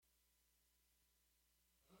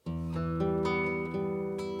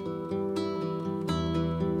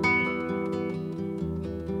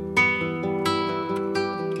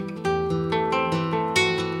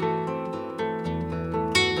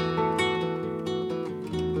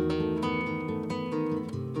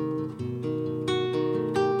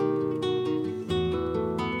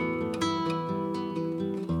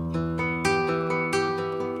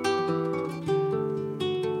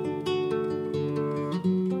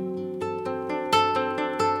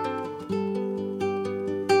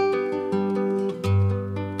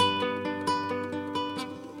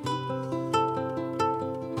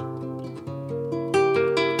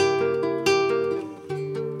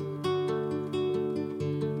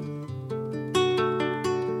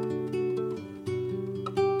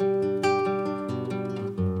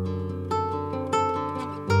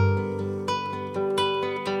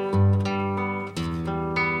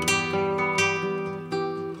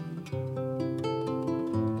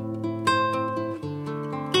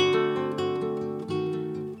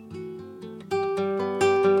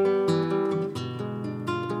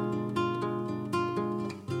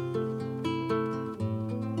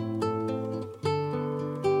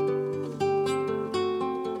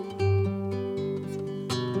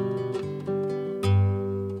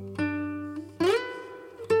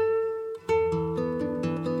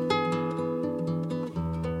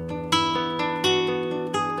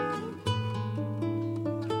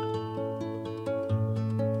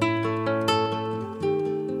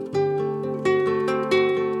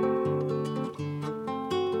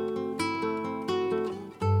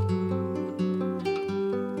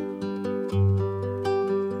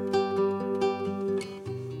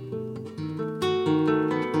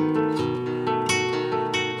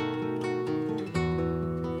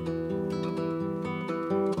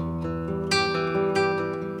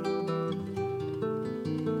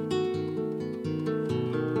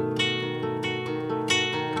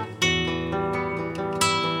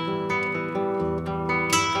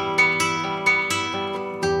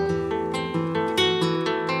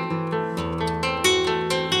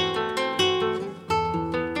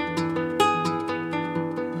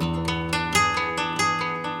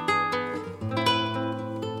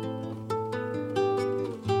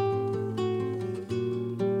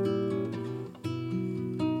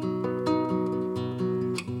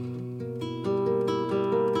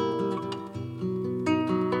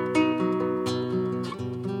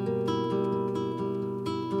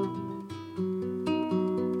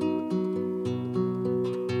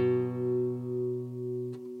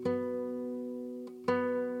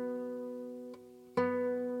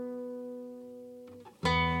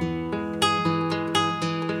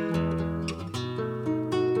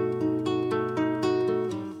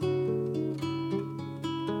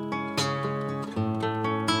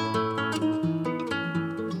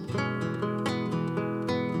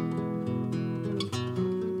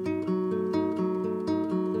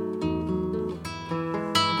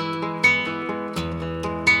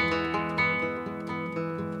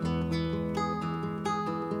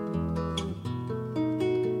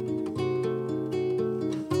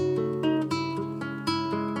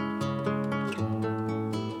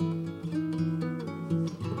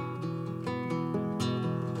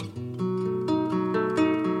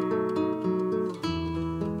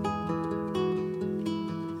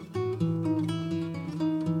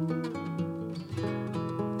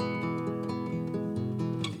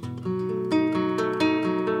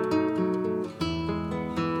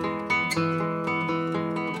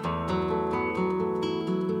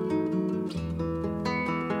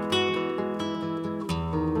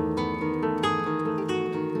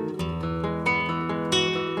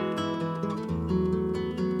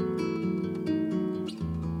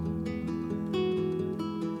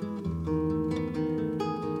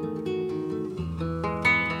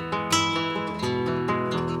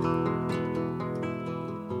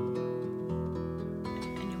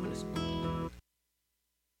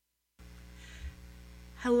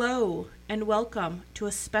Hello, and welcome to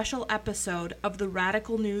a special episode of the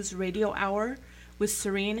Radical News Radio Hour with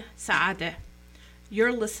Serene Saadeh.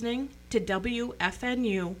 You're listening to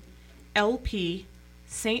WFNU LP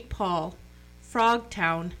St. Paul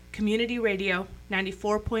Frogtown Community Radio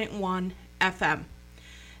 94.1 FM.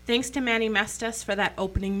 Thanks to Manny Mestes for that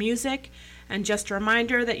opening music, and just a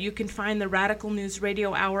reminder that you can find the Radical News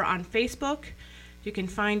Radio Hour on Facebook, you can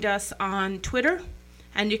find us on Twitter,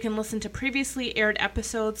 and you can listen to previously aired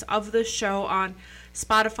episodes of this show on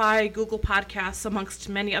Spotify, Google Podcasts, amongst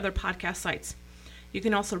many other podcast sites. You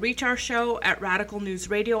can also reach our show at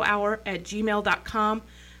radicalnewsradiohour@gmail.com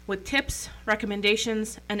with tips,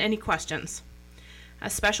 recommendations, and any questions. A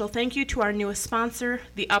special thank you to our newest sponsor,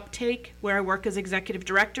 The Uptake, where I work as Executive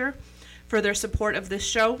Director, for their support of this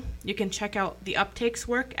show. You can check out The Uptake's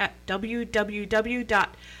work at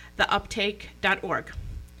www.theuptake.org.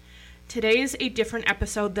 Today is a different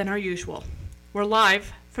episode than our usual. We're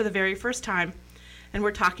live for the very first time, and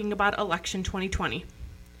we're talking about election 2020.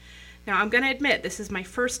 Now, I'm going to admit, this is my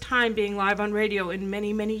first time being live on radio in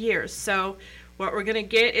many, many years, so what we're going to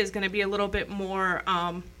get is going to be a little bit more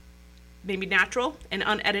maybe natural and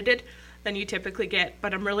unedited than you typically get,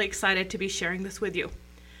 but I'm really excited to be sharing this with you.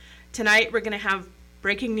 Tonight, we're going to have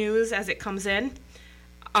breaking news as it comes in.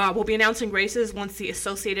 We'll be announcing races once the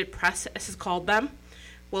Associated Press has called them.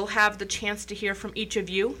 We'll have the chance to hear from each of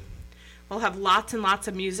you. We'll have lots and lots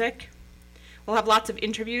of music. We'll have lots of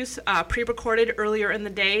interviews pre-recorded earlier in the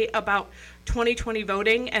day about 2020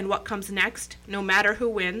 voting and what comes next, no matter who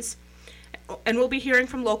wins. And we'll be hearing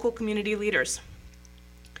from local community leaders.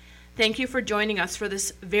 Thank you for joining us for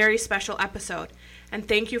this very special episode, and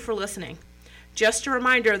thank you for listening. Just a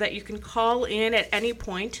reminder that you can call in at any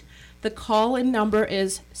point. The call-in number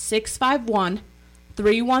is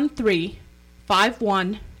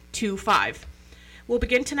 651-313-5125. We'll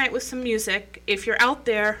begin tonight with some music, If You're Out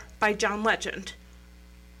There, by John Legend.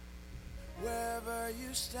 Wherever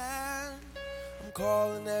you stand, I'm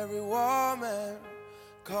calling every woman,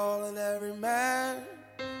 calling every man.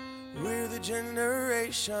 We're the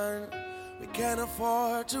generation, we can't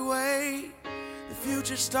afford to wait. The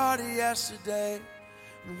future started yesterday,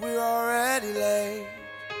 and we're already late.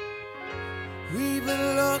 We've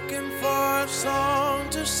been looking for a song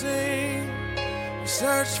to sing. We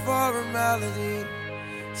search for a melody,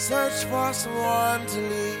 search for someone to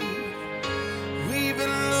lead. We've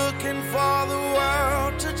been looking for the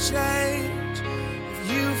world to change.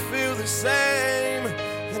 If you feel the same,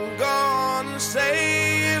 then go on and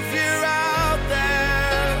say, if you're out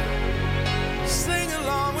there, sing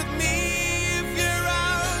along with me. If you're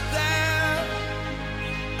out there,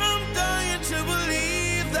 I'm dying to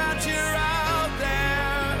believe that you're out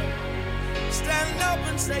there. Stand up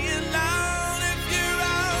and say it loud. If you're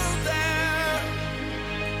out there,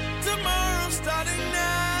 tomorrow's starting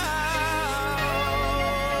now.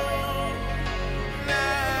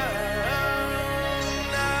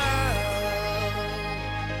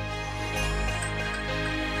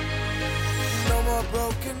 No more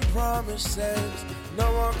broken promises,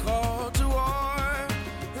 no more call to war.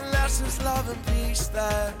 Unless it's love and peace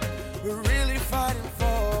that we're really fighting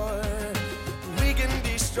for. We can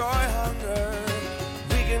destroy hunger,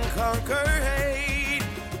 we can conquer hate.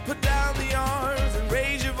 Put down the arms and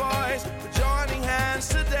raise your voice. We're joining hands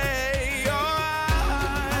today.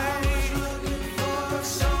 I was looking for a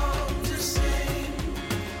song to sing.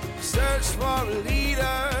 Search for a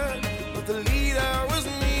leader, but the leader was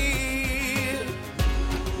me.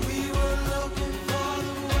 We were looking for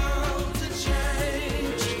the world to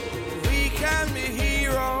change. We can be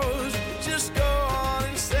heroes. Just go on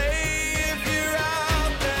and say, if you're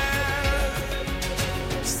out there,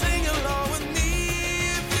 sing along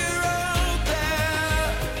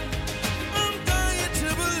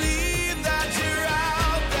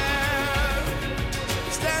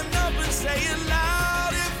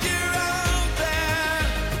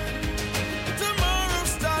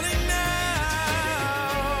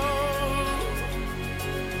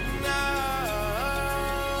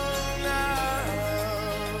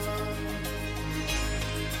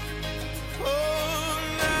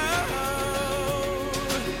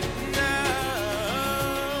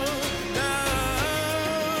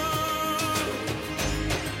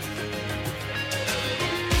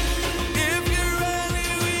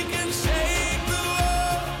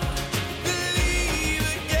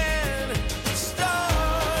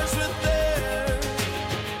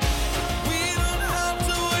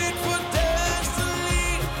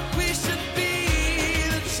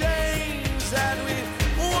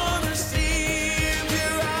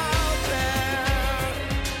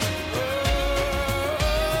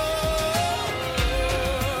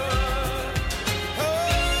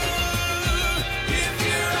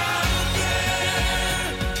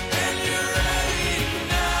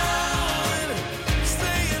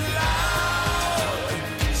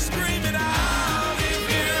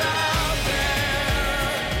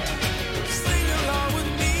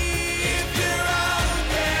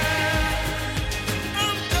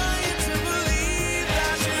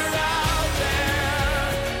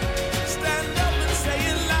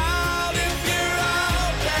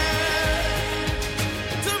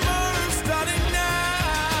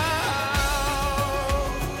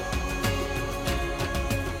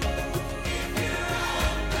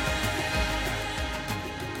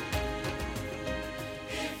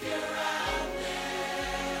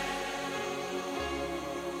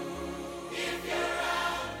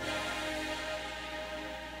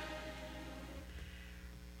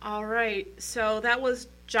right, so that was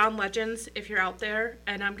John Legends, if you're out there,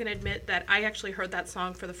 and I'm going to admit that I actually heard that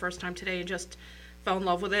song for the first time today and just fell in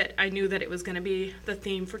love with it. I knew that it was going to be the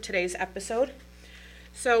theme for today's episode.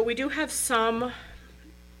 So we do have some,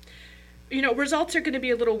 results are going to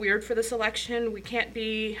be a little weird for this election. We can't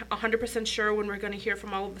be 100% sure when we're going to hear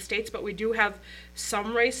from all of the states, but we do have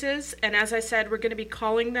some races, and as I said, we're going to be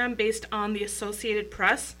calling them based on the Associated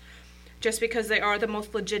Press, just because they are the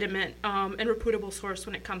most legitimate and reputable source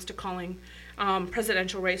when it comes to calling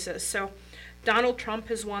presidential races. So Donald Trump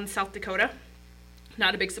has won South Dakota,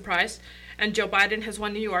 not a big surprise, and Joe Biden has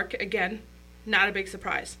won New York, again, not a big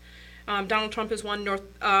surprise. Donald Trump has won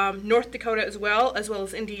North Dakota as well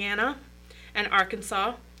as Indiana and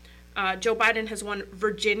Arkansas. Joe Biden has won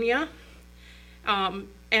Virginia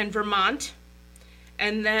and Vermont,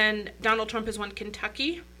 and then Donald Trump has won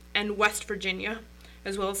Kentucky and West Virginia,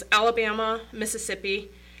 as well as Alabama, Mississippi,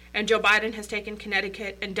 and Joe Biden has taken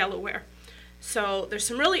Connecticut and Delaware. So there's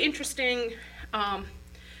some really interesting, I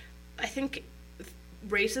think,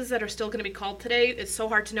 races that are still going to be called today. It's so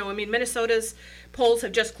hard to know. I mean, Minnesota's polls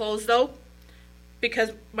have just closed, though,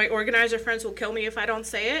 because my organizer friends will kill me if I don't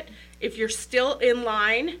say it. If you're still in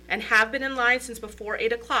line and have been in line since before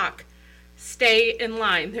 8 o'clock, stay in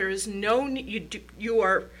line. There is no need. You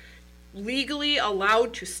are legally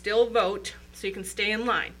allowed to still vote, so you can stay in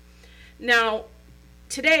line. Now,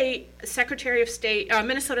 today,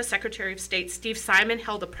 Minnesota Secretary of State Steve Simon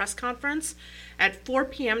held a press conference at 4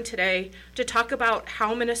 p.m. today to talk about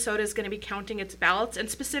how Minnesota is going to be counting its ballots, and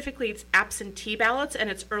specifically its absentee ballots and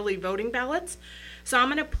its early voting ballots. So I'm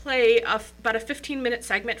going to play about a 15-minute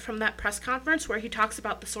segment from that press conference where he talks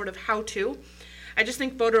about the sort of how-to. I just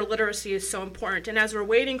think voter literacy is so important, and as we're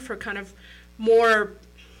waiting for kind of more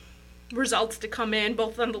results to come in,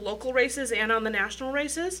 both on the local races and on the national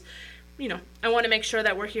races, I want to make sure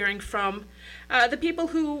that we're hearing from the people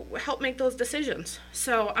who help make those decisions.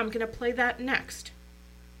 So I'm going to play that next.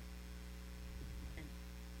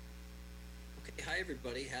 Okay, hi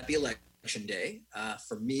everybody. Happy Election Day.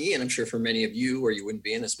 For me, and I'm sure for many of you, or you wouldn't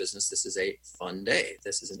be in this business, this is a fun day.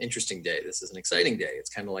 This is an interesting day. This is an exciting day.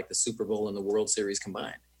 It's kind of like the Super Bowl and the World Series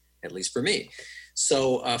combined, at least for me.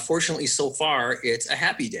 So fortunately, so far, it's a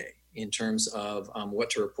happy day in terms of what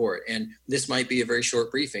to report. And this might be a very short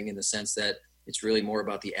briefing in the sense that it's really more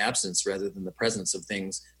about the absence rather than the presence of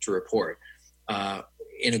things to report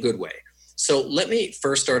in a good way. So let me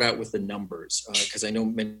first start out with the numbers, because I know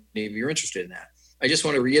many of you are interested in that. I just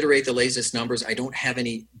want to reiterate the latest numbers. I don't have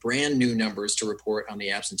any brand new numbers to report on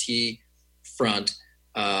the absentee front.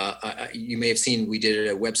 You may have seen we did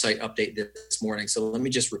a website update this morning, so let me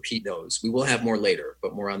just repeat those. We will have more later,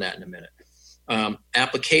 but more on that in a minute.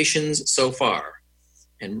 Applications so far,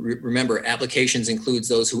 and remember, applications includes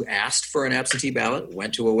those who asked for an absentee ballot,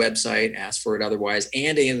 went to a website, asked for it otherwise,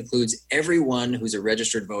 and it includes everyone who's a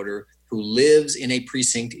registered voter who lives in a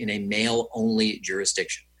precinct in a mail-only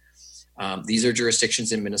jurisdiction. These are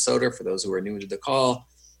jurisdictions in Minnesota, for those who are new to the call.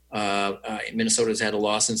 Minnesota's had a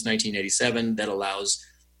law since 1987 that allows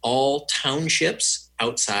all townships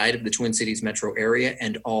outside of the Twin Cities metro area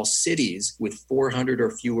and all cities with 400 or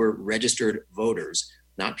fewer registered voters,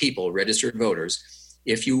 not people, registered voters.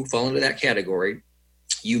 If you fall into that category,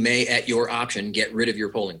 you may, at your option, get rid of your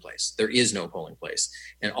polling place. There is no polling place.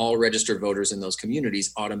 And all registered voters in those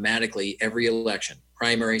communities automatically, every election,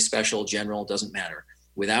 primary, special, general, doesn't matter,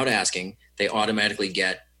 without asking, they automatically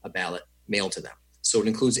get a ballot mailed to them. So it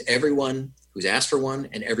includes everyone who's asked for one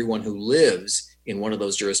and everyone who lives in one of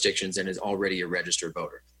those jurisdictions and is already a registered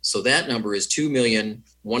voter. So that number is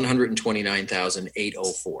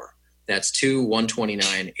 2,129,804. That's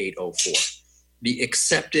 2,129,804. The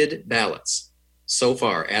accepted ballots so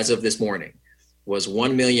far, as of this morning, was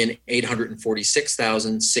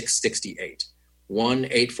 1,846,668.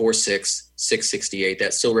 1,846,668.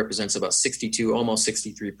 That still represents about 62, almost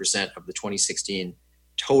 63% of the 2016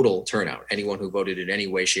 total turnout, anyone who voted in any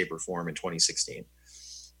way, shape, or form in 2016.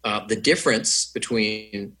 The difference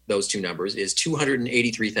between those two numbers is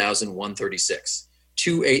 283,136,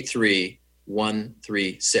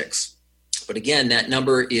 283,136. But again, that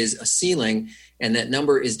number is a ceiling, and that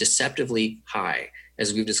number is deceptively high.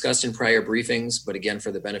 As we've discussed in prior briefings, but again,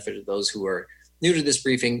 for the benefit of those who are new to this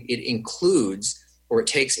briefing, it includes, or it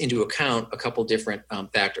takes into account, a couple different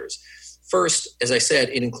factors. First, as I said,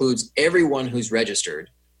 it includes everyone who's registered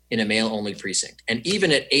in a mail-only precinct. And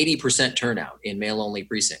even at 80% turnout in mail-only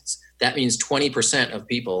precincts, that means 20% of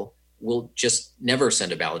people will just never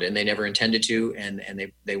send a ballot in. They never intended to, and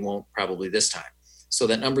they won't probably this time. So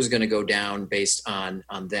that number is going to go down based on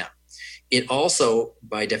them. It also,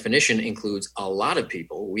 by definition, includes a lot of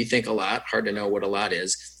people. We think a lot, hard to know what a lot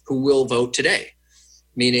is, who will vote today.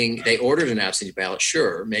 meaning they ordered an absentee ballot.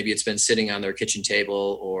 Sure, maybe it's been sitting on their kitchen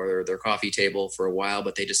table or their coffee table for a while,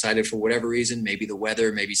 but they decided for whatever reason, maybe the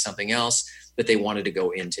weather, maybe something else, that they wanted to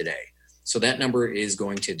go in today. So that number is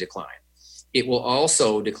going to decline. It will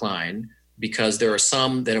also decline because there are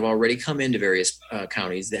some that have already come into various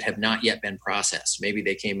counties that have not yet been processed. Maybe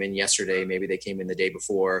they came in yesterday, maybe they came in the day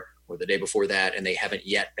before or the day before that, and they haven't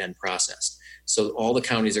yet been processed. So all the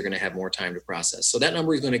counties are going to have more time to process. So that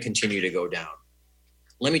number is going to continue to go down.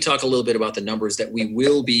 Let me talk a little bit about the numbers that we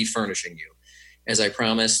will be furnishing you. As I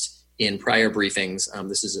promised in prior briefings,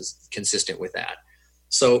 this is consistent with that.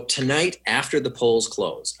 So tonight, after the polls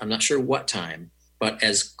close, I'm not sure what time, but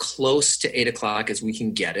as close to 8 o'clock as we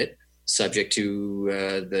can get it, subject to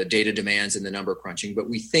the data demands and the number crunching, but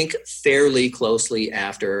we think fairly closely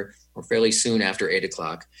after or fairly soon after 8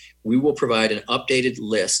 o'clock, we will provide an updated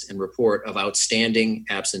list and report of outstanding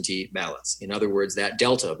absentee ballots. In other words, that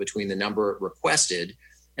delta between the number requested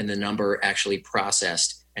and the number actually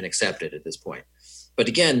processed and accepted at this point. But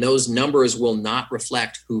again, those numbers will not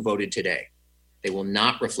reflect who voted today. They will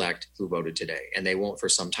not reflect who voted today, and they won't for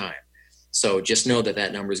some time. So just know that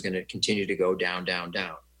that number is going to continue to go down, down,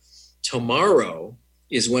 down. Tomorrow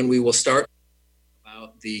is when we will start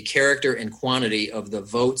about the character and quantity of the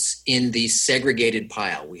votes in the segregated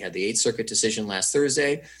pile. We had the 8th Circuit decision last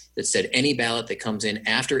Thursday that said any ballot that comes in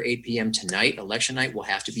after 8 p.m. tonight, election night, will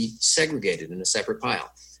have to be segregated in a separate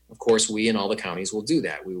pile. Of course, we in all the counties will do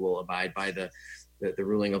that. We will abide by the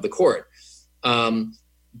ruling of the court.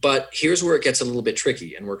 But here's where it gets a little bit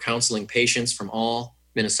tricky, and we're counseling patients from all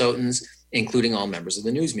Minnesotans, including all members of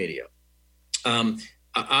the news media.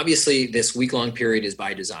 Obviously, this week-long period is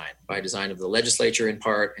by design of the legislature in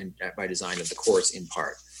part, and by design of the courts in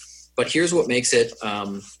part. But here's what makes it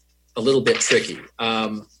a little bit tricky.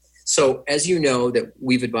 So as you know, that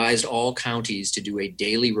we've advised all counties to do a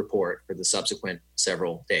daily report for the subsequent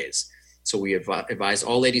several days. So we advised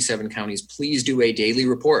all 87 counties, please do a daily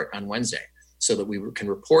report on Wednesday so that we can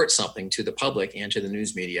report something to the public and to the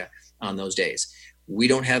news media on those days. We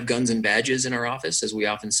don't have guns and badges in our office, as we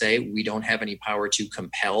often say. We don't have any power to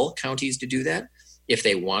compel counties to do that. If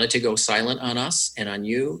they wanted to go silent on us and on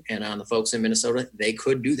you and on the folks in Minnesota, they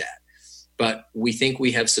could do that. But we think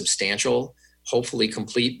we have substantial, hopefully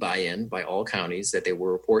complete buy-in by all counties that they will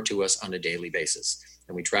report to us on a daily basis.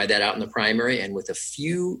 And we tried that out in the primary, and with a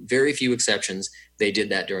few, very few exceptions, they did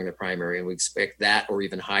that during the primary, and we expect that or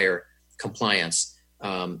even higher compliance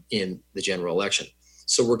in the general election.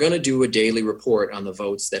 So we're going to do a daily report on the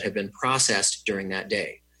votes that have been processed during that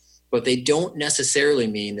day. But they don't necessarily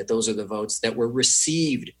mean that those are the votes that were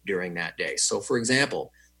received during that day. So for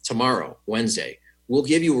example, tomorrow, Wednesday, we'll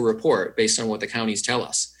give you a report based on what the counties tell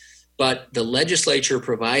us. But the legislature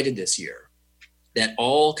provided this year that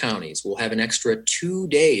all counties will have an extra 2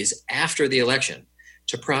 days after the election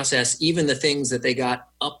to process even the things that they got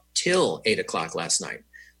up till 8 o'clock last night.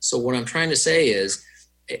 So what I'm trying to say is,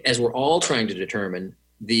 as we're all trying to determine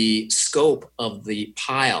the scope of the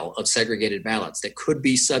pile of segregated ballots that could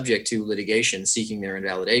be subject to litigation seeking their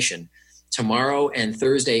invalidation, tomorrow and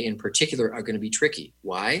Thursday in particular are going to be tricky.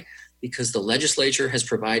 Why? Because the legislature has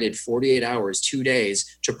provided 48 hours, 2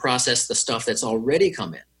 days to process the stuff that's already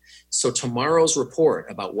come in. So tomorrow's report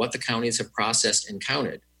about what the counties have processed and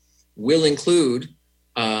counted will include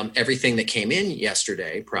everything that came in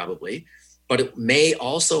yesterday, probably, but it may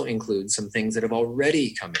also include some things that have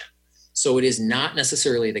already come in. So it is not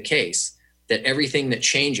necessarily the case that everything that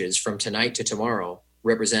changes from tonight to tomorrow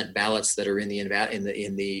represent ballots that are in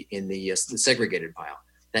the segregated pile.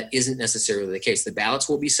 That isn't necessarily the case. The ballots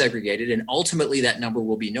will be segregated, and ultimately that number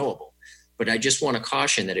will be knowable. But I just want to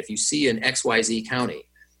caution that if you see an XYZ county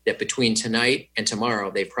that between tonight and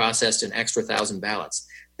tomorrow they processed an extra 1,000 ballots,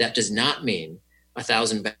 that does not mean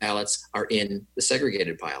 1,000 ballots are in the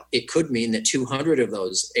segregated pile. It could mean that 200 of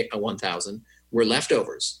those 1,000 were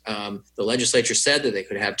leftovers. The legislature said that they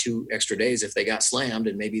could have 2 extra days if they got slammed,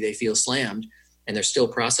 and maybe they feel slammed and they're still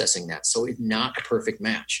processing that. So it's not a perfect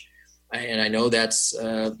match. And I know that's,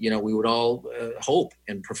 we would all hope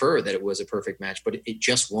and prefer that it was a perfect match, but it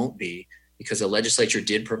just won't be, because the legislature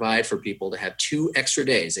did provide for people to have 2 extra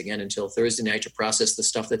days, again, until Thursday night, to process the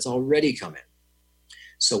stuff that's already come in.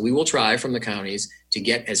 So we will try from the counties to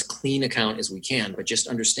get as clean a count as we can, but just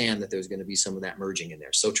understand that there's going to be some of that merging in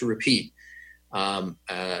there. So to repeat,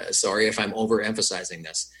 sorry if I'm overemphasizing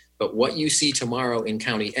this, but what you see tomorrow in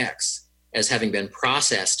County X as having been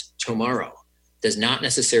processed tomorrow does not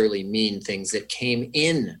necessarily mean things that came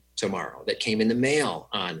in tomorrow, that came in the mail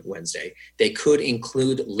on Wednesday. They could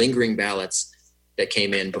include lingering ballots that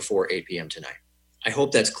came in before 8 p.m. tonight. I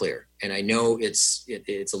hope that's clear. And I know it's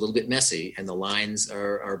a little bit messy and the lines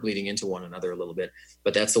are bleeding into one another a little bit,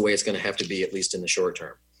 but that's the way it's going to have to be, at least in the short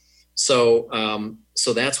term. So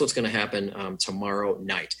that's what's going to happen tomorrow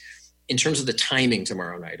night. In terms of the timing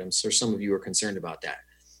tomorrow night, I'm sure some of you are concerned about that.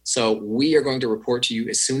 So we are going to report to you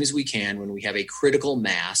as soon as we can when we have a critical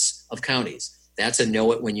mass of counties. That's a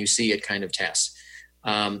know it when you see it kind of test.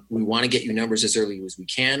 We want to get you numbers as early as we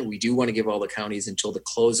can. We do want to give all the counties until the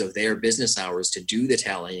close of their business hours to do the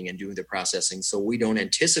tallying and do the processing. So we don't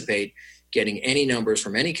anticipate getting any numbers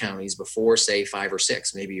from any counties before, say, 5 or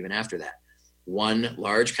 6, maybe even after that. One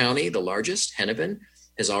large county, the largest, Hennepin,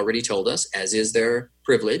 has already told us, as is their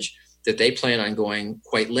privilege, that they plan on going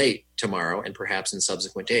quite late tomorrow and perhaps in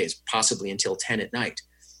subsequent days, possibly until 10 at night.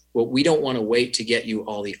 Well, we don't want to wait to get you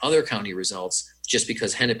all the other county results just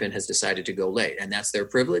because Hennepin has decided to go late. And that's their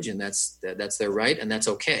privilege and that's their right, and that's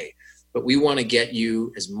okay. But we want to get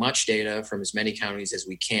you as much data from as many counties as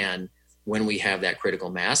we can when we have that critical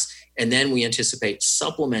mass. And then we anticipate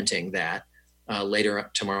supplementing that later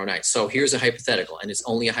tomorrow night. So here's a hypothetical, and it's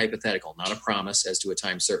only a hypothetical, not a promise as to a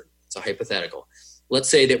time certain. It's a hypothetical. Let's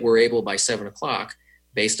say that we're able by 7 o'clock,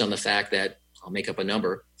 based on the fact that, I'll make up a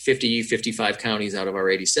number, 50, 55 counties out of our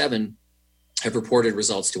 87 have reported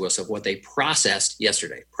results to us of what they processed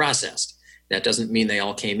yesterday. Processed. That doesn't mean they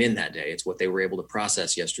all came in that day. It's what they were able to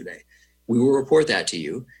process yesterday. We will report that to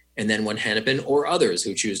you. And then when Hennepin or others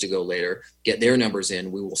who choose to go later get their numbers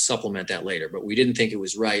in, we will supplement that later. But we didn't think it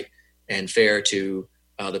was right and fair to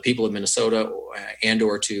the people of Minnesota and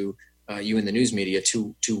or to you in the news media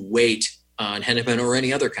to wait on Hennepin or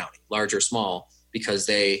any other county, large or small, because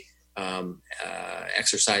they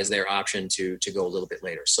exercise their option to go a little bit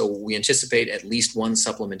later. So we anticipate at least one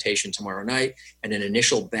supplementation tomorrow night and an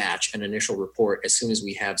initial batch, an initial report as soon as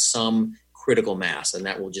we have some critical mass. And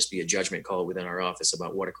that will just be a judgment call within our office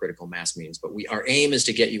about what a critical mass means. But our aim is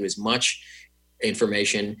to get you as much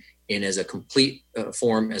information in as a complete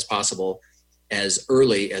form as possible, as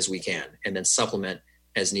early as we can, and then supplement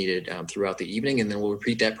as needed throughout the evening. And then we'll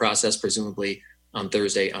repeat that process presumably on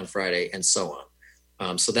Thursday, on Friday, and so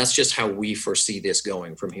on. So that's just how we foresee this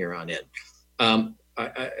going from here on in.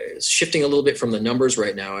 Shifting a little bit from the numbers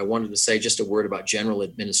right now, I wanted to say just a word about general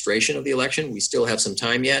administration of the election. We still have some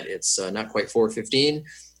time yet. It's not quite 4:15,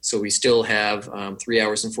 so we still have 3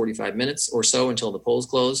 hours and 45 minutes or so until the polls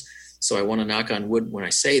close. So I want to knock on wood when I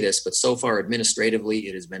say this, but so far administratively,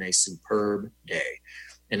 it has been a superb day.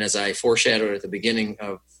 And as I foreshadowed at the beginning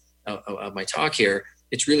of my talk here,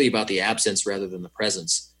 it's really about the absence rather than the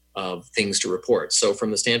presence of things to report. So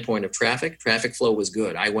from the standpoint of traffic flow was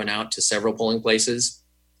good. I went out to several polling places,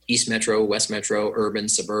 East Metro, West Metro, urban,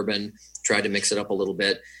 suburban, tried to mix it up a little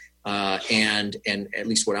bit. And at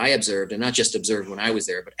least what I observed, and not just observed when I was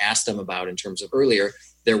there, but asked them about in terms of earlier,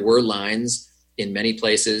 there were lines in many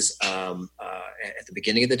places at the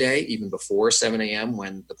beginning of the day, even before 7 a.m.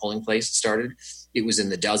 when the polling place started. It was in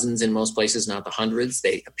the dozens in most places, not the hundreds.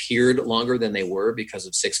 They appeared longer than they were because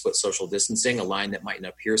of 6-foot social distancing. A line that might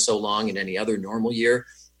not appear so long in any other normal year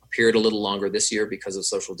appeared a little longer this year because of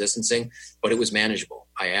social distancing, but it was manageable.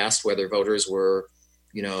 I asked whether voters were,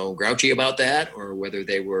 grouchy about that or whether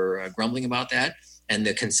they were grumbling about that. And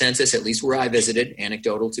the consensus, at least where I visited,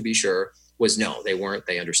 anecdotal to be sure, was no, they weren't.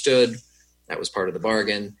 They understood. That was part of the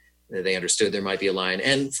bargain. They understood there might be a line.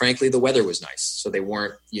 And frankly, the weather was nice. So they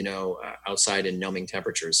weren't, outside in numbing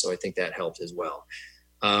temperatures. So I think that helped as well.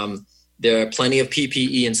 There are plenty of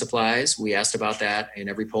PPE and supplies. We asked about that in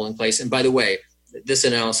every polling place. And by the way, this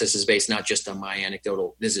analysis is based not just on my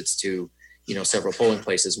anecdotal visits to, several polling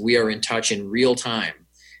places. We are in touch in real time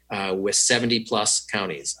with 70 plus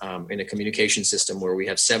counties in a communication system where we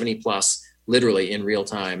have 70 plus literally in real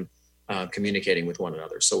time communicating with one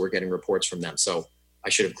another. So we're getting reports from them. So I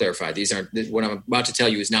should have clarified. These aren't, what I'm about to tell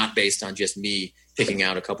you is not based on just me picking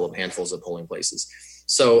out a couple of handfuls of polling places.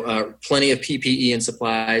 So plenty of PPE and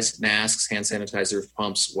supplies, masks, hand sanitizer,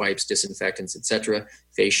 pumps, wipes, disinfectants, etc.,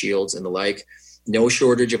 face shields and the like. No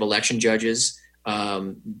shortage of election judges.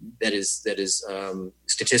 That is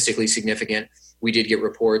statistically significant. We did get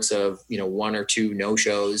reports of, 1 or 2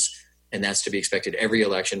 no-shows, and that's to be expected every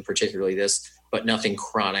election, particularly this, but nothing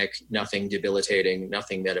chronic, nothing debilitating,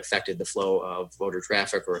 nothing that affected the flow of voter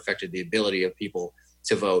traffic or affected the ability of people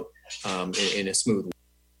to vote in a smooth way.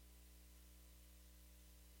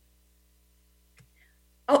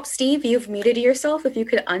 Oh, Steve, you've muted yourself. If you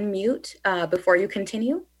could unmute before you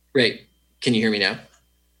continue. Great. Can you hear me now?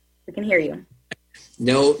 We can hear you.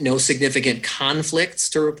 No significant conflicts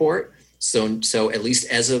to report. So at least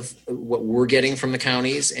as of what we're getting from the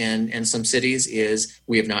counties and some cities is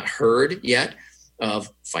we have not heard yet of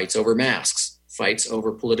fights over masks, fights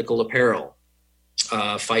over political apparel,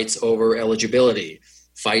 fights over eligibility,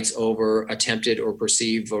 fights over attempted or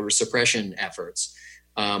perceived voter suppression efforts.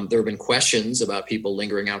 There have been questions about people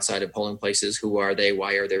lingering outside of polling places. Who are they?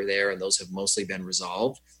 Why are they there? And those have mostly been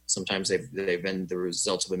resolved. Sometimes they've been the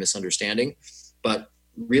results of a misunderstanding, but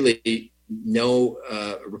really no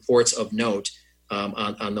reports of note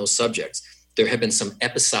on those subjects. There have been some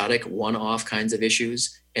episodic one-off kinds of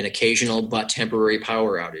issues, an occasional but temporary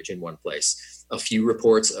power outage in one place,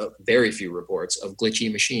 very few reports of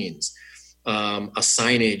glitchy machines, a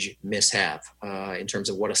signage mishap in terms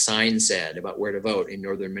of what a sign said about where to vote in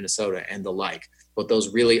northern Minnesota and the like. But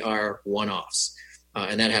those really are one-offs.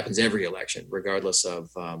 And that happens every election, regardless of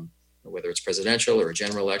whether it's presidential or a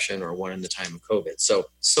general election or one in the time of COVID.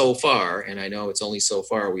 So far, and I know it's only so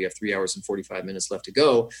far, we have 3 hours and 45 minutes left to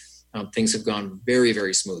go, things have gone very,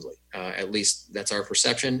 very smoothly. At least that's our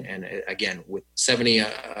perception. And again, with 70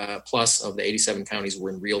 plus of the 87 counties,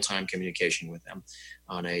 we're in real-time communication with them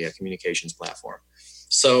on a communications platform.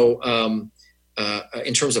 So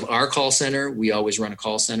in terms of our call center, we always run a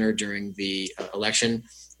call center during the election.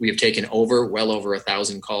 We have taken well over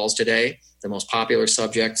 1,000 calls today. The most popular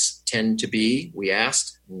subjects tend to be, we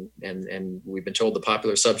asked, and we've been told the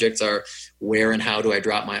popular subjects are, where and how do I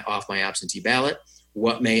drop off my absentee ballot?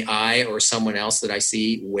 What may I or someone else that I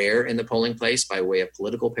see wear in the polling place by way of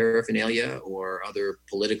political paraphernalia or other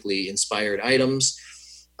politically inspired items?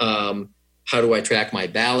 How do I track my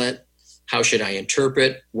ballot? How should I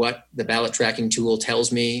interpret what the ballot tracking tool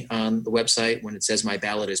tells me on the website when it says my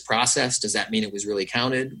ballot is processed? Does that mean it was really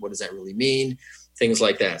counted? What does that really mean? Things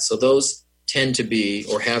like that. So those tend to be,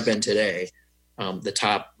 or have been today,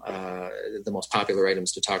 the most popular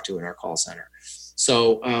items to talk to in our call center.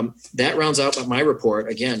 So that rounds out my report.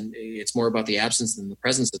 Again, it's more about the absence than the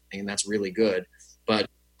presence of the thing, and that's really good. But at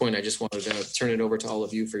this point, I just wanted to turn it over to all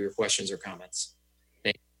of you for your questions or comments.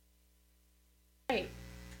 Thank you. Right.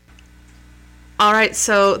 All right,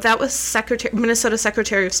 so that was Minnesota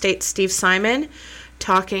Secretary of State Steve Simon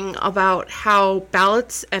talking about how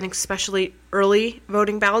ballots, and especially early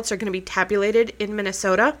voting ballots, are going to be tabulated in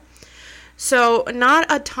Minnesota. So not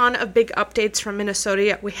a ton of big updates from Minnesota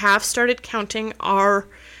yet. We have started counting our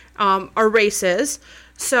races.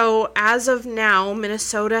 So as of now,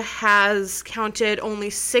 Minnesota has counted only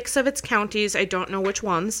 6 of its counties. I don't know which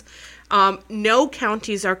ones. No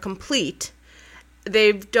counties are complete.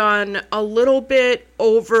 They've done a little bit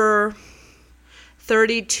over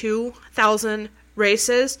 32,000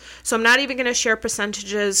 races. So I'm not even going to share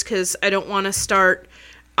percentages because I don't want to start,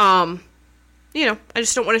 I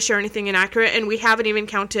just don't want to share anything inaccurate. And we haven't even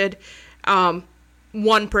counted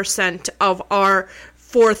 1% of our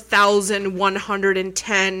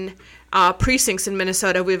 4,110 precincts in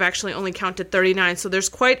Minnesota. We've actually only counted 39, so there's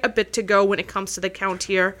quite a bit to go when it comes to the count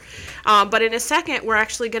here. But in a second, we're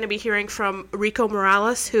actually going to be hearing from Rico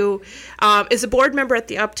Morales, who is a board member at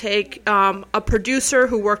the Uptake, a producer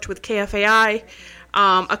who worked with KFAI,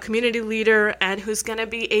 a community leader, and who's going to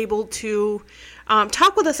be able to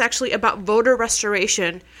talk with us actually about voter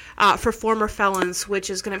restoration for former felons, which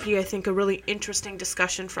is going to be, I think, a really interesting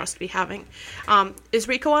discussion for us to be having. Is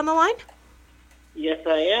Rico on the line? Yes,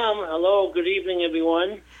 I am. Hello, good evening,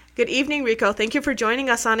 everyone. Good evening, Rico. Thank you for joining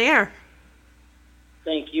us on air.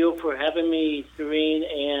 Thank you for having me, Serene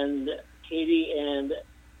and Katie and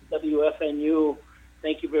WFNU.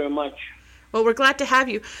 Thank you very much. Well, we're glad to have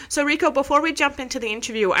you. So, Rico, before we jump into the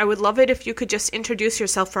interview, I would love it if you could just introduce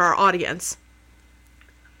yourself for our audience.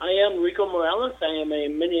 I am Rico Morales. I am a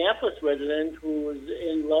Minneapolis resident who is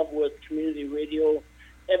in love with community radio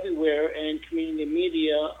everywhere and community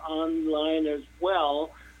media online as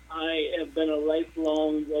well. I have been a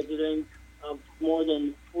lifelong resident of more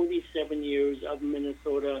than 47 years of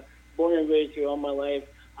Minnesota, born and raised here all my life.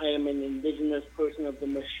 I am an indigenous person of the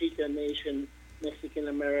Mexica Nation, Mexican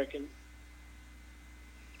American.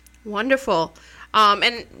 Wonderful.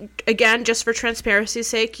 And again, just for transparency's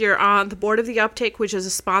sake, you're on the board of the Uptake, which is a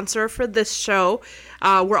sponsor for this show.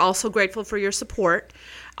 We're also grateful for your support.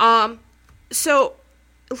 So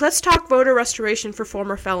let's talk voter restoration for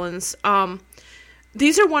former felons.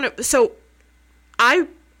 These are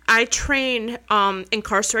I train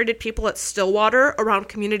incarcerated people at Stillwater around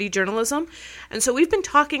community journalism. And so we've been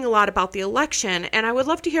talking a lot about the election. And I would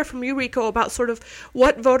love to hear from you, Rico, about sort of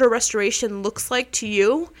what voter restoration looks like to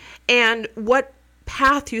you and what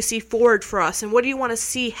path you see forward for us. And what do you want to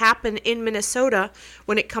see happen in Minnesota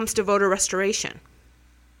when it comes to voter restoration?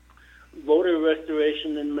 Voter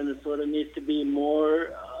restoration in Minnesota needs to be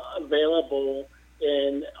more available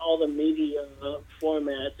in all the media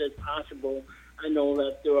formats as possible. I know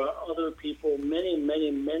that there are other people, many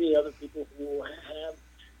other people who have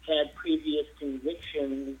had previous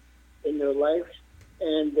convictions in their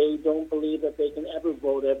don't believe that they can ever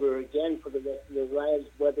vote ever again for the rest of their lives,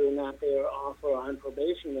 whether or not they are off or on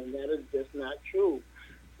probation, and that is just not true.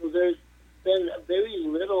 So there's been very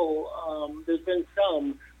little, there's been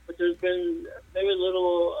some, but there's been very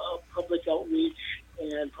little public outreach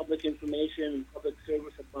and public information and public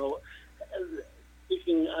service about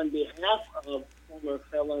speaking on behalf of former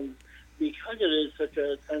felons, because it is such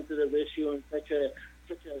a sensitive issue and such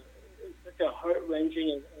a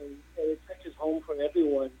heart-wrenching and it touches home for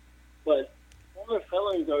everyone. But former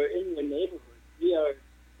felons are in the neighborhood. We are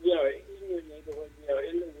in your neighborhood. We are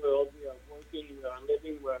in the world. We are working. We are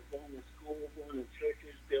living. We are going to school, going to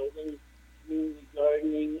churches, buildings, community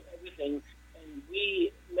gardening, everything. And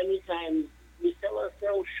we, many times, we sell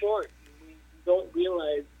ourselves short. We don't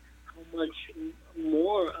realize how much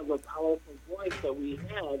more of a powerful voice that we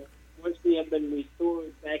have once we have been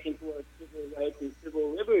restored back into our civil rights and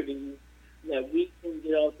civil liberties, that we can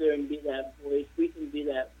get out there and be that voice. We can be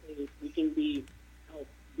that face. We can be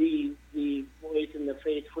the voice and the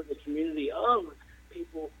face for the community of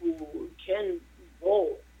people who can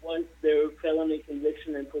vote once their felony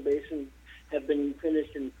conviction and probation have been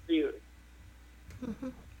finished and cleared. Mm-hmm.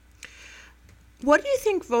 What do you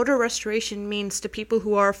think voter restoration means to people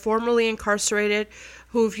who are formerly incarcerated,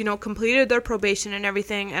 who've, completed their probation and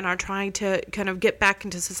everything and are trying to kind of get back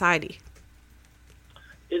into society?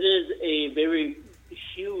 It is a very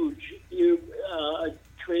huge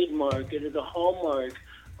trademark. It is a hallmark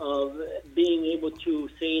of being able to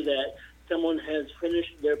say that someone has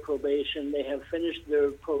finished their probation, they have finished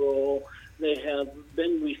their parole, they have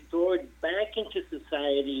been restored back into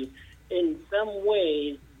society. In some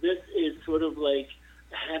ways, this is sort of like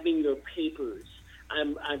having your papers.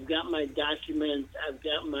 I've got my documents, I've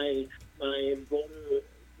got my voter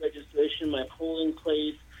registration, my polling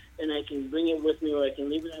place, and I can bring it with me or I can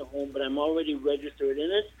leave it at home, but I'm already registered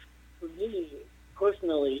in it. For me,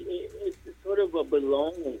 personally, it's sort of a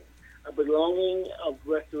belonging of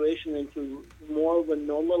restoration into more of a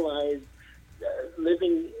normalized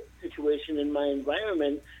living situation in my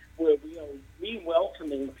environment, where we are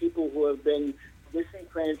re-welcoming people who have been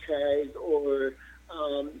disenfranchised or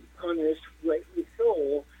punished, rightly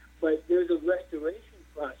so, but there's a restoration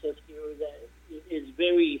process here that is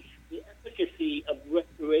the efficacy of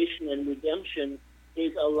restoration and redemption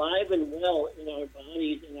is alive and well in our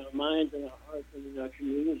bodies, in our minds, in our hearts, and in our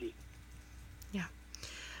community. Yeah.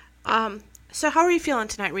 So how are you feeling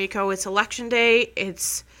tonight, Rico? It's election day.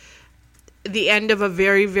 It's the end of a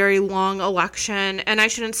very, very long election. And I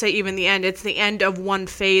shouldn't say even the end. It's the end of one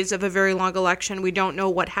phase of a very long election. We don't know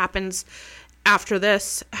what happens after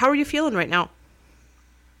this. How are you feeling right now?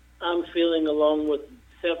 I'm feeling, along with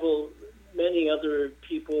many other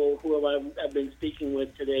people who I've been speaking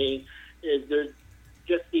with today, is there's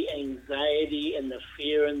just the anxiety and the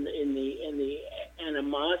fear and the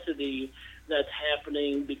animosity that's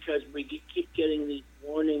happening because we keep getting these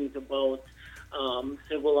warnings about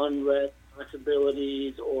civil unrest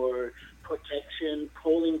possibilities or protection,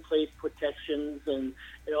 polling place protections, and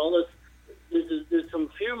all this. There's some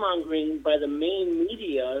fear-mongering by the main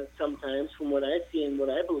media sometimes, from what I see and what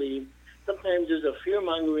I believe. Sometimes there's a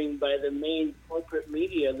fear-mongering by the main corporate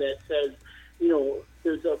media that says,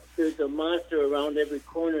 there's a monster around every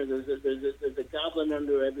corner. There's a goblin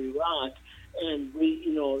under every rock, and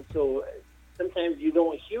so sometimes you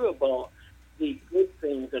don't hear about the good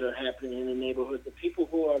things that are happening in the neighborhood. The people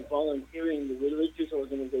who are volunteering, the religious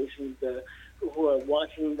organizations, who are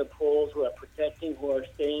watching the polls, who are protecting, who are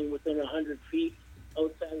staying within 100 feet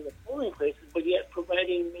outside of the polling places, but yet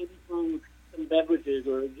providing maybe some beverages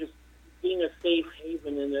or just being a safe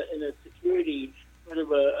haven in a security sort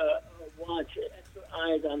of a watch, extra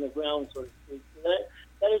eyes on the ground, so to speak. So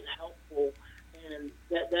that is helpful, and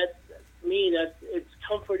that's to me, it's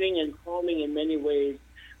comforting and calming in many ways.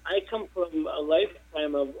 I come from a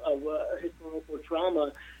lifetime of historical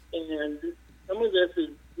trauma, and some of this is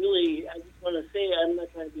really, I just want to say, I'm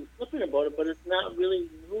not trying to be flippant about it, but it's not really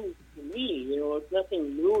new to me. It's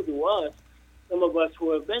nothing new to us. Some of us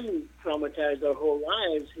who have been traumatized our whole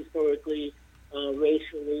lives, historically,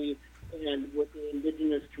 racially, and with the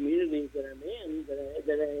indigenous communities that I'm in,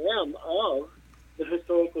 that I am of, the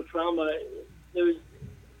historical trauma, there's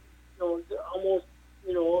almost,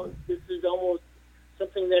 this is almost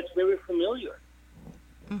something that's very familiar.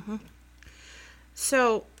 Mm-hmm.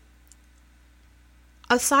 So,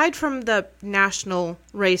 aside from the national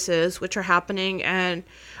races, which are happening and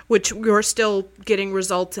which we're still getting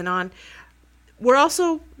results in on, we're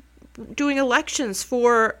also doing elections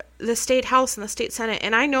for the state house and the state senate.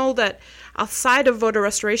 And I know that outside of voter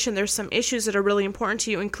restoration, there's some issues that are really important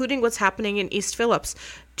to you, including what's happening in East Phillips.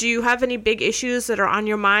 do you have any big issues that are on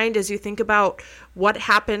your mind as you think about what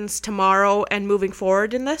happens tomorrow and moving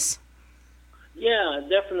forward in this? Yeah,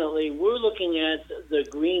 definitely. We're looking at the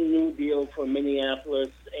Green New Deal for Minneapolis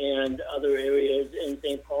and other areas in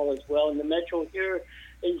St. Paul as well, and the metro here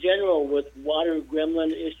in general, with water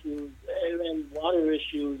gremlin issues and water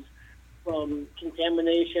issues, from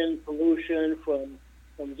contamination, pollution, from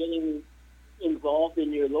getting involved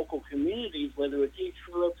in your local communities, whether it's East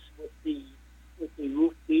Phillips with the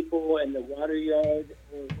roof depot and the water yard,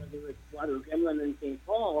 or whether it's water gremlin in St.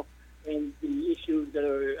 Paul, and the issues that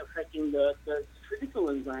are affecting the physical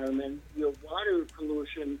environment, your water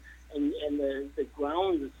pollution and the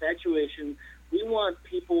ground, the saturation. We want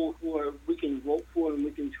people who we can vote for and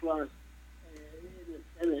we can trust in the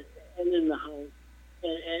Senate and in the House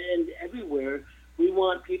and everywhere. We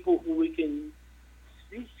want people who we can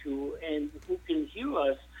speak to and who can hear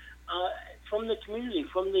us from the community,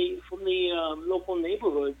 from the local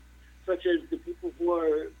neighborhoods, such as the people who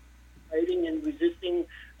are fighting and resisting.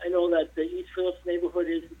 I know that the East Phillips neighborhood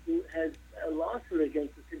has a lawsuit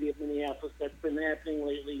against the city of Minneapolis that's been happening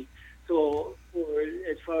lately. So,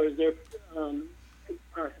 as far as their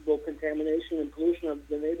possible contamination and pollution of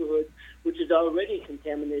the neighborhood, which is already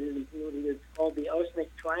contaminated and polluted, it's called the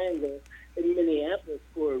Arsenic Triangle in Minneapolis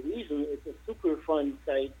for a reason. It's a Superfund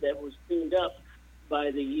site that was cleaned up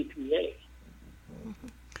by the EPA.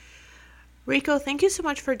 Rico, thank you so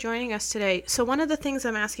much for joining us today. So one of the things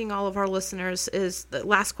I'm asking all of our listeners is, the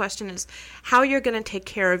last question is, how you're going to take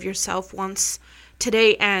care of yourself once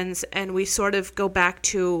today ends and we sort of go back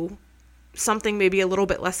to something maybe a little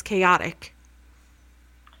bit less chaotic.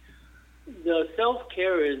 The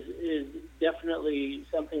self-care is definitely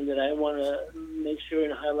something that I want to make sure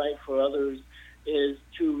and highlight for others, is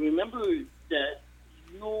to remember that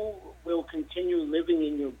you will continue living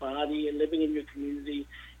in your body and living in your community,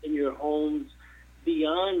 in your homes,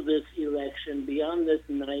 beyond this election, beyond this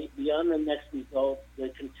night, beyond the next results, the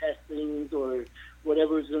contestings or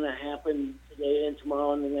whatever is going to happen today and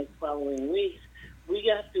tomorrow and the next following weeks.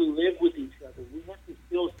 We have to live with each other. We have to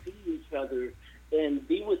still see each other and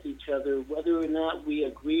be with each other, whether or not we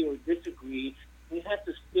agree or disagree. We have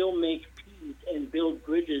to still make peace and build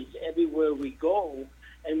bridges everywhere we go,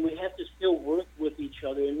 and we have to still work with each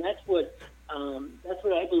other. And that's what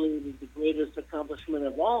I believe is the greatest accomplishment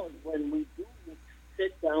of all, is when we do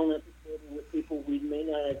sit down at the table with people we may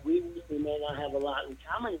not agree with, we may not have a lot in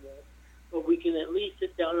common with, but we can at least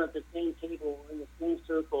sit down at the same table in the same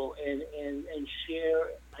circle and share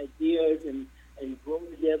ideas and grow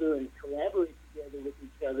together and collaborate together with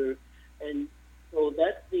each other. And so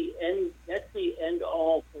that's the end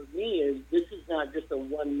all for me, is this is not just a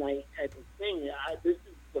one night type of thing. This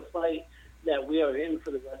is the fight that we are in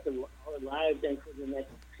for the rest of our lives and for the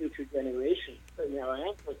next future generations. And our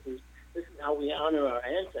ancestors, this is how we honor our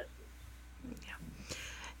ancestors. Yeah.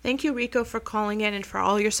 Thank you, Rico, for calling in and for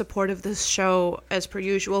all your support of this show. As per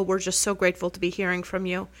usual, we're just so grateful to be hearing from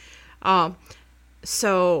you.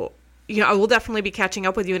 So, I will definitely be catching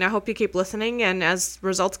up with you, and I hope you keep listening. And as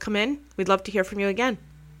results come in, we'd love to hear from you again.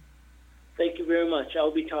 Thank you very much.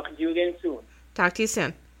 I'll be talking to you again soon. Talk to you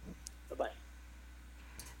soon. Bye-bye.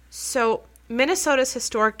 So, Minnesota's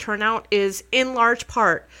historic turnout is in large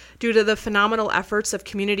part due to the phenomenal efforts of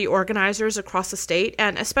community organizers across the state,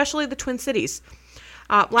 and especially the Twin Cities.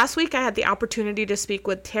 Last week, I had the opportunity to speak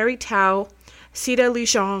with Terry Tao, Sita Li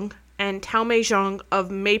Zhang, and Tao Mei Zhang of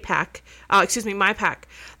MIPAC,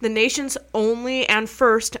 the nation's only and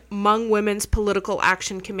first Hmong Women's Political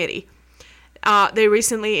Action Committee. They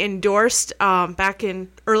recently endorsed, back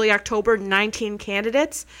in early October, 19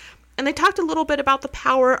 candidates, and they talked a little bit about the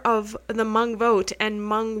power of the Hmong vote and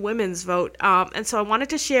Hmong women's vote. And so I wanted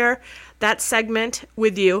to share that segment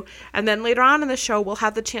with you. And then later on in the show, we'll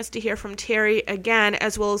have the chance to hear from Terry again,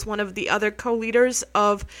 as well as one of the other co-leaders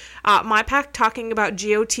of MIPAC, talking about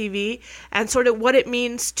GOTV and sort of what it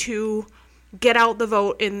means to get out the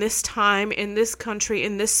vote in this time, in this country,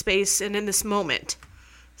 in this space, and in this moment.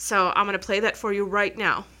 So I'm going to play that for you right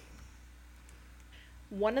now.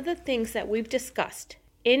 One of the things that we've discussed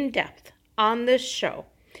in depth on this show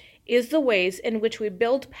is the ways in which we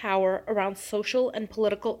build power around social and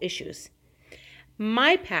political issues.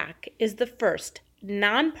 MIPAC is the first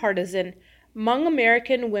nonpartisan Hmong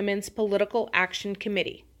American Women's Political Action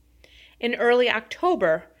Committee. In early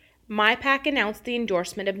October, MIPAC announced the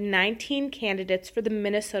endorsement of 19 candidates for the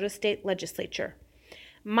Minnesota State Legislature.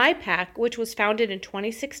 MIPAC, which was founded in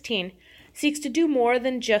 2016, seeks to do more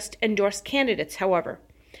than just endorse candidates, however.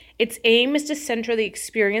 Its aim is to center the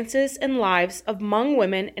experiences and lives of Hmong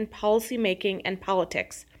women in policymaking and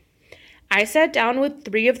politics. I sat down with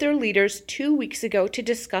 3 of their leaders 2 weeks ago to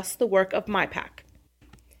discuss the work of MIPAC.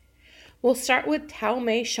 We'll start with Tao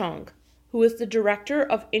Mei Shang, who is the Director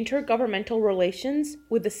of Intergovernmental Relations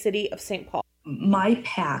with the City of St. Paul. My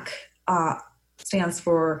PAC stands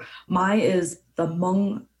for, my is the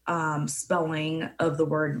Hmong spelling of the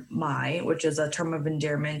word my, which is a term of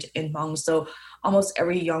endearment in Hmong. So almost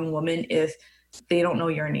every young woman, if they don't know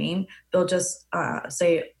your name, they'll just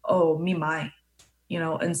say, oh, me, my,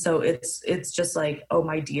 and so it's just like, oh,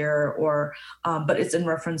 my dear, or, but it's in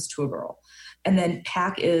reference to a girl. And then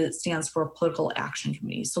PAC stands for Political Action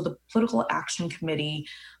Committee. So the Political Action Committee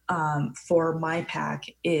for my PAC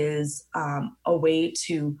is a way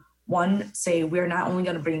to, one, say we're not only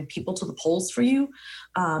going to bring people to the polls for you,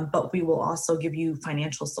 but we will also give you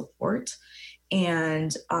financial support.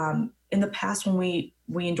 And in the past, when we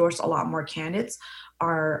endorsed a lot more candidates,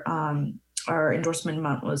 our endorsement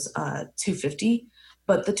amount was $250.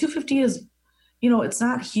 But the $250 is, it's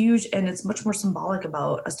not huge, and it's much more symbolic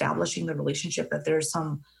about establishing the relationship, that there's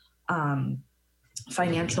some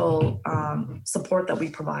financial support that we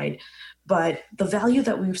provide. But the value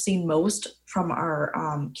that we've seen most from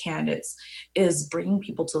our candidates is bringing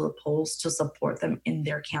people to the polls to support them in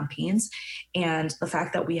their campaigns. And the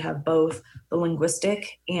fact that we have both the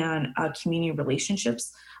linguistic and community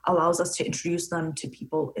relationships allows us to introduce them to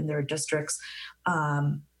people in their districts,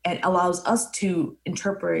 and allows us to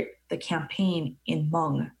interpret the campaign in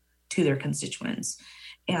Hmong to their constituents.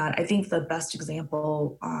 And I think the best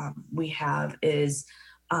example we have is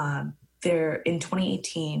there in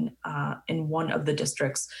 2018, in one of the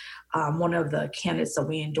districts, one of the candidates that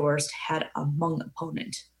we endorsed had a Hmong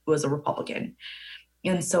opponent who was a Republican.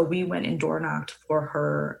 And so we went and door knocked for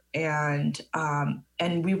her, and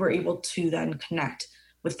we were able to then connect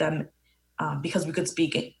with them because we could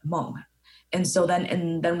speak Hmong. And so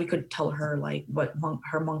then we could tell her like what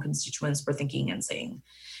her Hmong constituents were thinking and saying.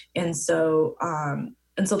 And so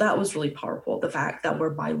that was really powerful. The fact that we're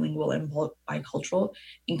bilingual and bicultural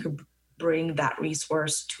and could bring that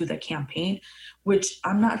resource to the campaign, which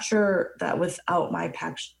I'm not sure that without my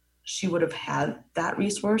PAC, she would have had that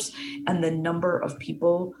resource and the number of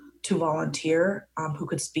people to volunteer who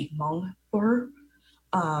could speak Hmong for her.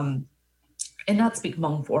 And not speak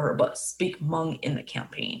Hmong for her, but speak Hmong in the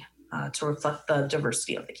campaign to reflect the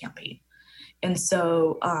diversity of the campaign. And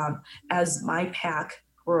so as my PAC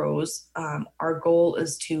grows, our goal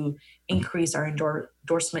is to increase our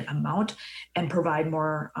endorsement amount and provide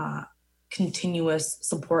more continuous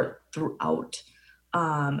support throughout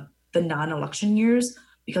the non-election years,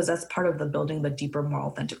 because that's part of the building the deeper, more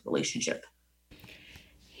authentic relationship.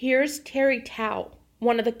 Here's Terry Tao,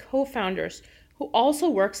 one of the co-founders, who also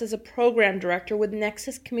works as a program director with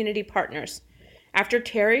Nexus Community Partners. After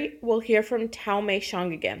Terry, we'll hear from Tao Mei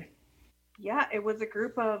Shang again. Yeah, it was a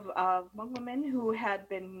group of Hmong women who had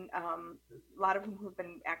been, a lot of them who've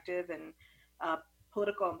been active in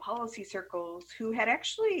political and policy circles, who had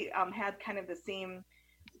actually had kind of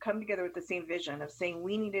come together with the same vision of saying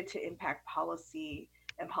we needed to impact policy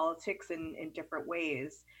and politics in different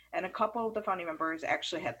ways. And a couple of the founding members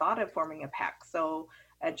actually had thought of forming a PAC. So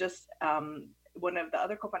one of the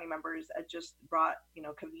other co-founding members just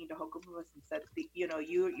convened a whole group of us and said,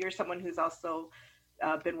 you're someone who's also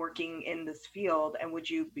been working in this field, and would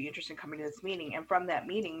you be interested in coming to this meeting? And from that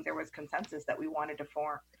meeting, there was consensus that we wanted to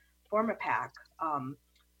form a PAC, from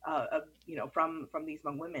these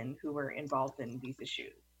Hmong women who were involved in these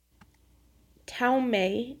issues. Tao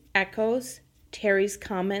Mei echoes Terry's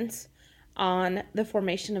comments on the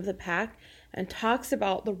formation of the PAC and talks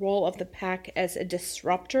about the role of the PAC as a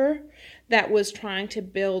disruptor that was trying to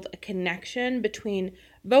build a connection between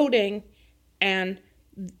voting and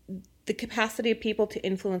the capacity of people to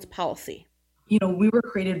influence policy. We were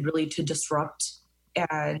created really to disrupt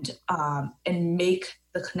and make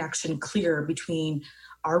the connection clear between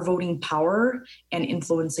our voting power and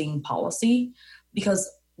influencing policy, because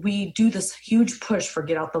we do this huge push for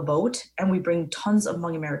get out the vote, and we bring tons of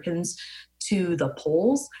Hmong Americans to the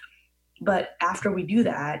polls. But after we do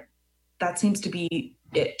that, that seems to be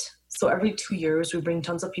it. So every 2 years, we bring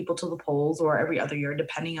tons of people to the polls, or every other year,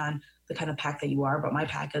 depending on the kind of PAC that you are. But my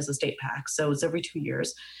PAC is a state PAC, so it's every 2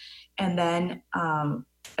 years. And then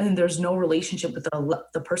there's no relationship with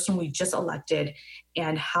the person we just elected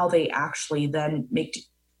and how they actually then make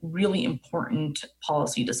really important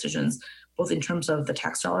policy decisions, both in terms of the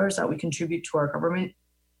tax dollars that we contribute to our government,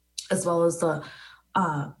 as well as the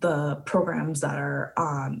programs that are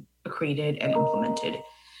created and implemented.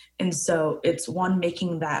 And so it's one,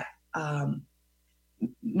 making that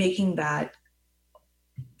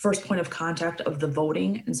first point of contact of the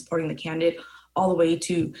voting and supporting the candidate, all the way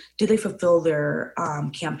to, did they fulfill their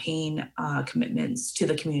campaign commitments to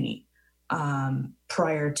the community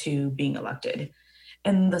prior to being elected?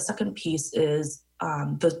 And the second piece is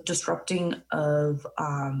the disrupting of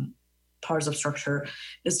powers of structure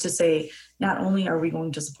is to say, not only are we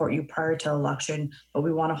going to support you prior to election, but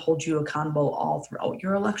we want to hold you accountable all throughout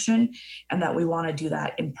your election, and that we want to do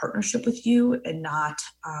that in partnership with you and not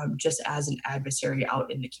just as an adversary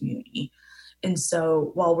out in the community. And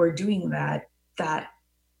so while we're doing that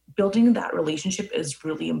building that relationship is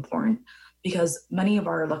really important, because many of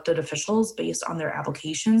our elected officials, based on their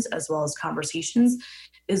applications as well as conversations,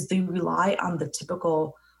 is they rely on the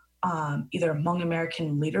typical either Hmong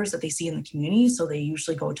American leaders that they see in the community. So they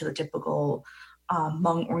usually go to the typical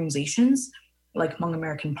Hmong organizations like Hmong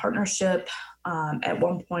American Partnership. At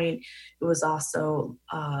one point, it was also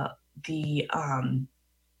now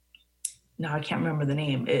I can't remember the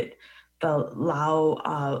name. The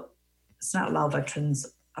Lao, it's not Lao Veterans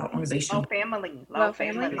Organization. Lao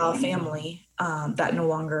Family. That no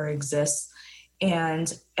longer exists.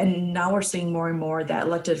 And now we're seeing more and more that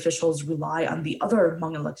elected officials rely on the other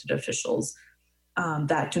Hmong elected officials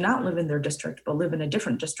that do not live in their district, but live in a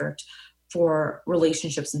different district for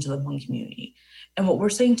relationships into the Hmong community. And what we're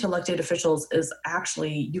saying to elected officials is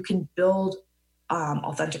actually you can build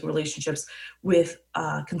authentic relationships with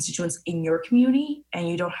constituents in your community, and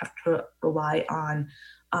you don't have to rely on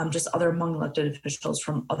just other Hmong elected officials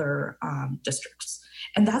from other districts.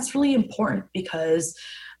 And that's really important because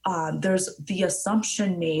there's the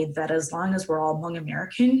assumption made that as long as we're all Hmong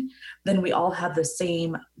American, then we all have the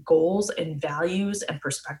same goals and values and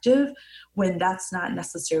perspective, when that's not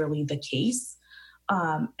necessarily the case.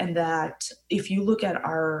 And that if you look at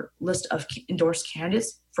our list of endorsed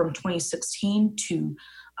candidates from 2016 to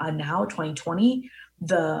now 2020,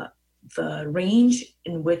 the range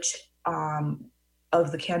in which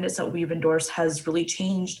of the candidates that we've endorsed has really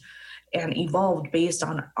changed and evolved based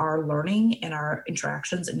on our learning and our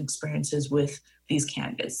interactions and experiences with these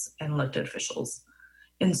candidates and elected officials.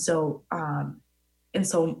 And so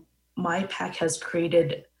my PAC has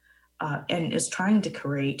created and is trying to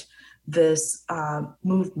create this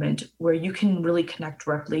movement where you can really connect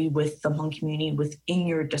directly with the Hmong community within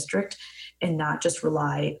your district and not just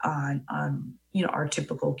rely on our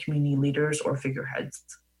typical community leaders or figureheads.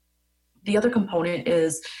 The other component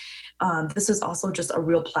is this is also just a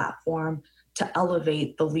real platform to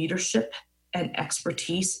elevate the leadership and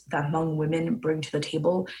expertise that Hmong women bring to the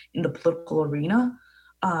table in the political arena,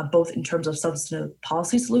 both in terms of substantive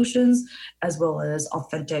policy solutions as well as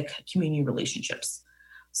authentic community relationships.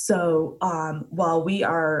 So while we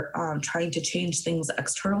are trying to change things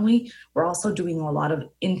externally, we're also doing a lot of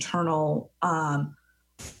internal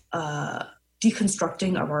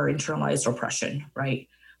deconstructing of our internalized oppression, right?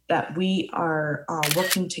 That we are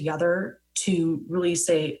working together to really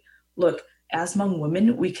say, look, as Hmong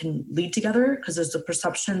women, we can lead together, because there's a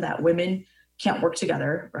perception that women can't work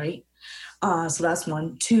together, right? So that's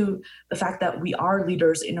one. Two, the fact that we are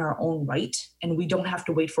leaders in our own right, and we don't have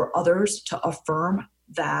to wait for others to affirm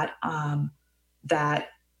that that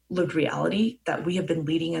lived reality, that we have been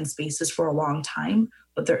leading in spaces for a long time,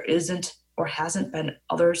 but there isn't or hasn't been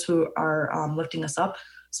others who are lifting us up.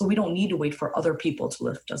 So we don't need to wait for other people to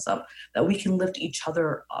lift us up, that we can lift each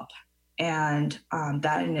other up. And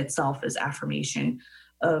that in itself is affirmation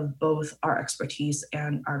of both our expertise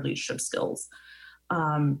and our leadership skills.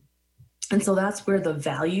 And so that's where the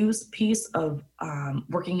values piece of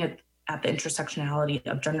working at the intersectionality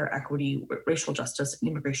of gender equity, racial justice, and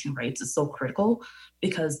immigration rights is so critical,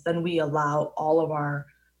 because then we allow all of our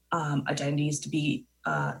identities to be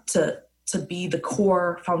to be the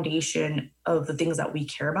core foundation of the things that we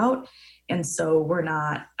care about. And so we're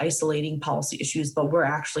not isolating policy issues, but we're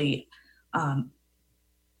actually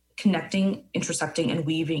connecting, intersecting, and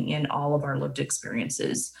weaving in all of our lived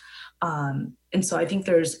experiences. And so I think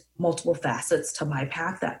there's multiple facets to my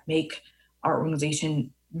PAC that make our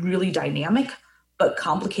organization really dynamic, but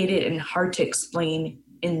complicated and hard to explain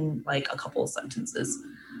in like a couple of sentences.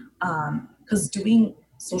 Because doing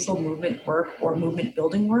social movement work or movement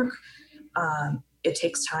building work, it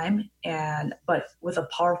takes time, but with a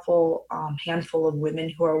powerful handful of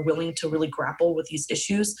women who are willing to really grapple with these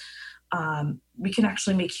issues, we can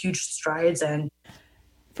actually make huge strides. And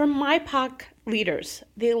from MyPAC leaders,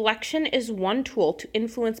 the election is one tool to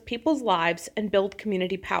influence people's lives and build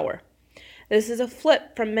community power. This is a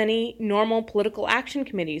flip from many normal political action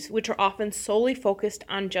committees, which are often solely focused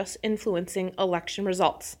on just influencing election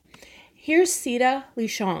results. Here's Sita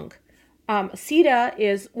Lishong. Sita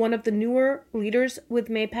is one of the newer leaders with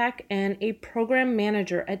MyPAC and a program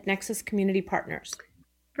manager at Nexus Community Partners.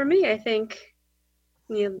 For me, I think,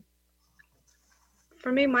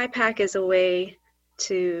 MyPAC is a way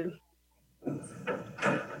to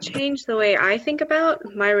change the way I think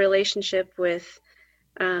about my relationship with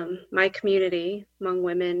my community, Hmong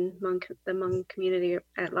women, the Hmong community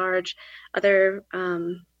at large, other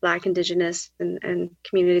Black, Indigenous, and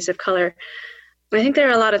communities of color. I think there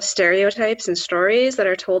are a lot of stereotypes and stories that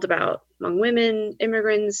are told about Hmong women,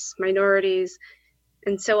 immigrants, minorities,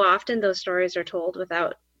 and so often those stories are told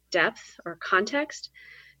without depth or context.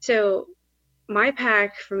 So my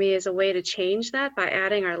PAC for me is a way to change that by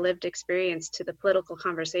adding our lived experience to the political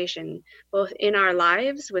conversation, both in our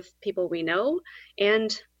lives with people we know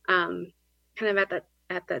and kind of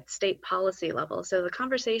at that state policy level. So the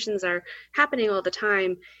conversations are happening all the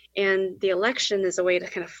time, and the election is a way to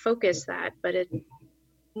kind of focus that, but it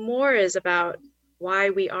more is about why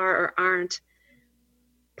we are or aren't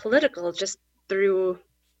political just through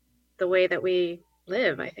the way that we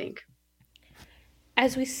live, I think.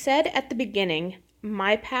 As we said at the beginning,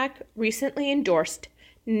 MyPAC recently endorsed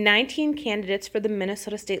 19 candidates for the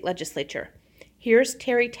Minnesota State Legislature. Here's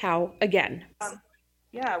Terry Tao again.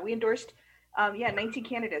 We endorsed 19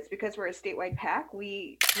 candidates because we're a statewide PAC.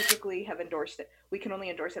 We typically have endorsed it. We can only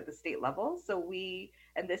endorse at the state level.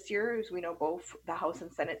 And this year, as we know, both the House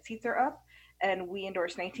and Senate seats are up, and we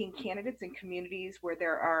endorsed 19 candidates in communities where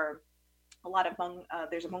there are a lot of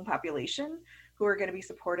there's a Hmong population who are going to be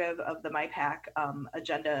supportive of the MyPAC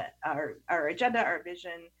agenda, our agenda, our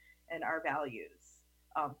vision, and our values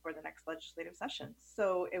for the next legislative session.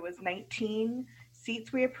 So it was 19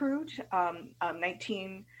 seats we approved,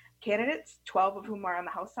 19 candidates, 12 of whom are on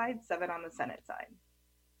the House side, 7 on the Senate side.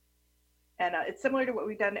 And it's similar to what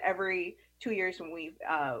we've done every 2 years when we've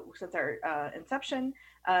since our inception.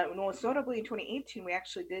 Most notably in 2018, we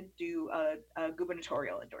actually did do a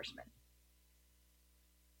gubernatorial endorsement.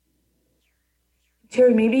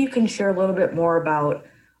 Terry, maybe you can share a little bit more about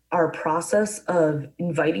our process of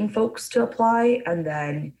inviting folks to apply, and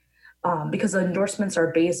then because the endorsements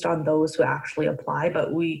are based on those who actually apply,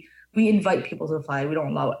 but we invite people to apply. We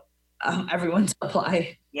don't allow everyone to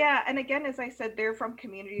apply. Yeah, and again, as I said, they're from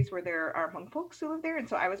communities where there are Hmong folks who live there, and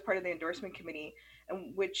so I was part of the endorsement committee,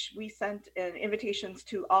 in which we sent invitations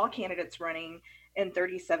to all candidates running in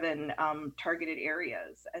 37 targeted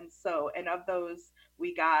areas, and of those,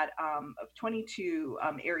 we got 22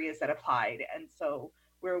 areas that applied, and so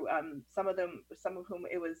we're some of whom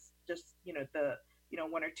it was just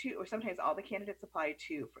one or two, or sometimes all the candidates applied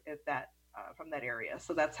to from that area.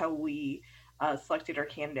 So that's how we selected our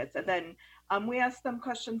candidates, and then we asked them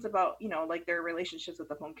questions about like their relationships with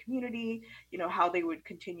the Hmong community, how they would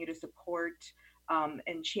continue to support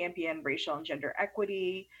and champion racial and gender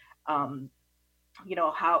equity.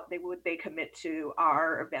 How they commit to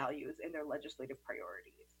our values and their legislative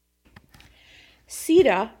priorities.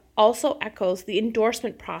 CETA also echoes the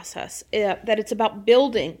endorsement process, that it's about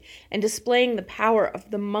building and displaying the power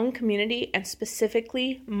of the Hmong community and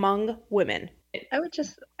specifically Hmong women. I would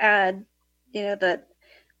just add, that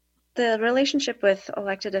the relationship with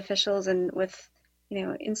elected officials and with,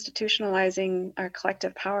 institutionalizing our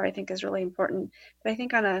collective power, I think is really important. But I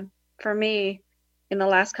think for me, in the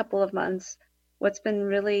last couple of months, what's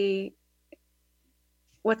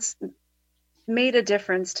made a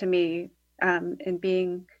difference to me in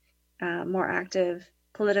being more active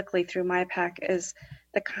politically through MyPAC is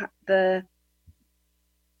the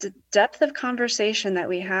depth of conversation that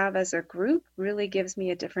we have as a group really gives me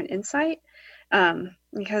a different insight,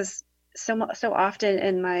 because so often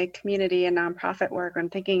in my community and nonprofit work, I'm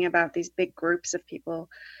thinking about these big groups of people,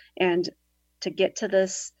 and to get to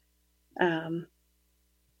this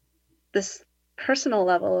personal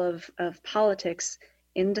level of politics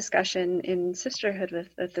in discussion, in sisterhood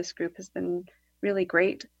with this group has been really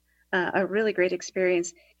great, a really great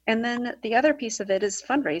experience. And then the other piece of it is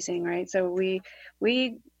fundraising, right? So we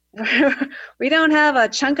don't have a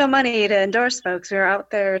chunk of money to endorse folks. We're out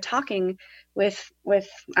there talking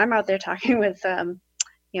I'm out there talking with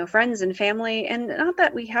friends and family, and not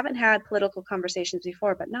that we haven't had political conversations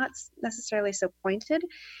before, but not necessarily so pointed,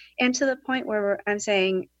 and to the point where I'm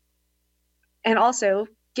saying, and also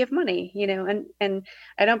give money, and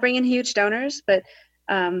I don't bring in huge donors, but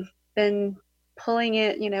been pulling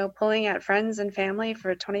at friends and family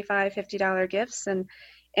for $25, $50 gifts,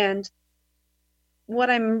 and what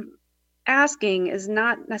I'm asking is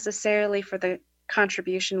not necessarily for the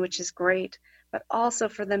contribution, which is great, but also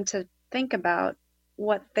for them to think about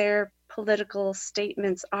what their political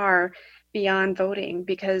statements are beyond voting,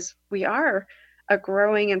 because we are a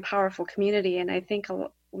growing and powerful community, and I think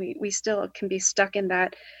we still can be stuck in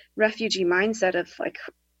that refugee mindset of like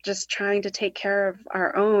just trying to take care of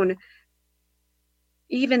our own,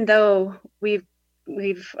 even though we've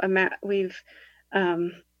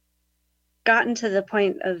gotten to the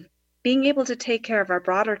point of being able to take care of our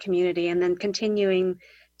broader community and then continuing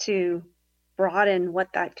to broaden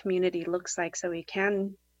what that community looks like so we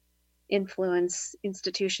can influence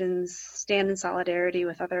institutions, stand in solidarity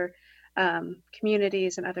with other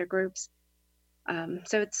communities and other groups.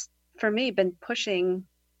 So it's, for me, been pushing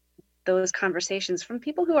those conversations from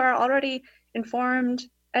people who are already informed,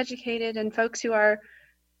 educated, and folks who are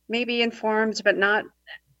maybe informed but not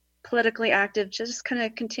politically active, just kind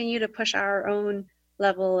of continue to push our own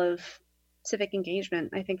level of civic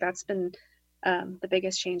engagement. I think that's been the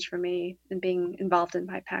biggest change for me in being involved in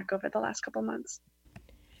MyPAC over the last couple months.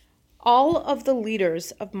 All of the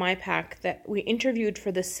leaders of MyPAC that we interviewed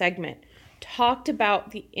for this segment talked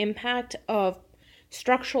about the impact of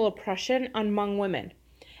structural oppression on Hmong women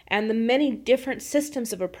and the many different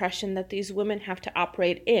systems of oppression that these women have to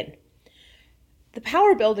operate in. The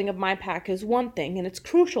power building of MyPAC is one thing, and it's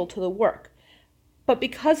crucial to the work. But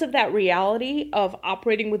because of that reality of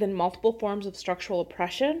operating within multiple forms of structural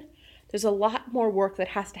oppression, there's a lot more work that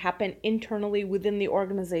has to happen internally within the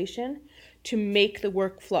organization to make the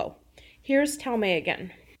work flow. Here's Talmay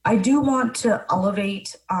again. I do want to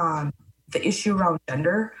elevate the issue around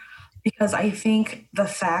gender, because I think the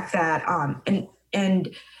fact that,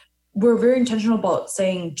 and we're very intentional about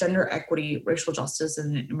saying gender equity, racial justice,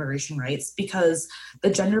 and immigration rights, because the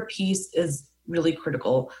gender piece is really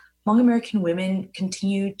critical. Hmong American women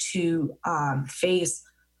continue to face,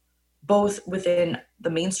 both within the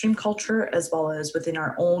mainstream culture as well as within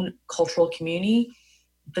our own cultural community,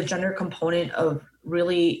 the gender component of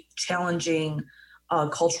really challenging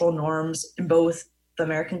cultural norms in both the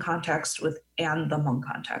American context and the Hmong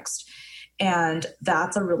context. And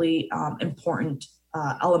that's a really important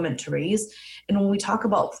element to raise. And when we talk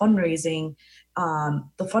about fundraising,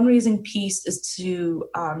 the fundraising piece is to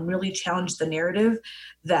really challenge the narrative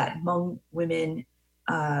that Hmong women,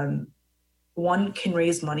 one, can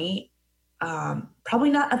raise money, probably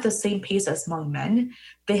not at the same pace as Hmong men.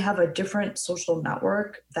 They have a different social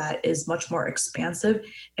network that is much more expansive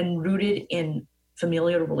and rooted in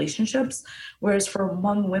familial relationships, whereas for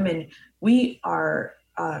Hmong women, we are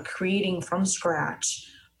creating from scratch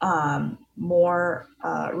more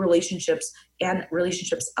relationships and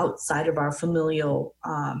relationships outside of our familial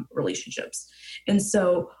relationships. And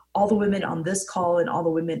so all the women on this call and all the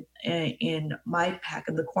women in MyPAC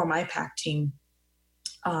and the core MyPAC team,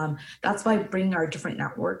 that's why bringing our different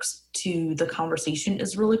networks to the conversation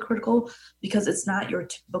is really critical, because it's not your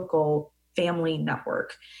typical family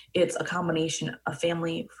network. It's a combination of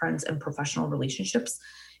family, friends, and professional relationships.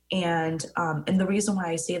 And the reason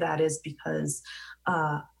why I say that is because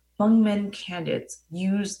Hmong men candidates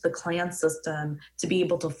use the clan system to be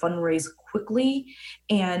able to fundraise quickly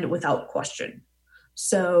and without question.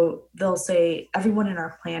 So they'll say, everyone in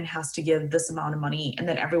our clan has to give this amount of money, and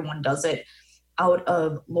then everyone does it out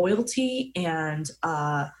of loyalty and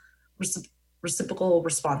reciprocal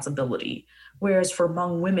responsibility. Whereas for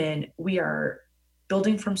Hmong women, we are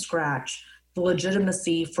building from scratch the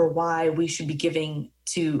legitimacy for why we should be giving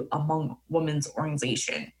to a Hmong women's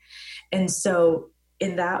organization. And so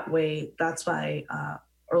in that way, that's why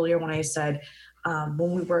earlier when I said,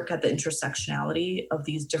 when we work at the intersectionality of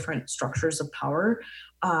these different structures of power,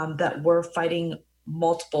 that we're fighting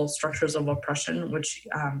multiple structures of oppression, which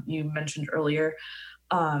you mentioned earlier.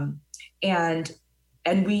 And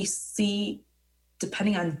we see,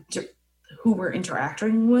 depending on who we're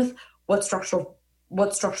interacting with, what structure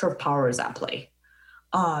of power is at play.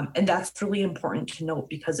 And that's really important to note,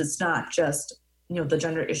 because it's not just, the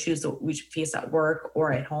gender issues that we face at work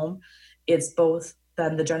or at home. It's both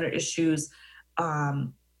then the gender issues. Not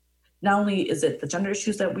only is it the gender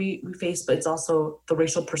issues that we face, but it's also the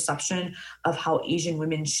racial perception of how Asian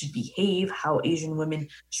women should behave, how Asian women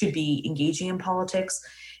should be engaging in politics.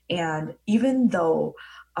 And even though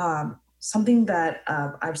something that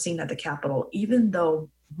I've seen at the Capitol, even though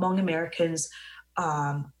Hmong Americans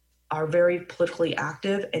are very politically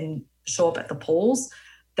active and show up at the polls,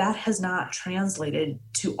 that has not translated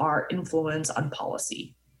to our influence on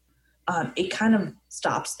policy. It kind of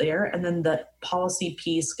stops there, and then the policy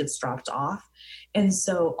piece gets dropped off. And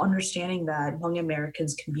so understanding that Hmong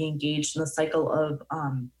Americans can be engaged in the cycle of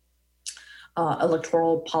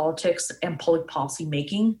electoral politics and public policy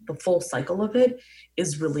making, the full cycle of it,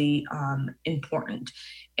 is really important.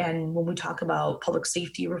 And when we talk about public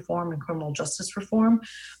safety reform and criminal justice reform,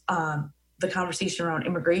 the conversation around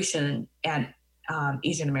immigration and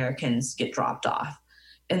Asian Americans get dropped off.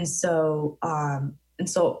 And so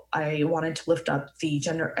I wanted to lift up the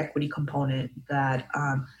gender equity component that,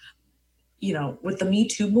 with the Me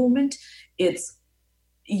Too movement,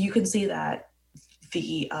 you can see that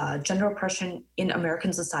the gender oppression in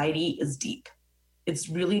American society is deep. It's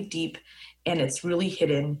really deep, and it's really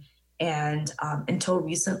hidden. And until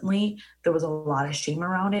recently, there was a lot of shame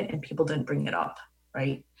around it and people didn't bring it up,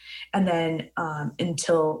 right? And then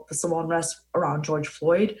until the civil unrest around George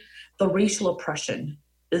Floyd, the racial oppression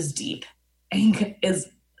is deep and is,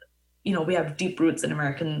 we have deep roots in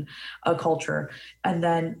American culture. And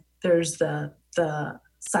then there's the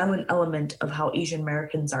silent element of how Asian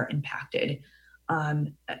Americans are impacted.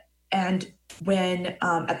 And when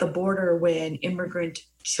at the border, when immigrant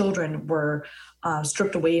children were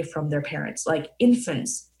stripped away from their parents, like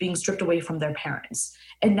infants being stripped away from their parents.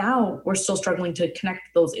 And now we're still struggling to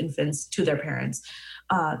connect those infants to their parents.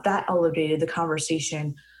 That elevated the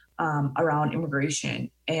conversation around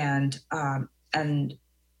immigration and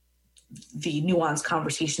the nuanced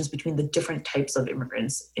conversations between the different types of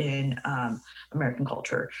immigrants in American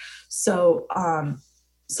culture. So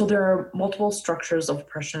there are multiple structures of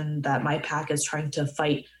oppression that MyPAC is trying to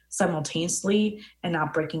fight simultaneously and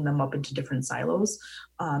not breaking them up into different silos.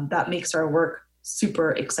 That makes our work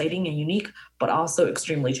super exciting and unique, but also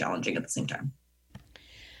extremely challenging at the same time.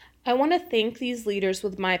 I want to thank these leaders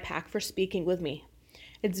with MyPAC for speaking with me.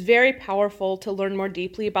 It's very powerful to learn more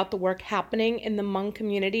deeply about the work happening in the Hmong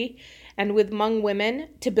community and with Hmong women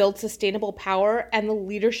to build sustainable power and the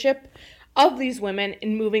leadership of these women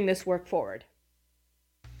in moving this work forward.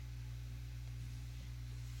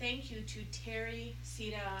 Thank you to Terry,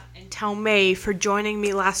 Sita, and Tao Mei for joining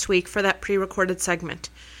me last week for that pre-recorded segment.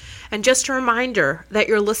 And just a reminder that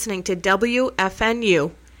you're listening to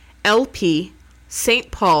WFNU LP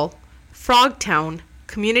St. Paul Frogtown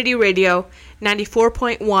Community Radio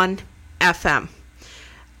 94.1 FM.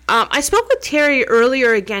 I spoke with Terry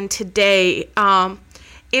earlier again today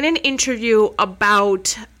in an interview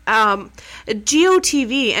about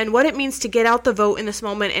GOTV and what it means to get out the vote in this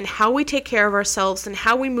moment and how we take care of ourselves and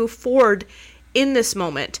how we move forward in this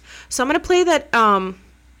moment. So I'm going to play that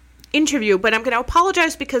interview, but I'm going to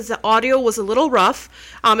apologize because the audio was a little rough.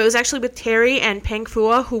 It was actually with Terry and Peng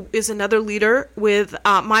Phua, who is another leader with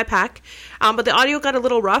MyPAC, but the audio got a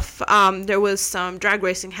little rough. There was some drag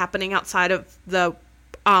racing happening outside of the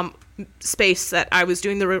space that I was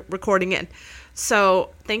doing the recording in.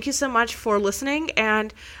 So thank you so much for listening,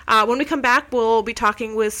 and when we come back, we'll be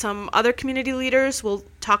talking with some other community leaders. We'll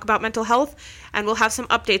talk about mental health, and we'll have some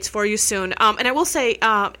updates for you soon. And I will say,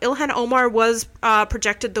 Ilhan Omar was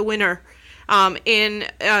projected the winner in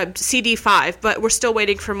CD5, but we're still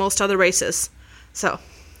waiting for most other races. So,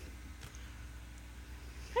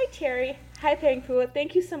 hi Terry, hi Peng Phua.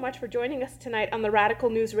 Thank you so much for joining us tonight on the Radical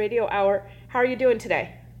News Radio Hour. How are you doing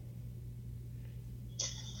today?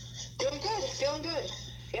 Doing good, feeling good.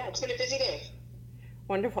 Yeah, it's been a busy day.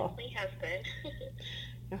 Wonderful. It has been.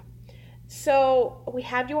 Yeah. So we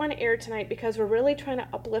have you on air tonight because we're really trying to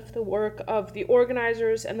uplift the work of the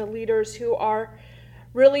organizers and the leaders who are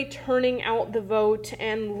really turning out the vote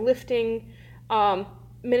and lifting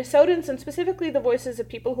Minnesotans and specifically the voices of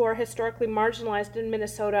people who are historically marginalized in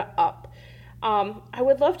Minnesota up. I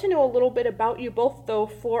would love to know a little bit about you both, though,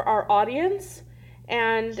 for our audience,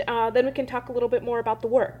 and then we can talk a little bit more about the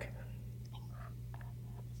work.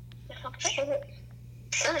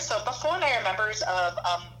 Sure. So before and I are members of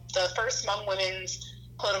the first Hmong Women's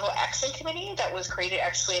Political Action Committee that was created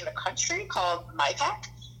actually in the country called MyPAC,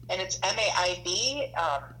 and it's MAIB,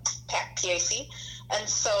 PAC. And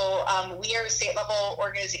so we are a state level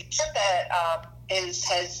organization that is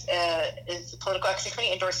the Political Action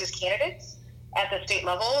Committee endorses candidates at the state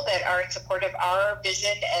level that are in support of our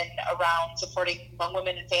vision and around supporting Hmong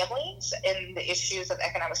women and families in the issues of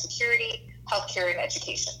economic security, healthcare, and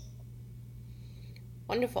education.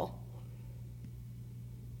 Wonderful.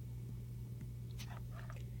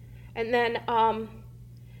 And then,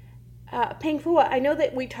 Peng Phua, I know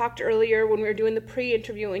that we talked earlier when we were doing the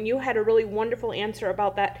pre-interview, and you had a really wonderful answer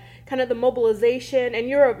about that, kind of the mobilization, and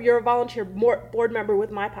you're a volunteer board member with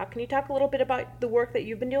MyPAC. Can you talk a little bit about the work that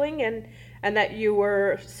you've been doing and that you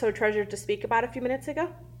were so treasured to speak about a few minutes ago?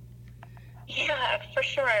 Yeah, for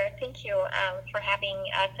sure. Thank you for having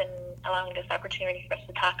us and allowing this opportunity for us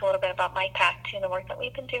to talk a little bit about MyPAC too, and the work that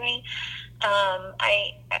we've been doing.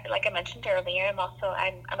 Like I mentioned earlier, I'm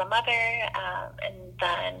a mother, and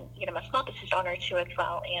then I'm a small business owner too as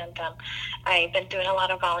well. And I've been doing a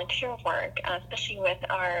lot of volunteer work, especially with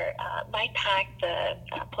our MyPAC, the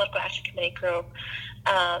Political Action Committee group.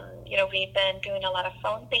 We've been doing a lot of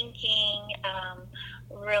phone banking,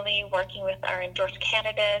 really working with our endorsed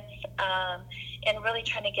candidates, and really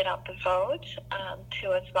trying to get out the vote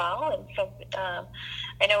too as well. And so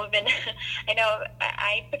I know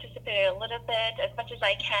I participated a little bit as much as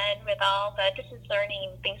I can with all the distance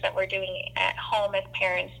learning things that we're doing at home as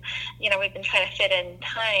parents. We've been trying to fit in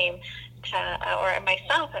time or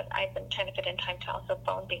myself, I've been trying to fit in time to also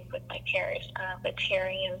phone bank with my peers, with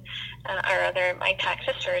Terry and our other MyPAC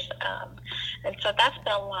sisters. And so that's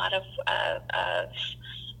been a lot of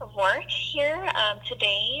work here.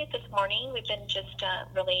 Today, this morning, we've been just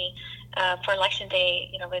really, for Election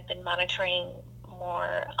Day, we've been monitoring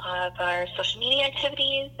more of our social media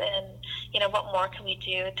activities and, what more can we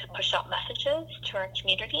do to push out messages to our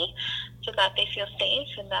community so that they feel safe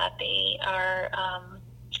and that they are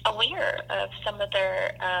aware of some of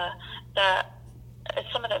their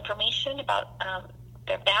some of the information about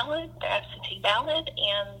their ballot, their absentee ballot,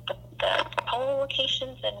 and the polling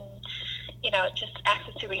locations, and just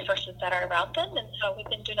access to resources that are around them. And so we've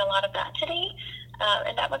been doing a lot of that today,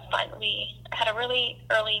 and that was fun. We had a really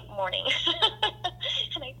early morning,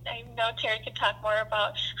 and I know Terry could talk more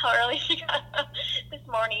about how early she got up this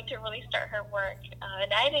morning to really start her work.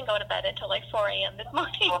 And I didn't go to bed until like 4 a.m. this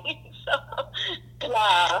morning. So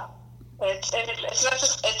yeah. It's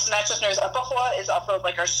not just nurse. Abahua is also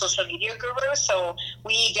like our social media guru. So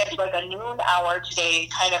we did like a noon hour today,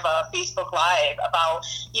 kind of a Facebook Live about,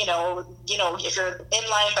 if you're in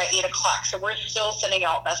line by 8 o'clock. So we're still sending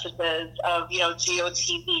out messages of,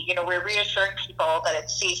 GOTV. We're reassuring people that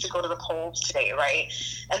it's safe to go to the polls today, right?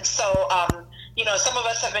 And so, some of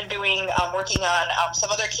us have been working on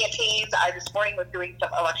some other campaigns. I this morning was doing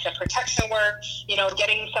some election protection work,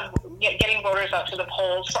 getting voters out to the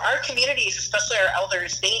polls. For our communities, especially our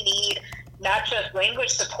elders, they need not just language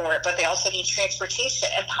support, but they also need transportation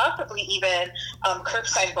and possibly even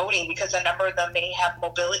curbside voting, because a number of them may have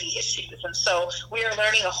mobility issues. And so we are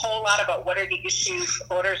learning a whole lot about what are the issues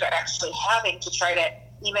voters are actually having to try to,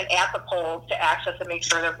 even at the polls, to access and make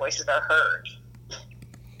sure their voices are heard.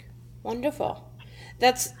 Wonderful.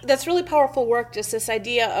 That's really powerful work, just this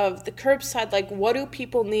idea of the curbside, like what do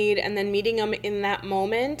people need, and then meeting them in that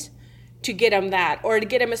moment to get them that, or to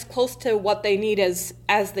get them as close to what they need as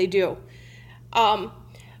they do.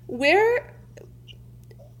 Where,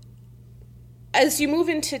 as you move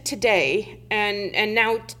into today and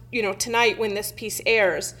now, tonight when this piece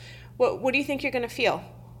airs, what do you think you're going to feel?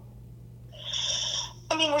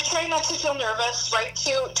 I mean, we're trying not to feel nervous, right?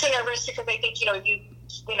 Too nervous, because I think,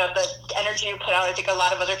 the energy you put out, I think a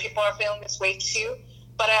lot of other people are feeling this way too.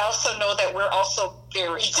 But I also know that we're also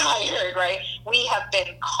very tired, right? We have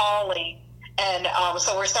been calling, and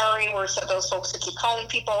so we're sorry we're those folks who keep calling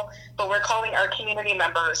people, but we're calling our community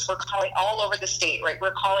members. We're calling all over the state, right?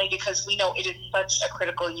 We're calling because we know it is such a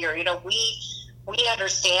critical year. We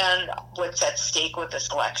understand what's at stake with this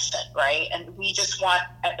election, right? And we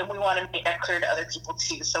want to make that clear to other people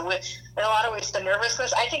too. So in a lot of ways, the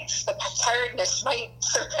nervousness, I think the tiredness might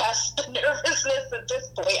surpass the nervousness at this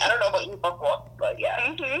point. I don't know about you, but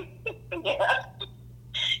yeah. Mm-hmm. Yeah.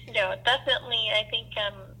 No, definitely. I think,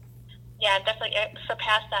 definitely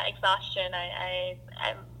surpass that exhaustion.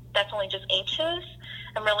 I'm definitely just anxious.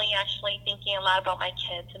 I'm really actually thinking a lot about my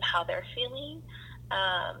kids and how they're feeling.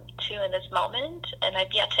 Too, in this moment, and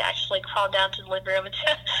I've yet to actually crawl down to the living room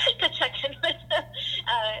to check in with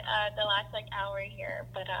the last hour here.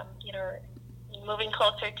 But moving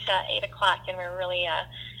closer to 8 o'clock, and we're really, I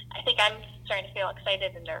think I'm starting to feel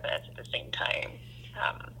excited and nervous at the same time.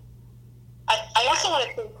 I also want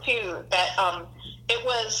to say too that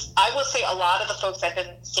I will say a lot of the folks I've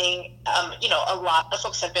been seeing, a lot of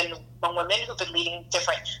folks have been Hmong women who've been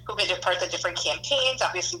who've been parts of different campaigns.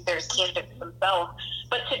 Obviously, there's candidates themselves.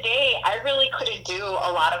 But today, I really couldn't do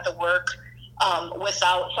a lot of the work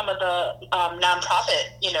without some of the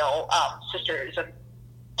nonprofit, sisters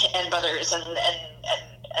and brothers and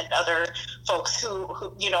other folks who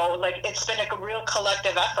it's been a real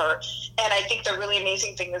collective effort. And I think the really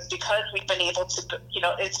amazing thing is because we've been able to,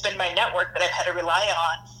 it's been my network that I've had to rely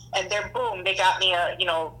on. And they got me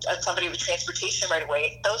somebody with transportation right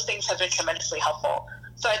away. Those things have been tremendously helpful.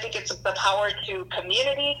 So I think it's the power to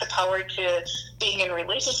community, the power to being in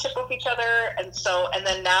relationship with each other. And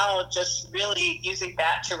then now just really using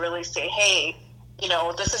that to really say, hey,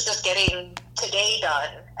 this is just getting today done.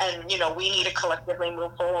 And, we need to collectively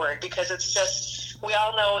move forward, because it's just, we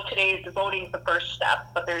all know today's voting is the first step,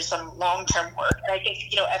 but there's some long-term work. And I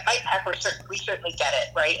think, at MyPAC, we certainly get it,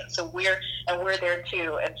 right? And so we're there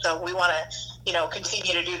too. And so we want to,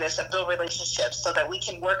 continue to do this and build relationships so that we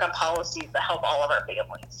can work on policies that help all of our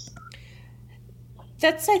families.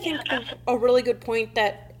 That's, I think, a really good point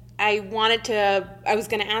that I was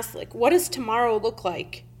going to ask, what does tomorrow look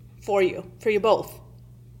like for you both?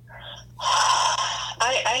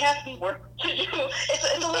 I have some work to do.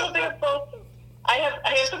 It's a little bit of both. I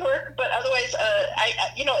have some work, but otherwise,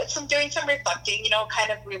 it's some doing some reflecting,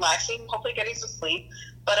 kind of relaxing, hopefully getting some sleep.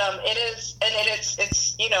 But it'll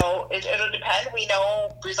depend. We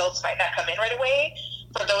know results might not come in right away.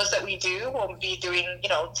 For those that we do, we'll be doing,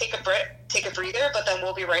 take a breather, but then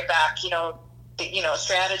we'll be right back,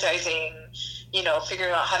 strategizing,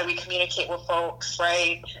 figuring out how do we communicate with folks,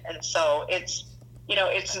 right? And so it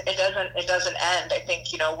doesn't end. I think,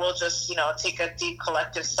 we'll just, take a deep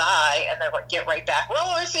collective sigh and then get right back. Roll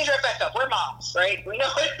our sleeves right back up. We're moms, right? We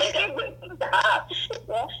know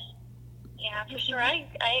Yeah, for sure. I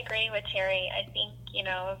agree with Terry. I think,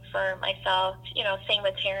 for myself, same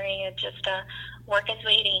with Terry, it's just work is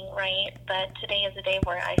waiting, right? But today is a day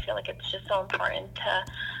where I feel like it's just so important to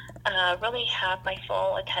really have my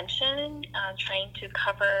full attention, trying to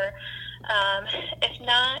cover, if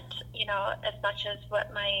not, as much as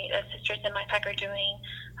what my sisters in my pack are doing,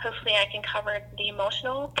 hopefully I can cover the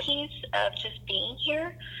emotional piece of just being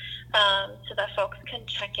here, so that folks can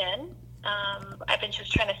check in. I've been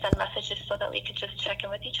just trying to send messages so that we could just check in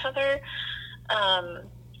with each other.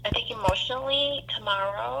 I think emotionally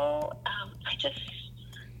tomorrow, I just,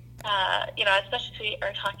 especially we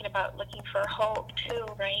are talking about looking for hope too,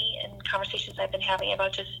 right? And conversations I've been having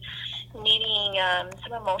about just needing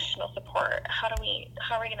some emotional support. How are we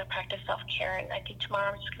going to practice self-care? And I think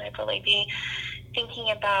tomorrow I'm just going to really be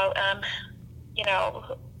thinking about,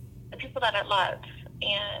 the people that I love,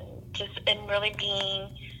 and really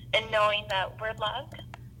being and knowing that we're loved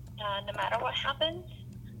no matter what happens.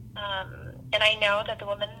 And I know that the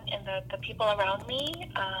women and the people around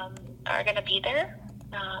me are going to be there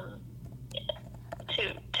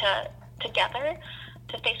together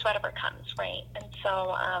to face whatever comes, right? And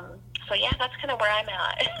so yeah, that's kind of where I'm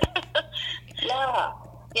at. Yeah.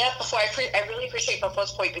 Before I really appreciate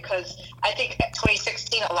Buffalo's point, because I think at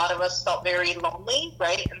 2016 a lot of us felt very lonely,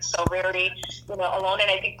 right? And so very alone. And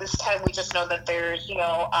I think this time we just know that there's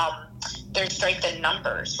there's strength in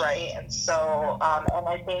numbers, right? And so and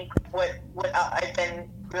I think what I've been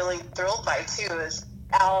really thrilled by too is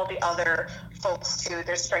all the other folks too.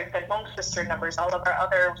 There's strength in Hmong sister numbers, all of our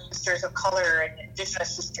other sisters of color and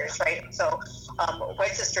Indigenous sisters, right? And so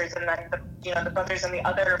white sisters, and then the brothers and the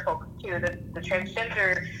other folks too, the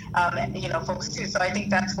transgender folks too. So I think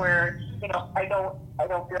that's where I don't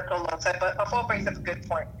feel so low. But Buffalo brings up a good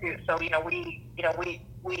point too. So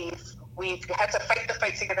we've had to fight the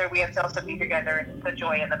fight together. We have to also be together, and the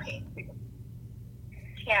joy and the pain too.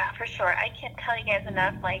 Yeah, for sure. I can't tell you guys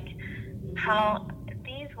enough, like how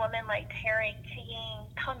these women like Terry, Kiying,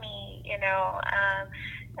 Tommy,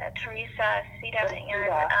 Teresa, Sita,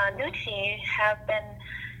 and Nuchi have been.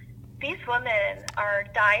 These women are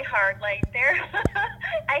diehard. Like they're,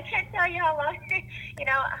 I can't tell you how long,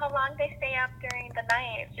 how long they stay up during the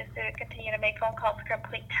night just to continue to make phone calls,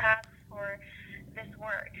 complete tasks for this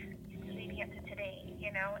work leading up to today.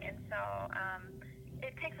 And so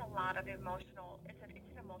it takes a lot of emotional. It's an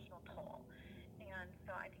emotional toll, and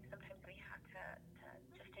so I think sometimes we have to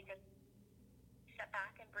just take a step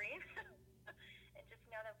back and breathe, and just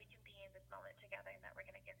know that we can be in this moment together, and that we're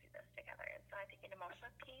going to get through this together. And so I think an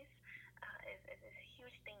emotional piece is a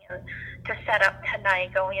huge thing to set up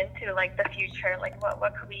tonight, going into like the future. Like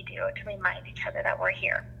what could we do to remind each other that we're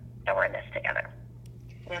here, that we're in this together.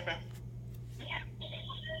 Mm-hmm.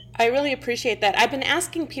 I really appreciate that. I've been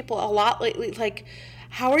asking people a lot lately, like,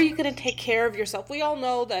 how are you going to take care of yourself? We all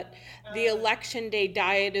know that the election day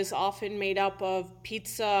diet is often made up of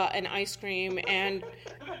pizza and ice cream and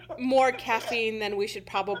more caffeine than we should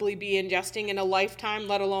probably be ingesting in a lifetime,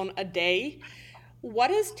 let alone a day.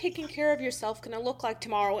 What is taking care of yourself going to look like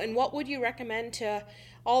tomorrow? And what would you recommend to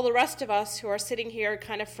all the rest of us who are sitting here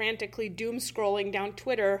kind of frantically doom scrolling down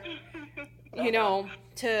Twitter,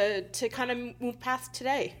 to kind of move past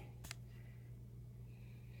today?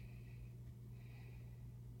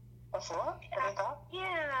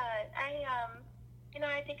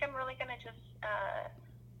 I think I'm really going to just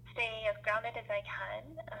stay as grounded as I can.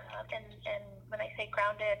 And when I say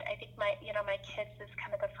grounded, I think my kids is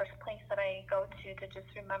kind of the first place that I go to just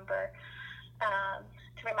remember,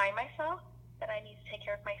 to remind myself that I need to take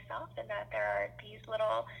care of myself, and that there are these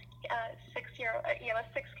little 6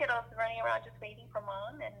 kiddos running around just waiting for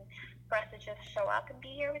mom, and for us to just show up and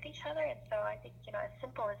be here with each other. And so I think, as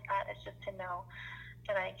simple as that is just to know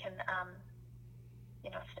that I can,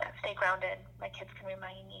 stay grounded. My kids can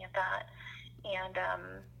remind me of that. And,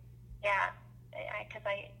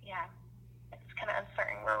 it's kind of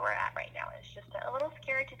uncertain where we're at right now. It's just a little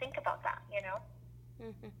scary to think about that,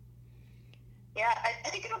 Mm-hmm. Yeah, I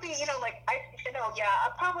think it'll be,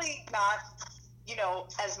 I'm probably not,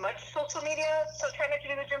 as much social media, so trying not to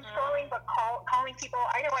do the gym scrolling, but calling people.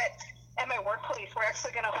 I know at my workplace, we're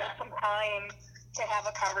actually going to hold some time to have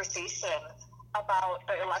a conversation about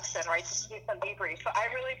the election, right? Just to do some debrief. So I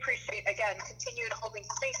really appreciate, again, continued holding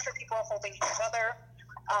space for people, holding each other.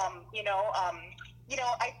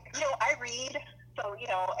 I read, so,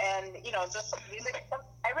 and, just some music.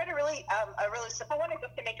 I read a really simple one,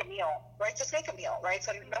 just to make a meal, right? Just make a meal, right?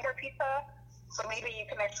 So no more pizza. So maybe you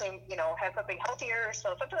can actually, have something healthier.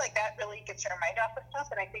 So something like that really gets your mind off of stuff.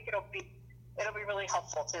 And I think it'll be really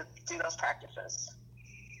helpful to do those practices.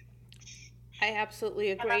 I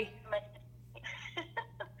absolutely agree.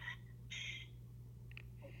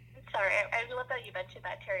 Sorry, I love that you mentioned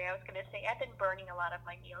that, Terry. I was going to say, I've been burning a lot of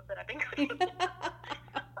my meals that I've been cooking.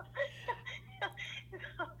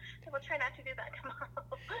 So we'll try not to do that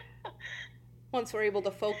tomorrow. Once we're able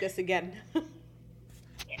to focus again.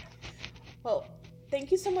 Yeah. Well, thank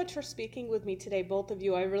you so much for speaking with me today, both of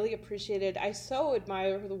you. I really appreciate it. I so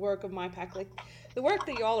admire the work of MyPAC. Like, the work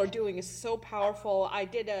that y'all are doing is so powerful.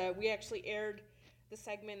 We actually aired the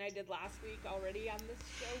segment I did last week already on this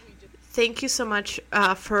show. Thank you so much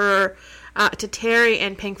to Terry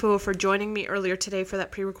and Peng Fu for joining me earlier today for that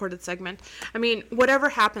pre-recorded segment. I mean, whatever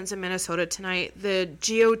happens in Minnesota tonight, the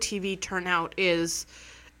GOTV turnout is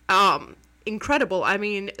incredible. I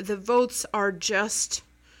mean, the votes are just,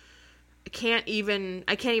 I can't even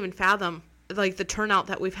fathom like the turnout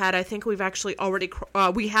that we've had. I think we've actually already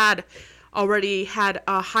had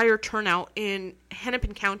a higher turnout in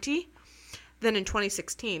Hennepin County than in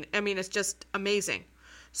 2016. I mean, it's just amazing.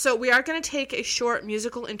 So we are going to take a short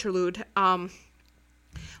musical interlude.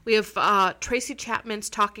 We have Tracy Chapman's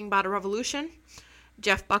Talking About a Revolution,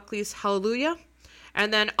 Jeff Buckley's Hallelujah,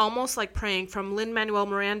 and then Almost Like Praying from Lin-Manuel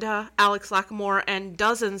Miranda, Alex Lacamoire, and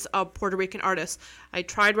dozens of Puerto Rican artists. I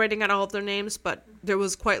tried writing out all of their names, but there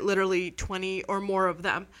was quite literally 20 or more of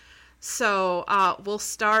them. So we'll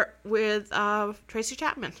start with Tracy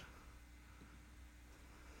Chapman.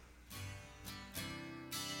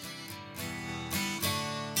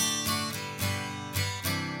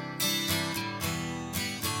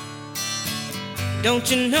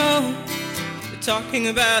 Don't you know, we're talking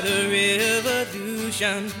about a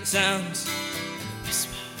revolution. It sounds like a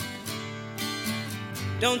whisper.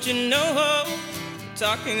 Don't you know, we're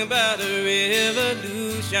talking about a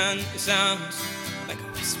revolution. It sounds like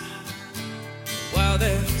a whisper. While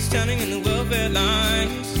they're standing in the welfare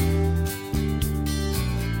lines,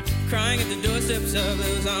 crying at the doorsteps of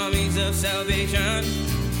those armies of salvation,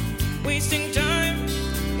 wasting time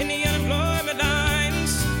in the unemployment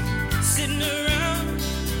lines, sitting around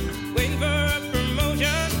waiting for a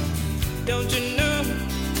promotion. Don't you know,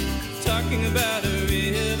 talking about a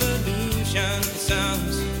revolution. It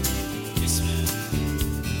sounds whisper.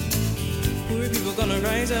 Poor people gonna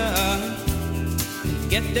rise up and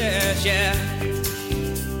get their share.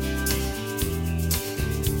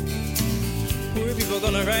 Poor people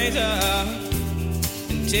gonna rise up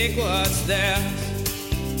and take what's theirs.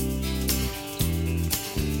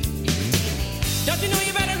 Don't you know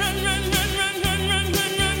you better run, run, run, run, run, run,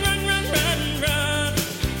 run, run, run, run, run, run.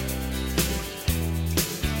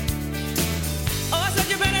 Oh, I said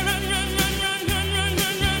you better run, run, run, run, run, run,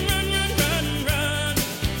 run, run, run, run, run, run.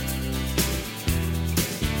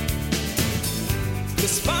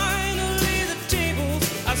 'Cause finally the tables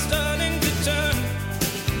are starting to turn,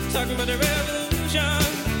 talking about the revolution.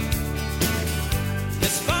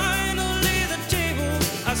 Yes, finally the tables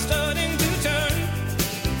are starting to turn,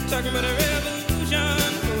 talking about a revolution.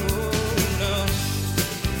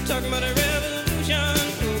 Talking about a revolution,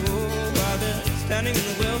 while they're standing in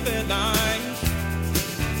the welfare lines,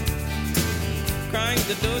 crying at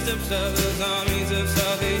the doorsteps of those armies of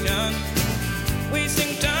salvation,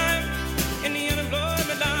 wasting time in the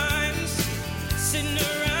unemployment lines, sitting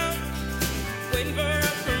around waiting for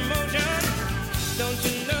a promotion. Don't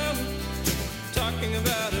you know, talking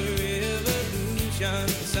about a revolution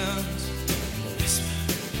sounds a whisper.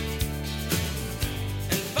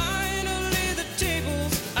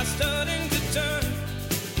 Starting to turn,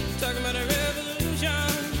 talking about a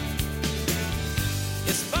revolution.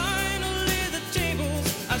 Yes, finally the tables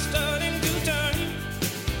are starting to turn,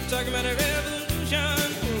 talking about a revolution.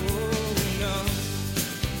 Oh no,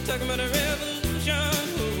 talking about a revolution.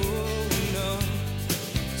 Oh no,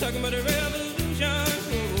 talking about a revolution.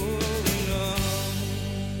 Oh no.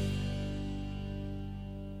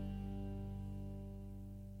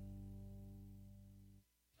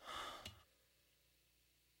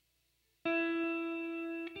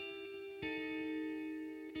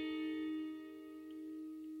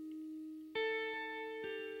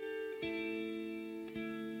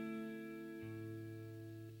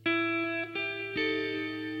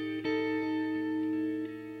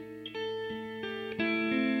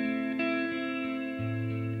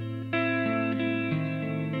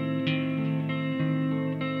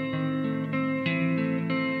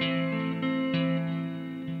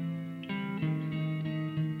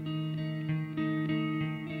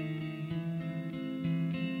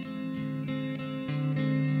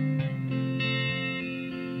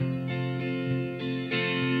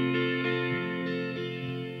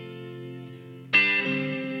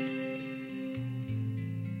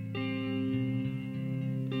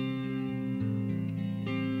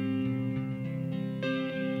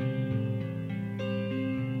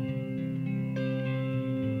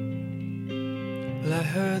 Well, I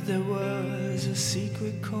heard there was a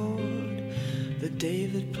secret chord that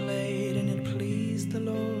David played and it pleased the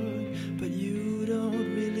Lord. But you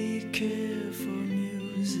don't really care for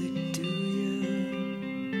music, do you?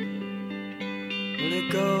 Well,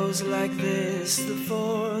 it goes like this: the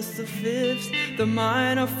fourth, the fifth, the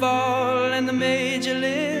minor fall and the major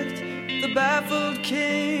lift, the baffled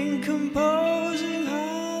king composing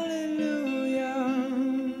hallelujah,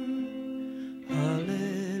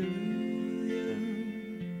 hallelujah,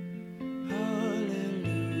 hallelujah,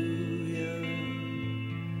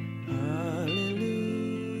 hallelujah,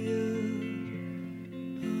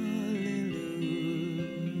 hallelujah.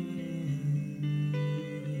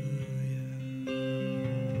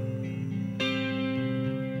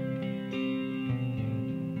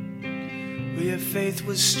 Well, your faith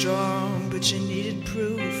was strong, but you needed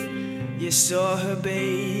proof. You saw her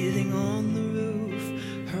bathing on the roof,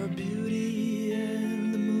 her beauty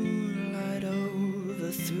and the moonlight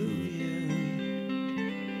overthrew you.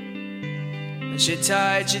 And she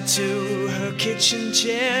tied you to her kitchen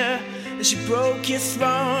chair, and she broke your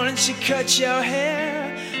throne and she cut your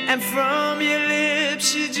hair, and from your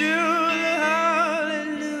lips she drew the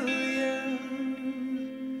hallelujah,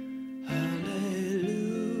 hallelujah,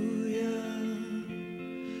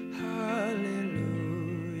 hallelujah,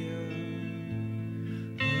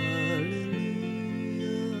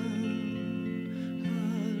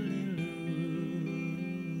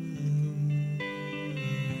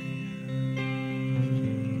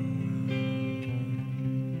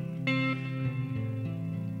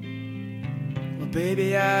 Well,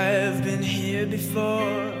 baby, I've been here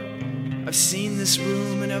before. I've seen this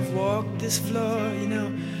room and I've walked this floor. You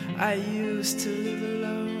know, I used to live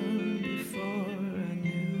alone before I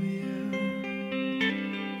knew you.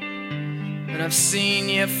 And I've seen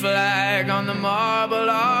your flag on the marble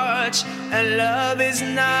arch. And love is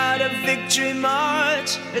not a victory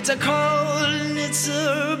march. It's a cold and it's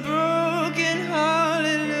a broken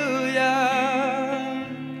hallelujah,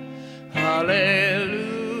 hallelujah.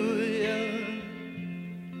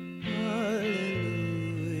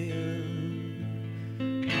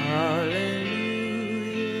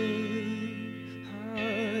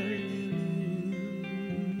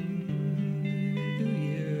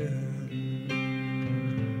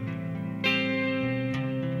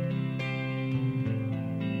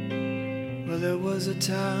 Well, there was a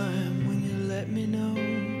time when you let me know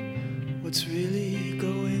what's really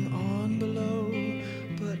going on below,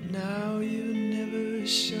 but now you never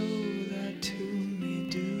show that to me,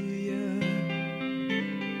 do you?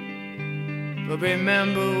 But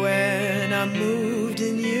remember when I moved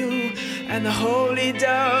in you, and the holy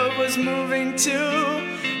dove was moving too,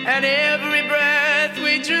 and every breath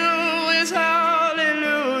we drew is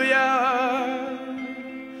hallelujah,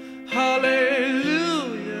 hallelujah.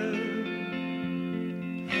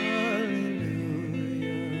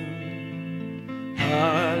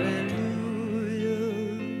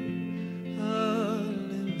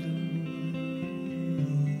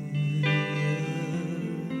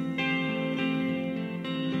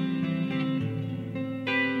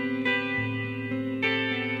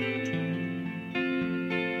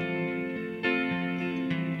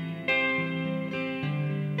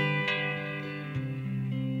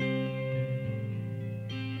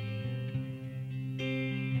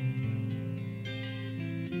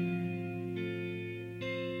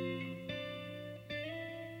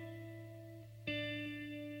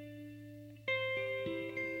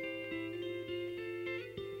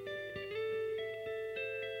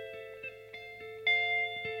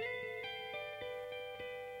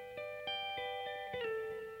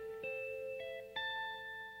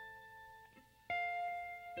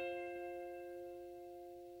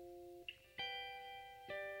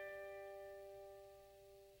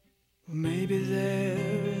 Maybe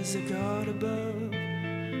there's a God above,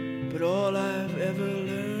 but all I've ever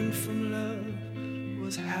learned from love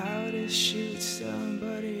was how to shoot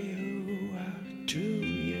somebody who outdrew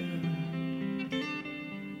you.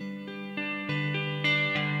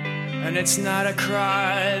 And it's not a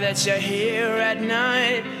cry that you hear at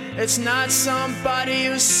night. It's not somebody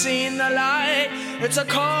who's seen the light. It's a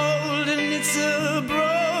cold and it's a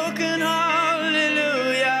broken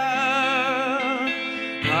hallelujah.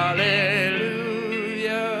 Hallelujah.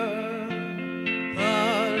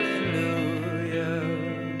 Hallelujah.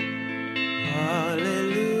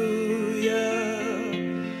 Hallelujah.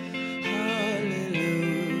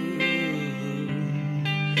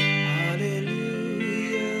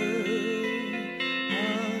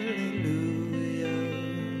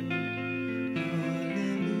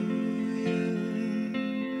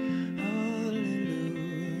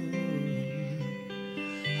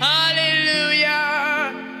 Hallelujah.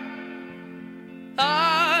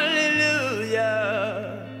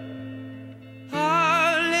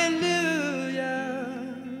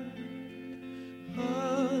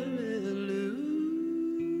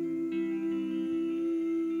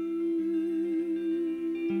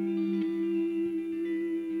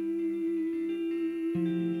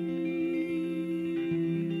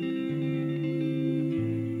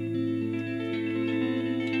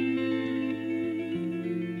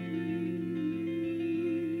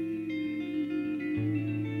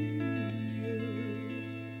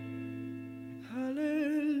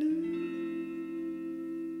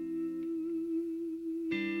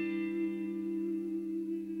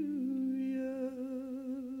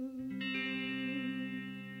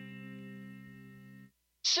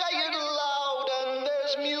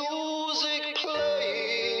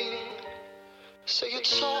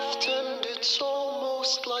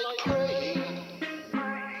 praying.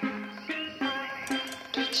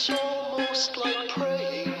 It's almost like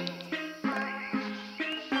praying.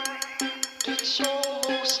 It's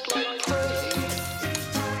almost like praying.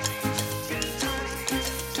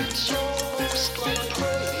 It's almost like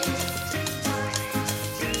praying.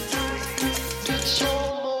 It's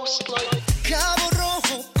almost like Cabo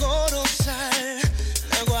Rojo, Corozal,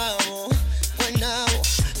 Naguabo, Guaynabo,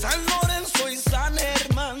 San Lorenzo y San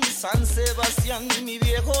Germán, San Sebastián, mi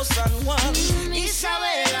viejo San Juan,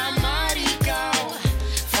 Isabela, Maricao,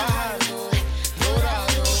 Fajardo,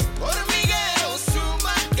 Dorado, Hormiguero,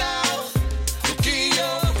 Sumacao,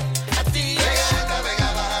 Luquillo, Atillo, Vega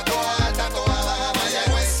Baja, Toa Alta, Toa Baja,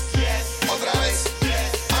 Mayagüez, otra vez,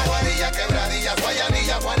 Aguadilla, Quebradilla,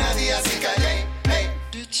 Guayanilla, Juanadías y Calle.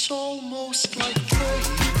 it's almost like praying.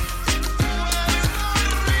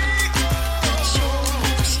 It's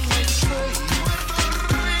almost like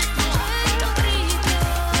praying.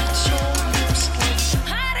 It's almost like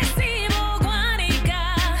Arecibo, Guanica,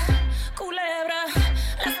 Culebra,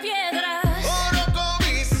 Las Piedras.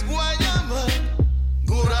 Orocovis, Guayama,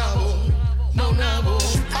 Gurabo, Maunabo,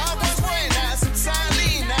 Aguas Buenas,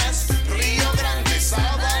 Salinas, Río Grande,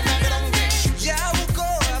 Sabana Grande,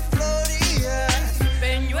 Yabucoa, Florida,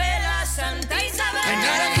 Peñuela, Santa Isabel.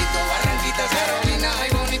 Naranjito, Barranquita, Carolina, ay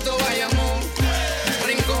bonito Bayamón,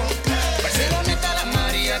 Rincón, Barceloneta, Las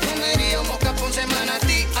Marías, Rumerío, Moca, Ponce,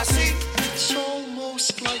 Manatí, así. it's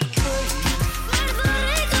almost like praying.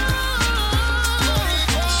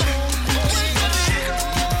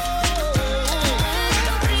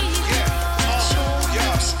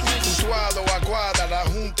 Utuado, Aguada, Las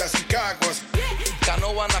Juntas y Caguas,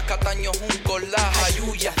 Canóvanas, Cataño, Junco, Las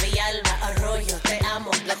Ayuyas, Villalba, Arroyo, te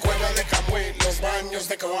amo. la Cueva de Camuy, los baños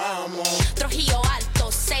de Coamo, Trujillo Alto,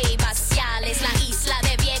 Ceiba, Ciales, la isla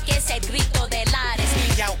de Vieques, el Grito de Lares.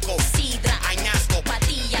 Yauco, Sidra, Añasco,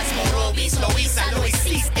 Patillas, Morovis, Loíza, lo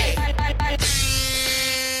hiciste.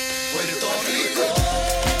 Puerto Rico.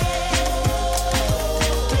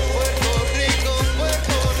 Puerto Rico,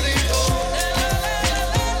 Puerto Rico.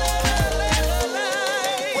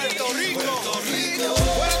 Puerto Rico, Puerto Rico,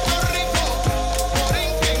 Puerto Rico.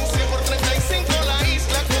 Borinquen, 100 por 35 la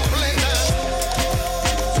isla completa.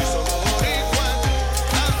 Si somos boricuas,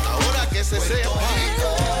 ahora que se sepa.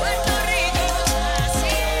 Puerto Rico,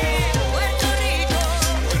 así, Puerto Rico.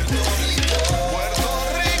 Puerto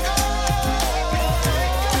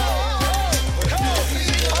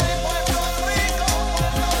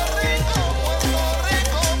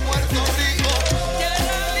Rico, Puerto Rico.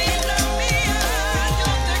 Tierra linda mía,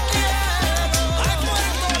 yo te quiero. Ay,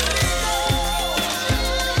 Puerto Rico.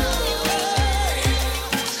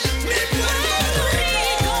 Mi Puerto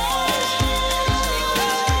Rico.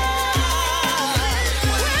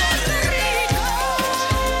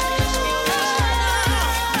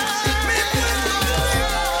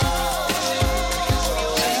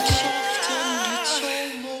 It's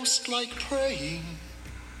almost like praying.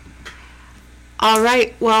 All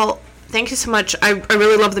right. Well, thank you so much. I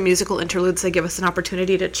really love the musical interludes. They give us an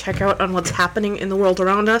opportunity to check out on what's happening in the world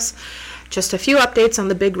around us. Just a few updates on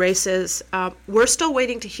the big races. We're still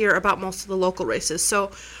waiting to hear about most of the local races. So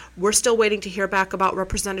we're still waiting to hear back about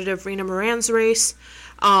Representative Rena Moran's race.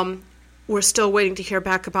 We're still waiting to hear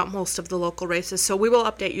back about most of the local races. So we will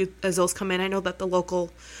update you as those come in. I know that the local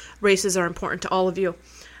races are important to all of you.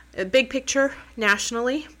 Big picture,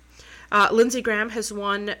 nationally, Lindsey Graham has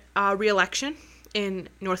won re-election in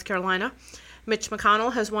North Carolina. Mitch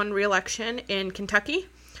McConnell has won re-election in Kentucky.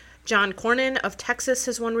 John Cornyn of Texas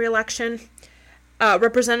has won re-election.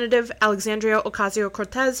 Representative Alexandria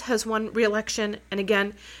Ocasio-Cortez has won re-election. And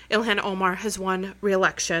again, Ilhan Omar has won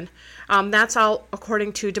re-election. That's all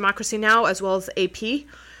according to Democracy Now! As well as AP.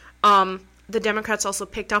 The Democrats also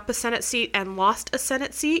picked up a Senate seat and lost a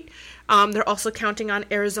Senate seat. They're also counting on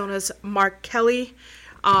Arizona's Mark Kelly.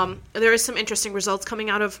 There is some interesting results coming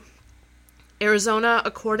out of Arizona,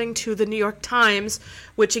 according to the New York Times,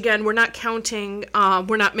 which again, we're not counting,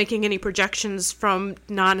 we're not making any projections from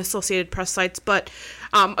non-Associated Press sites, but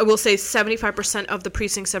I will say 75% of the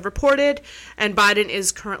precincts have reported, and Biden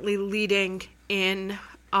is currently leading in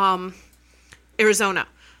Arizona.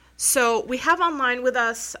 So we have online with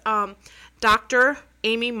us Dr.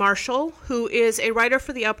 Amy Marshall, who is a writer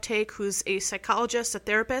for The Uptake, who's a psychologist, a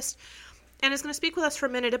therapist, and is going to speak with us for a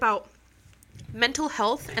minute about mental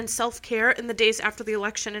health and self-care in the days after the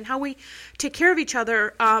election and how we take care of each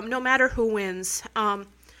other no matter who wins,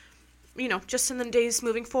 just in the days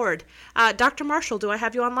moving forward. Dr. Marshall, do I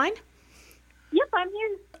have you online? Yep, I'm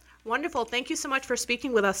here. Wonderful. Thank you so much for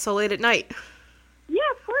speaking with us so late at night. Yeah,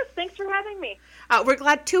 of course. Thanks for having me. We're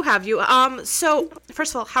glad to have you. So,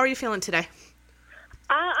 first of all, how are you feeling today?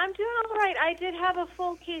 I'm doing all right. I did have a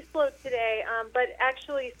full caseload today, but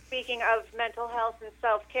actually, speaking of mental health and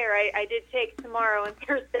self-care, I did take tomorrow and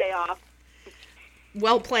Thursday off.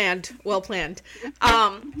 Well planned.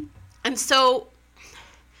 And so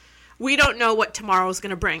we don't know what tomorrow is going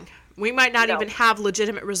to bring. We might not even have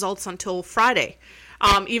legitimate results until Friday.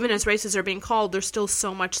 Even as races are being called, there's still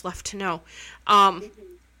so much left to know.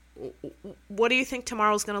 What do you think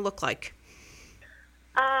tomorrow's going to look like?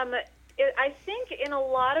 I think in a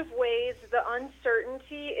lot of ways the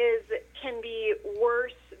uncertainty can be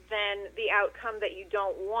worse than the outcome that you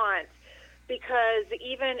don't want, because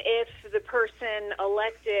even if the person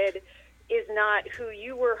elected is not who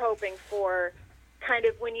you were hoping for, kind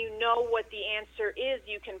of when you know what the answer is,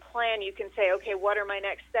 you can plan, you can say, okay, what are my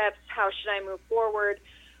next steps? How should I move forward?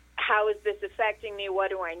 How is this affecting me?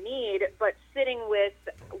 What do I need? But sitting with,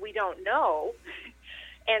 we don't know,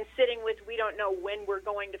 and sitting with, we don't know when we're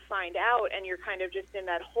going to find out, and you're kind of just in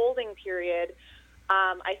that holding period,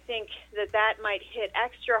 I think that might hit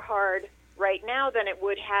extra hard right now than it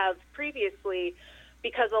would have previously,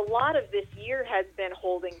 because a lot of this year has been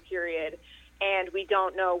holding period, and we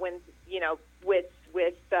don't know when, with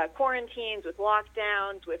quarantines, with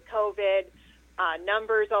lockdowns, with COVID,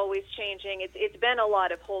 numbers always changing. It's been a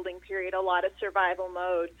lot of holding period, a lot of survival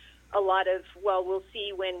mode, a lot of, well, we'll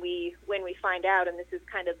see when we find out, and this is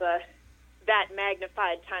kind of that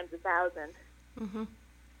magnified times 1,000. Mm-hmm.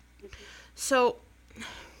 So,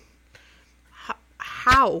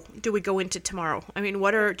 how do we go into tomorrow? I mean,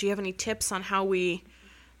 do you have any tips on how we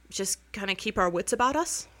just kind of keep our wits about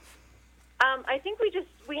us? I think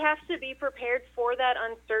we have to be prepared for that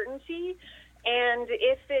uncertainty, and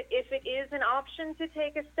if it is an option to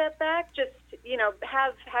take a step back, just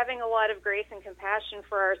having a lot of grace and compassion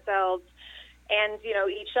for ourselves and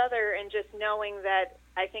each other, and just knowing that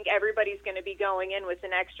I think everybody's going to be going in with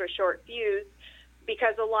an extra short fuse,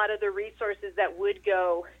 because a lot of the resources that would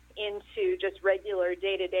go into just regular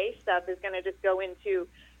day-to-day stuff is going to just go into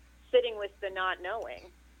sitting with the not knowing.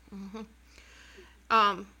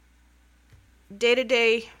 Mm-hmm.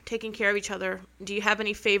 Day-to-day, taking care of each other, do you have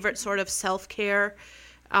any favorite sort of self-care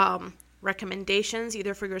recommendations,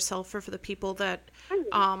 either for yourself or for the people that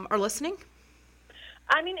are listening?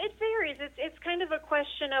 I mean, it varies. It's kind of a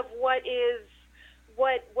question of what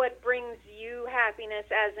brings you happiness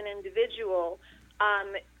as an individual.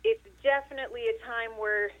 It's definitely a time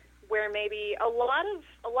where maybe a lot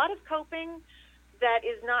of coping that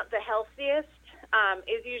is not the healthiest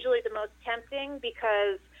is usually the most tempting,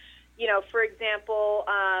 because for example,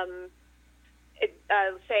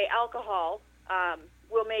 say alcohol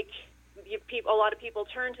will make a lot of people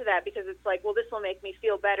turn to that, because it's like, well, this will make me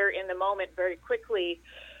feel better in the moment very quickly,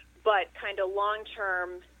 but kind of long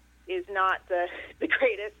term is not the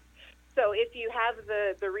greatest. So if you have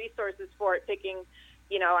the resources for it, picking,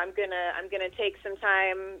 I'm gonna take some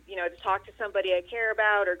time, to talk to somebody I care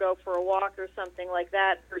about, or go for a walk or something like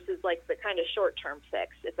that, versus like the kind of short term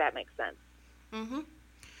fix, if that makes sense. Mm-hmm.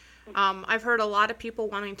 I've heard a lot of people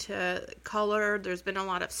wanting to color. There's been a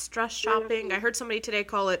lot of stress shopping. Mm-hmm. I heard somebody today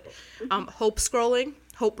call it hope scrolling,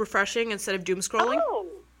 hope refreshing instead of doom scrolling. Oh,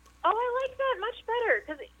 I like that much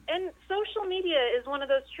better, and social media is one of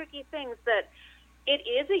those tricky things that it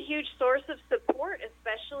is a huge source of support,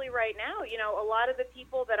 especially right now. A lot of the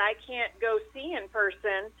people that I can't go see in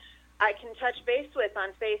person, I can touch base with on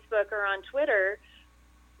Facebook or on Twitter.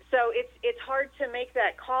 So it's hard to make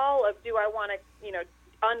that call of, do I want to,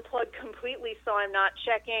 unplug completely so I'm not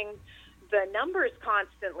checking the numbers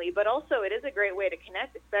constantly, but also it is a great way to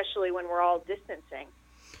connect, especially when we're all distancing.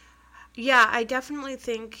 Yeah, I definitely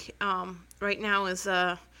think right now is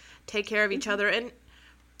take care of each other, and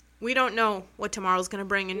we don't know what tomorrow's going to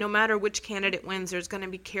bring, and no matter which candidate wins, there's going to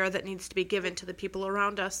be care that needs to be given to the people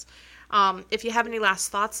around us. If you have any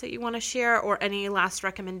last thoughts that you want to share, or any last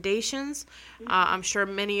recommendations, I'm sure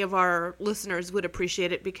many of our listeners would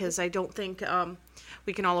appreciate it, because I don't think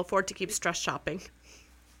we can all afford to keep stress shopping.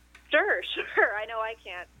 Sure. I know I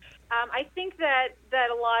can't. I think that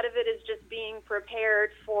a lot of it is just being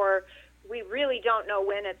prepared for, we really don't know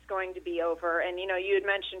when it's going to be over. And, you had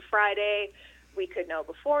mentioned Friday. We could know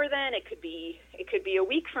before then. It could be a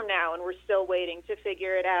week from now, and we're still waiting to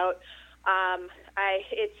figure it out.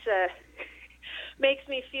 It's makes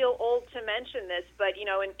me feel old to mention this, but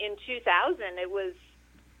in 2000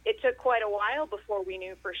 it took quite a while before we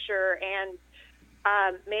knew for sure, and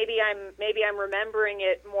maybe I'm remembering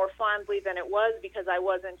it more fondly than it was, because I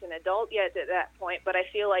wasn't an adult yet at that point. But I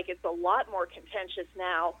feel like it's a lot more contentious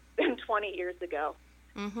now than 20 years ago.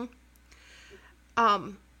 Mm-hmm.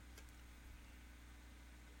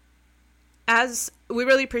 as we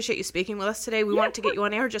really appreciate you speaking with us today, we want to get you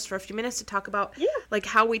on air just for a few minutes to talk about like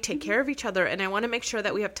how we take care of each other. And I want to make sure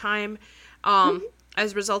that we have time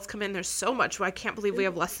as results come in. There's so much. I can't believe we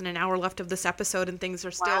have less than an hour left of this episode and things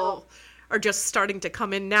are still are just starting to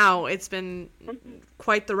come in now. It's been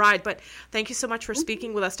quite the ride. But thank you so much for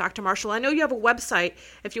speaking with us, Dr. Marshall. I know you have a website.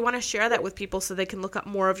 If you want to share that with people so they can look up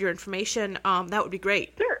more of your information, that would be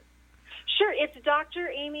great. Sure, it's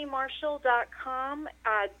dramymarshall.com.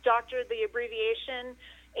 Doctor, the abbreviation,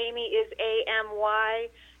 Amy is AMY,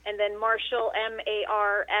 and then Marshall,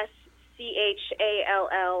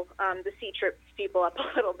 MARSCHALL. The C trips people up a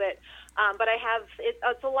little bit. But I have,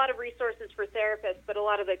 it's a lot of resources for therapists, but a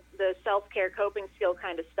lot of the self-care coping skill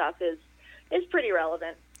kind of stuff is pretty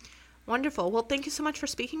relevant. Wonderful. Well, thank you so much for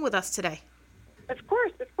speaking with us today. Of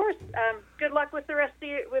course. Good luck with the rest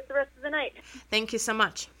of the night. Thank you so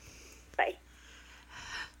much. Bye.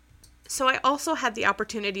 So I also had the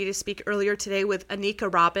opportunity to speak earlier today with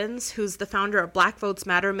Anika Robbins, who's the founder of Black Votes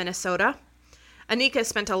Matter Minnesota. Anika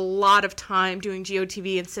spent a lot of time doing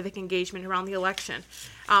GOTV and civic engagement around the election.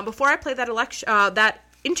 Before I play that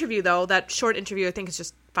interview, though, that short interview, I think it's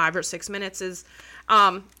just 5 or 6 minutes, is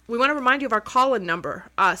we want to remind you of our call-in number,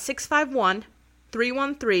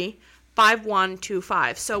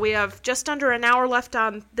 651-313-5125. So we have just under an hour left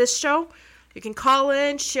on this show. You can call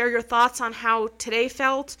in, share your thoughts on how today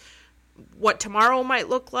felt, what tomorrow might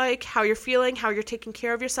look like, how you're feeling, how you're taking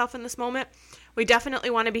care of yourself in this moment. We definitely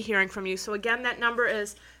want to be hearing from you. So again, that number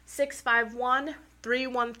is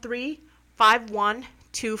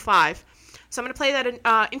 651-313-5125. So I'm going to play that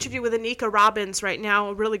interview with Anika Robbins right now.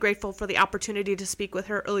 I'm really grateful for the opportunity to speak with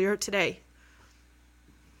her earlier today.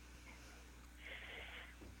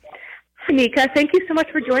 Anika, thank you so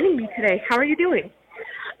much for joining me today. How are you doing?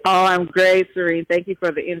 Oh, I'm great, Serene. Thank you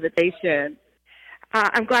for the invitation.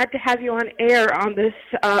 I'm glad to have you on air on this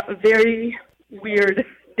very weird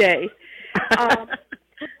day.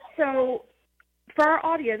 So, for our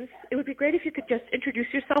audience, it would be great if you could just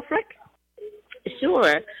introduce yourself, Rick.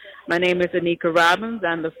 Sure. My name is Anika Robbins.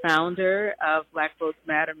 I'm the founder of Black Votes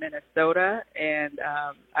Matter Minnesota, and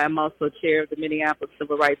I'm also chair of the Minneapolis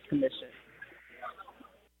Civil Rights Commission.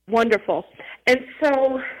 Wonderful. And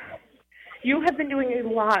so, you have been doing a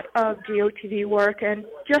lot of GOTV work, and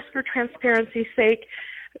just for transparency's sake,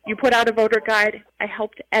 you put out a voter guide. I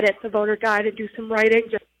helped edit the voter guide and do some writing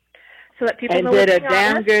just so that people know. And did a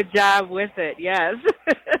damn good job with it, yes.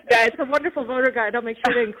 Yeah, it's a wonderful voter guide. I'll make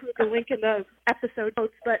sure to include the link in the episode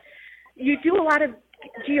notes. But you do a lot of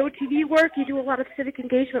GOTV work. You do a lot of civic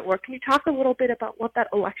engagement work. Can you talk a little bit about what that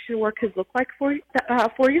election work has looked like for you?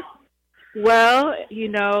 Well,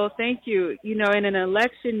 thank you. In an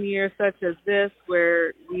election year such as this,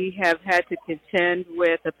 where we have had to contend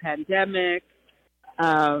with a pandemic,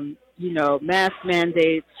 mask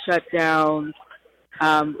mandates, shutdowns,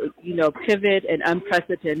 pivot and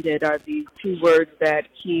unprecedented are these two words that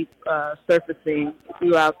keep surfacing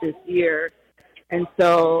throughout this year. And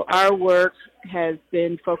so our work has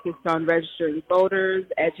been focused on registering voters,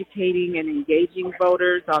 educating and engaging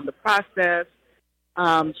voters on the process,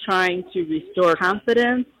 trying to restore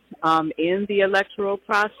confidence in the electoral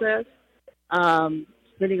process,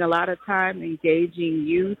 spending a lot of time engaging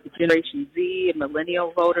youth, Generation Z and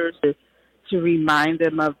millennial voters to remind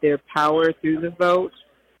them of their power through the vote.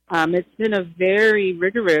 It's been a very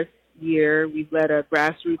rigorous year. We've led a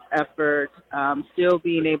grassroots effort, still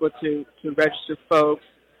being able to register folks,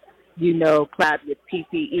 clad with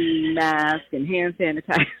PPE, masks, and hand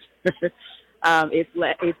sanitizer.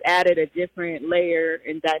 It's added a different layer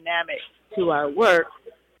and dynamic to our work,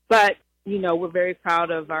 but we're very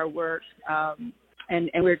proud of our work,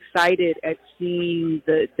 and we're excited at seeing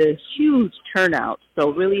the huge turnout.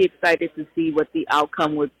 So really excited to see what the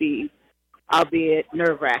outcome would be, albeit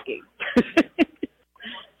nerve-wracking.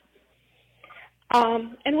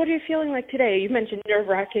 And what are you feeling like today? You mentioned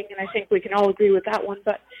nerve-wracking, and I think we can all agree with that one.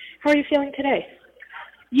 But how are you feeling today?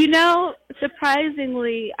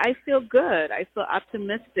 Surprisingly, I feel good. I feel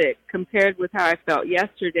optimistic compared with how I felt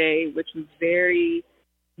yesterday, which was very,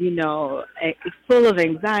 full of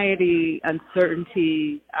anxiety,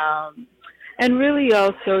 uncertainty, and really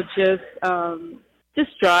also just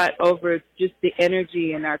distraught over just the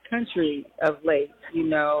energy in our country of late.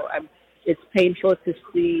 It's painful to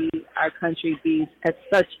see our country be at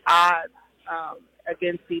such odds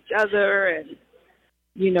against each other, and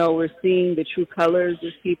we're seeing the true colors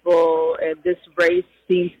of people, and this race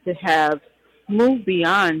seems to have moved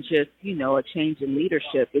beyond just, a change in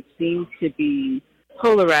leadership. It seems to be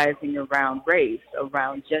polarizing around race,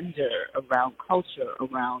 around gender, around culture,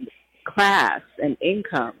 around class and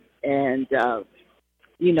income. And,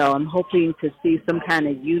 I'm hoping to see some kind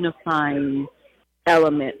of unifying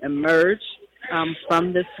element emerge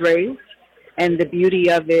from this race. And the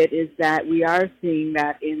beauty of it is that we are seeing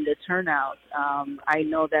that in the turnout. I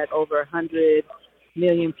know that over 100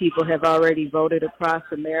 million people have already voted across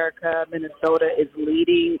America. Minnesota is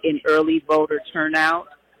leading in early voter turnout.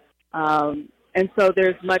 And so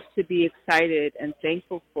there's much to be excited and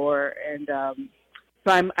thankful for. And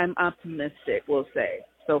so I'm optimistic, we'll say,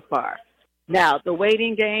 so far. Now, the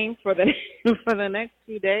waiting game for the for the next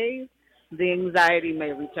few days, the anxiety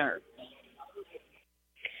may return.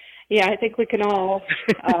 Yeah, I think we can all,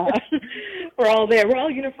 we're all there. We're all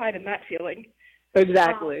unified in that feeling.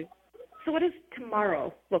 Exactly. So what does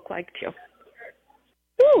tomorrow look like to you?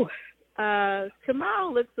 Whew.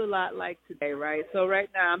 Tomorrow looks a lot like today, right? So right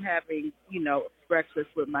now I'm having, breakfast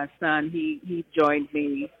with my son. He joined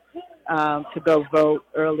me to go vote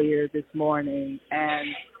earlier this morning. And,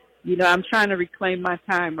 I'm trying to reclaim my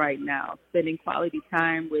time right now, spending quality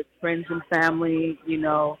time with friends and family.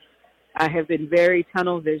 I have been very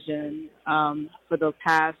tunnel vision for the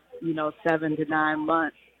past, 7 to 9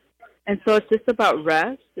 months. And so it's just about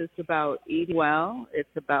rest. It's about eating well. It's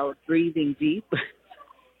about breathing deep.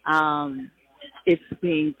 It's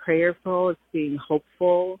being prayerful. It's being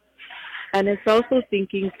hopeful. And it's also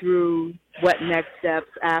thinking through what next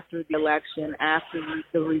steps after the election, after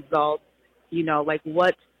the results,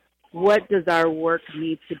 what does our work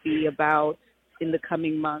need to be about in the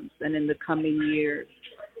coming months and in the coming years.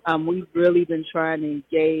 We've really been trying to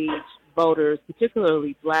engage voters,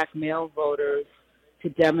 particularly Black male voters, to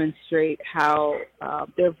demonstrate how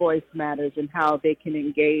their voice matters and how they can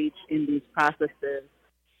engage in these processes.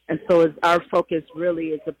 And so our focus really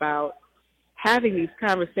is about having these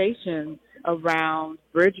conversations around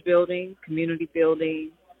bridge building, community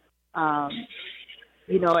building, and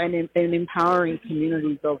empowering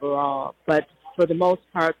communities overall. But for the most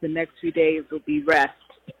part, the next few days will be rest.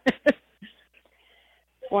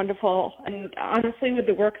 Wonderful. And honestly, with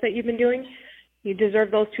the work that you've been doing, you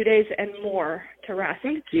deserve those 2 days and more to rest.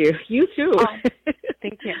 Thank you. You too.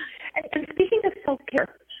 Thank you. And speaking of self-care,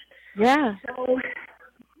 yeah. So,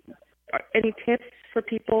 any tips for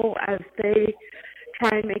people as they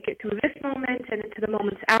try and make it through this moment and into the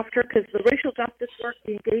moments after? Because the racial justice work,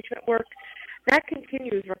 the engagement work, that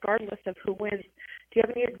continues regardless of who wins. Do you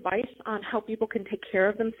have any advice on how people can take care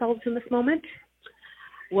of themselves in this moment?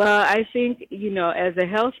 Well, I think, as a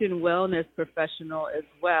health and wellness professional as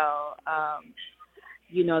well,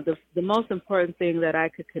 the most important thing that I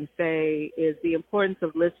could convey is the importance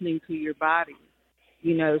of listening to your body.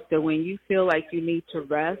 So when you feel like you need to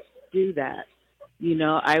rest, do that.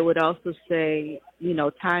 I would also say,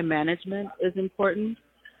 time management is important.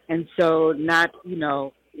 And so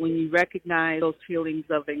when you recognize those feelings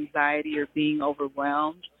of anxiety or being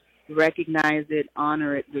overwhelmed, recognize it,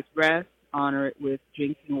 honor it with rest, honor it with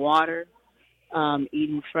drinking water,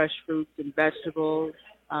 eating fresh fruits and vegetables.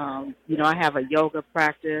 I have a yoga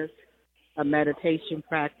practice, a meditation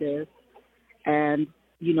practice, and,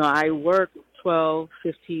 I work 12,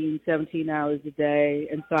 15, 17 hours a day,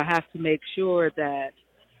 and so I have to make sure that,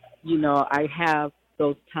 I have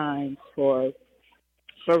those times for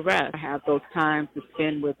rest. I have those times to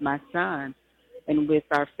spend with my son and with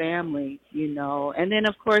our family, And then,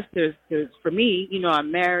 of course, there's for me,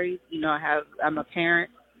 I'm married, I'm a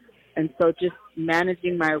parent. And so just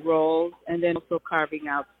managing my roles and then also carving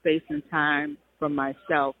out space and time for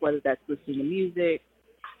myself, whether that's listening to music,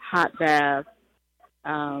 hot baths,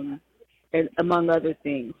 and among other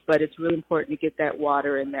things. But it's really important to get that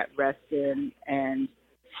water and that rest in and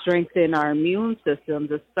strengthen our immune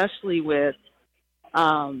systems, especially with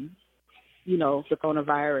the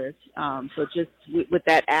coronavirus. So just with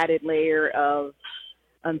that added layer of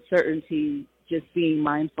uncertainty, just being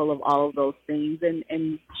mindful of all of those things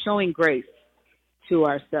and showing grace to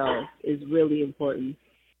ourselves is really important.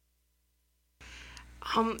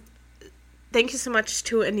 Thank you so much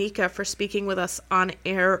to Anika for speaking with us on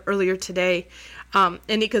air earlier today.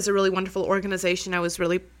 Anika is a really wonderful organization. I was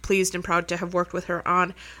really pleased and proud to have worked with her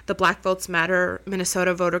on the Black Votes Matter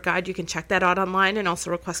Minnesota Voter Guide. You can check that out online and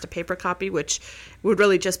also request a paper copy, which would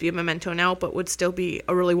really just be a memento now, but would still be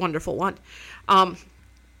a really wonderful one.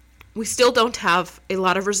 We still don't have a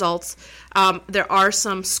lot of results. There are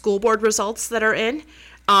some school board results that are in.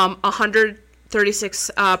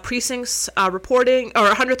 136 precincts reporting, or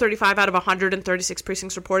 135 out of 136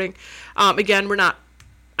 precincts reporting. Again,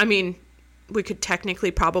 we could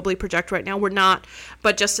technically probably project right now. We're not.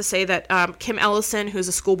 But just to say that Kim Ellison, who's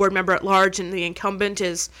a school board member at large and the incumbent,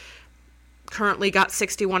 is currently got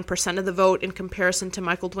 61% of the vote in comparison to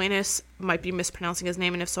Michael Duenas, might be mispronouncing his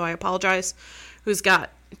name, and if so, I apologize, who's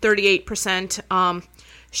got 38%.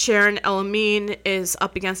 Sharon El-Amin is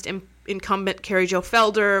up against incumbent Carrie Jo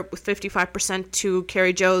Felder with 55% to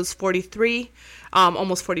Carrie Jo's 43,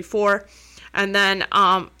 almost 44. And then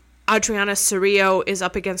Adriana Cerrillo is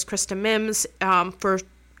up against Krista Mims for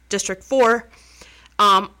District 4.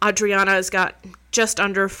 Adriana has got just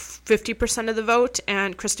under 50% of the vote,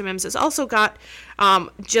 and Krista Mims has also got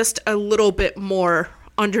just a little bit more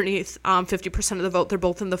underneath 50% of the vote. They're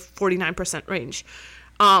both in the 49% range.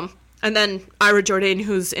 And then Ira Jordan,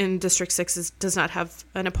 who's in District 6, does not have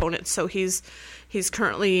an opponent, so he's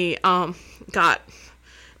currently got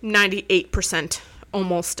 98%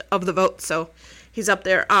 almost of the vote, so he's up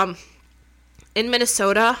there. In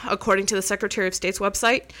Minnesota, according to the Secretary of State's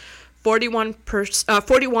website, 41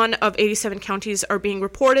 of 87 counties are being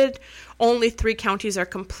reported. Only 3 counties are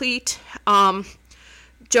complete. Joe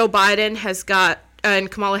Biden has got, and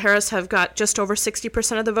Kamala Harris have got just over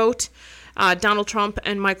 60% of the vote. Donald Trump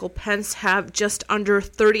and Michael Pence have just under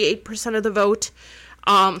 38% of the vote.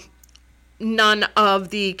 None of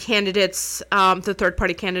the candidates, the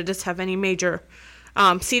third-party candidates, have any major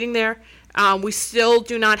seating there. We still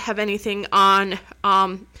do not have anything on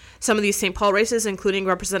some of these St. Paul races, including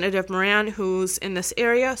Representative Moran, who's in this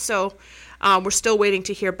area. So we're still waiting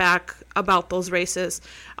to hear back about those races.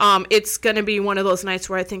 It's going to be one of those nights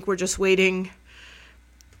where I think we're just waiting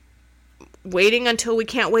until we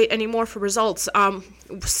can't wait anymore for results.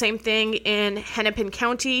 Same thing in Hennepin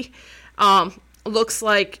County. Looks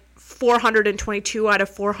like 422 out of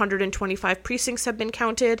 425 precincts have been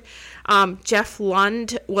counted. Jeff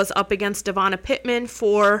Lund was up against Devonna Pittman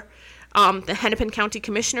for the Hennepin County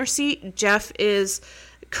Commissioner seat. Jeff is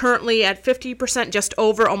currently at 50%, just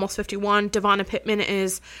over, almost 51. Devonna Pittman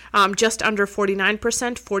is just under 49%,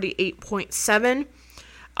 48.7.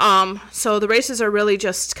 So the races are really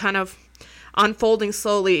just kind of unfolding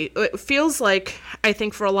slowly. It feels like, I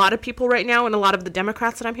think for a lot of people right now, and a lot of the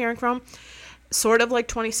Democrats that I'm hearing from, sort of like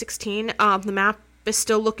 2016. The map is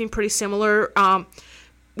still looking pretty similar.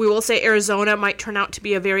 We will say Arizona might turn out to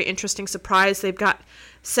be a very interesting surprise. They've got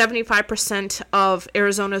 75% of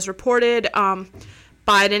Arizona's reported.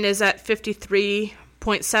 Biden is at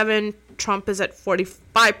 53.7. Trump is at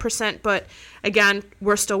 45%. But again,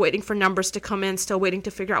 we're still waiting for numbers to come in, still waiting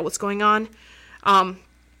to figure out what's going on.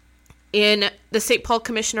 In the St. Paul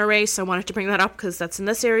Commissioner race, I wanted to bring that up because that's in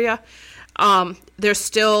this area.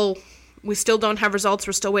 We still don't have results.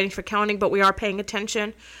 We're still waiting for counting, but we are paying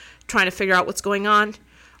attention, trying to figure out what's going on.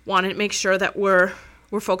 Want to make sure that we're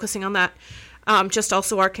focusing on that. Just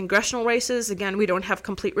also our congressional races. Again, we don't have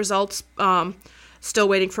complete results. Still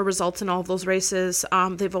waiting for results in all of those races.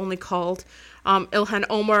 They've only called Ilhan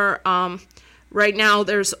Omar. Right now,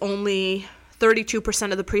 there's only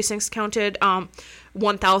 32% of the precincts counted.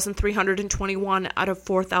 1,321 out of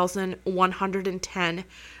 4,110.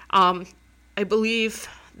 I believe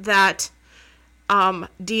that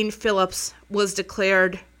Dean Phillips was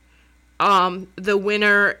declared the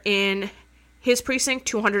winner in his precinct.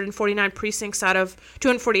 249 precincts out of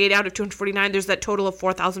 248 out of 249. There's that total of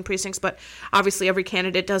 4,000 precincts, but obviously every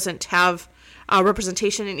candidate doesn't have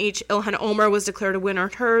representation in each. Ilhan Omar was declared a winner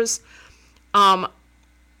in hers.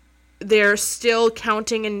 They're still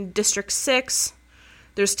counting in District 6.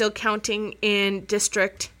 They're still counting in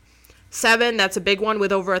District 7. That's a big one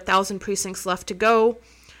with over 1,000 precincts left to go.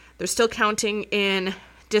 They're still counting in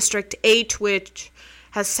District 8, which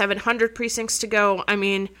has 700 precincts to go. I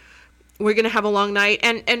mean, we're going to have a long night.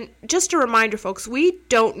 And just a reminder, folks, we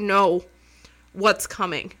don't know what's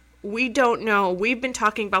coming. We don't know. We've been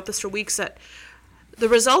talking about this for weeks, that the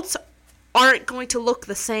results aren't going to look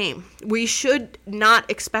the same. We should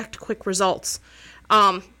not expect quick results.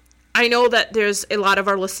 I know that there's a lot of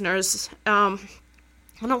our listeners, and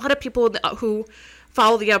a lot of people who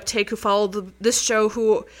follow the uptake, who follow this show,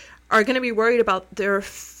 who are going to be worried about their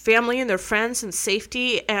family and their friends and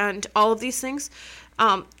safety and all of these things.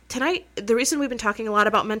 Tonight, the reason we've been talking a lot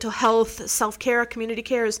about mental health, self-care, community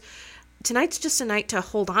care is tonight's just a night to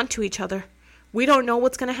hold on to each other. We don't know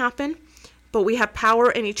what's going to happen, but we have power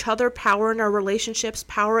in each other, power in our relationships,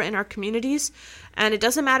 power in our communities, and it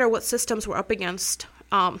doesn't matter what systems we're up against.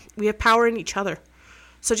 We have power in each other.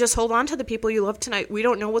 So just hold on to the people you love tonight. We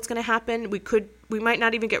don't know what's going to happen. We might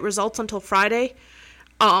not even get results until Friday.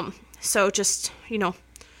 So just,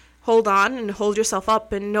 hold on and hold yourself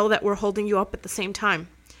up and know that we're holding you up at the same time.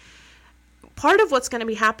 Part of what's going to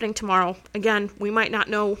be happening tomorrow, again, we might not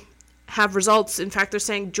have results. In fact, they're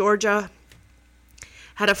saying Georgia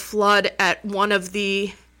had a flood at one of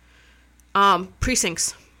the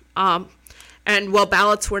precincts. And while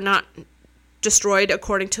ballots were not destroyed,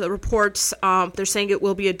 according to the reports. They're saying it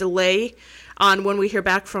will be a delay on when we hear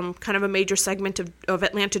back from kind of a major segment of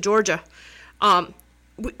Atlanta, Georgia.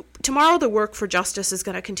 Tomorrow, the work for justice is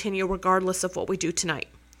going to continue regardless of what we do tonight.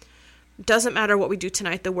 It doesn't matter what we do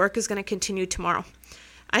tonight. The work is going to continue tomorrow.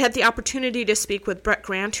 I had the opportunity to speak with Brett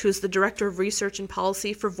Grant, who's the Director of Research and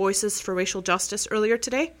Policy for Voices for Racial Justice, earlier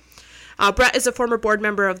today. Brett is a former board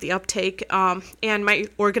member of the Uptake and my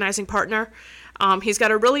organizing partner. He's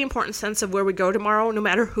got a really important sense of where we go tomorrow, no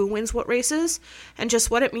matter who wins what races, and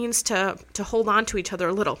just what it means to hold on to each other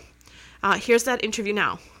a little. Here's that interview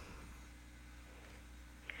now.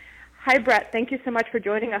 Hi, Brett. Thank you so much for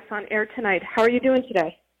joining us on air tonight. How are you doing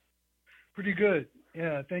today? Pretty good.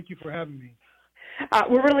 Yeah, thank you for having me.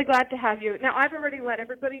 We're really glad to have you. Now, I've already let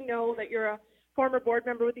everybody know that you're a former board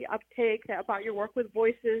member with the Uptake, about your work with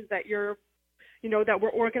Voices, that that we're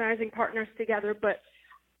organizing partners together, but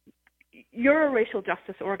you're a racial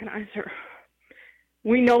justice organizer.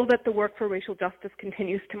 We know that the work for racial justice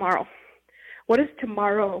continues tomorrow. What does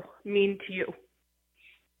tomorrow mean to you?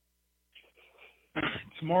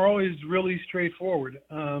 Tomorrow is really straightforward.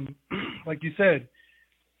 Like you said,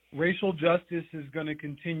 racial justice is going to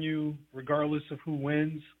continue regardless of who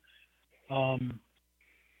wins.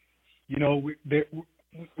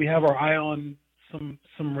 We have our eye on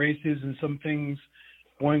some races and some things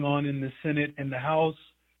going on in the Senate and the House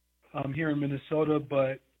here in Minnesota,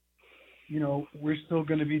 but we're still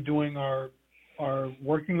going to be doing our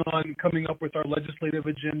working on coming up with our legislative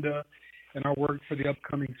agenda and our work for the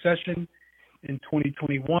upcoming session in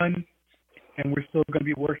 2021. And we're still going to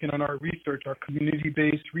be working on our research, our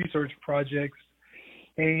community-based research projects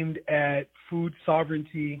aimed at food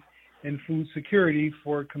sovereignty and food security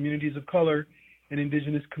for communities of color and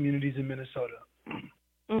indigenous communities in Minnesota.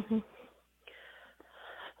 Mm-hmm.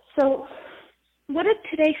 So what did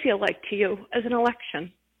today feel like to you as an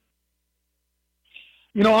election?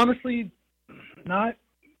 Honestly, not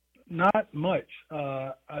much.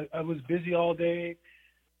 I was busy all day.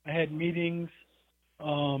 I had meetings.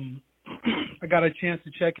 I got a chance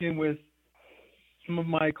to check in with some of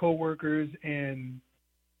my coworkers, and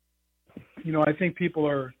I think people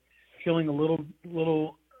are feeling a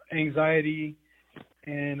little anxiety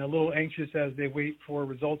and a little anxious as they wait for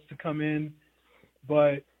results to come in.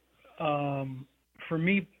 But for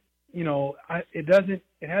me, it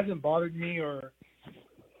hasn't bothered me or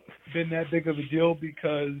been that big of a deal,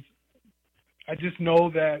 because I just know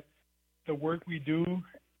that the work we do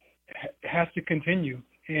has to continue.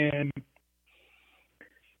 And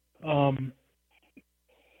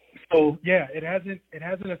so yeah, it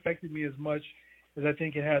hasn't affected me as much as I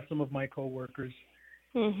think it has some of my coworkers,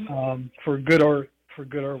 for good or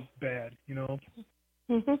bad,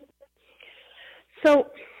 Mm-hmm. So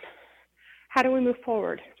how do we move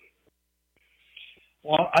forward?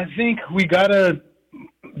 Well, I think we gotta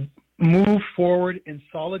move forward in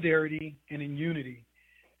solidarity and in unity.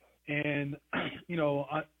 And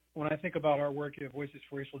when I think about our work at Voices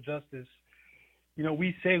for Racial Justice,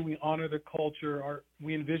 we say we honor the culture.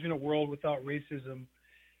 We envision a world without racism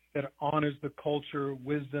that honors the culture,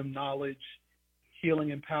 wisdom, knowledge,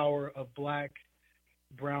 healing, and power of Black,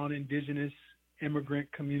 brown, indigenous,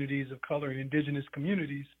 immigrant communities of color and indigenous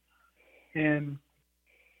communities. And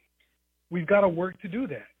we've got to work to do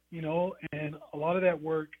that, and a lot of that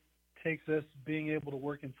work takes us being able to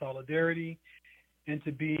work in solidarity and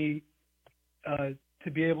to be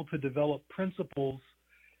able to develop principles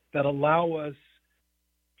that allow us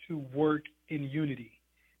to work in unity.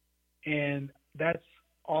 And that's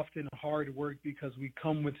often hard work because we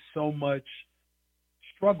come with so much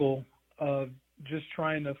struggle of just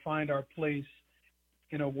trying to find our place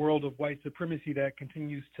in a world of white supremacy that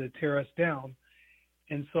continues to tear us down.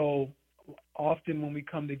 And so often when we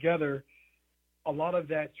come together, a lot of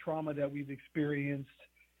that trauma that we've experienced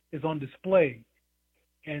is on display.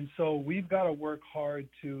 And so we've got to work hard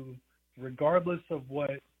to, regardless of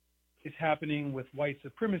what is happening with white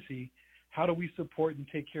supremacy, how do we support and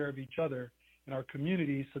take care of each other in our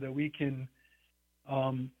communities so that we can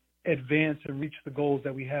advance and reach the goals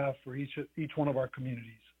that we have for each one of our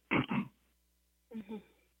communities. Mm-hmm.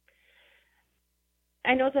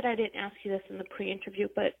 I know that I didn't ask you this in the pre-interview,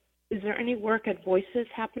 but is there any work at Voices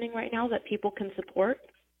happening right now that people can support?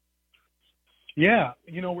 Yeah,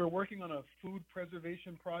 we're working on a food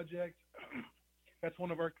preservation project. That's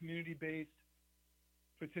one of our community-based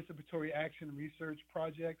participatory action research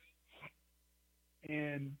projects.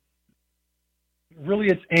 And really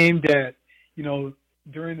it's aimed at,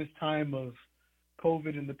 during this time of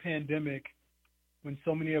COVID and the pandemic, when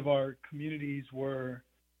so many of our communities were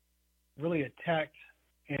really attacked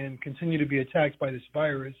and continue to be attacked by this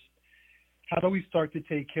virus, how do we start to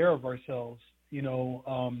take care of ourselves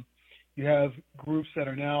You have groups that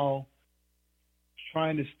are now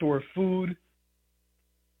trying to store food,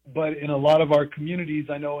 but in a lot of our communities,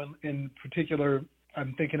 I know in particular,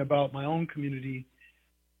 I'm thinking about my own community,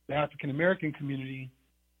 the African American community,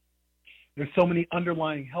 there's so many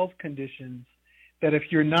underlying health conditions that if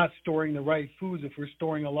you're not storing the right foods, if we're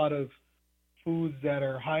storing a lot of foods that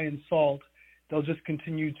are high in salt, they'll just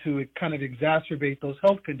continue to kind of exacerbate those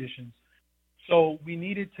health conditions. So we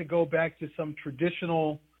needed to go back to some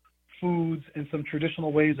traditional foods and some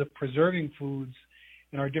traditional ways of preserving foods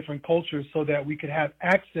in our different cultures so that we could have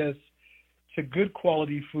access to good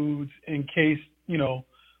quality foods in case,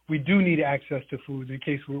 we do need access to foods, in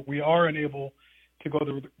case we are unable to go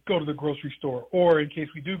to the grocery store, or in case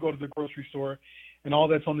we do go to the grocery store and all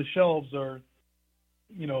that's on the shelves are,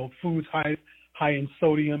 foods high in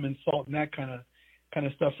sodium and salt and that kind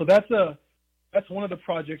of stuff. So that's one of the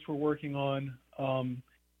projects we're working on.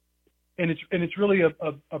 And it's really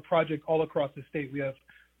a project all across the state. We have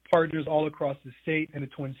partners all across the state and the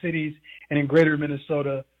Twin Cities and in greater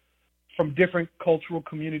Minnesota from different cultural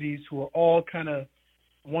communities who are all kind of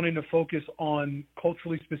wanting to focus on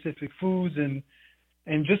culturally specific foods and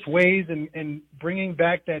just ways and bringing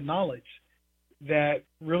back that knowledge that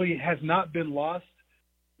really has not been lost,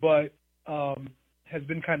 but has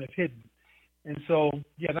been kind of hidden. And so,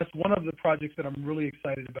 yeah, that's one of the projects that I'm really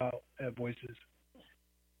excited about at Voices.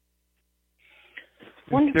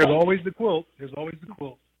 Wonderful. There's always the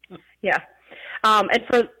quilt. Yeah. And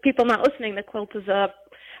for people not listening, the quilt is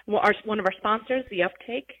one of our sponsors. The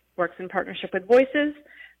Uptake works in partnership with Voices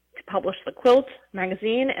to publish the Quilt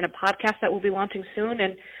magazine and a podcast that we'll be launching soon,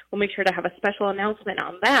 and we'll make sure to have a special announcement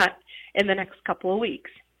on that in the next couple of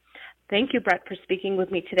weeks. Thank you, Brett, for speaking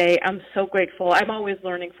with me today. I'm so grateful. I'm always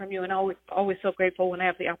learning from you and always so grateful when I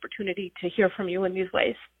have the opportunity to hear from you in these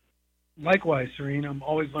ways. Likewise, Serene. I'm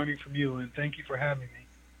always learning from you, and thank you for having me.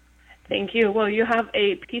 Thank you. Well, you have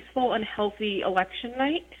a peaceful and healthy election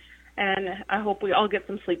night, and I hope we all get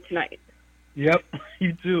some sleep tonight. Yep,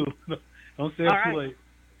 you too. Don't stay up too late.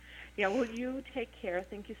 Yeah, well, you take care.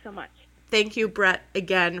 Thank you so much. Thank you, Brett,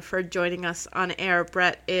 again for joining us on air.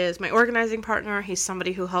 Brett is my organizing partner. He's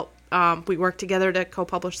somebody who helped. We work together to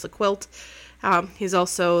co-publish the Quilt. He's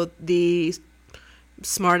also the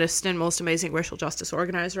smartest and most amazing racial justice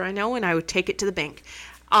organizer I know, and I would take it to the bank.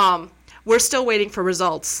 We're still waiting for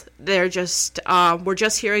results. We're just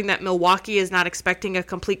hearing that Milwaukee is not expecting a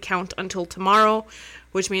complete count until tomorrow,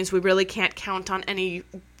 which means we really can't count on any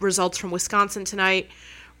results from Wisconsin tonight.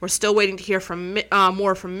 We're still waiting to hear from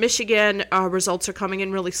more from Michigan. Results are coming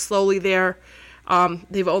in really slowly there.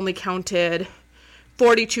 They've only counted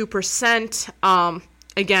 42%.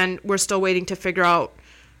 Again, we're still waiting to figure out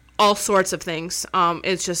all sorts of things.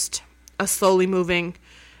 It's just a slowly moving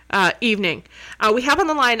evening. We have on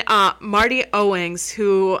the line Marty Owings,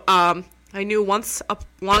 who I knew once a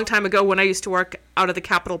long time ago when I used to work out of the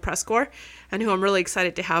Capitol Press Corps, and who I'm really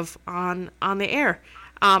excited to have on the air.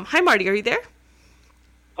 Hi, Marty. Are you there?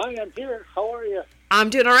 Hi, I'm here. How are you? I'm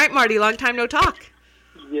doing all right, Marty. Long time no talk.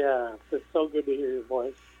 Yeah, it's so good to hear your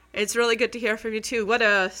voice. It's really good to hear from you, too. What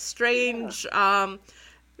a strange,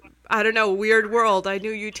 weird world. I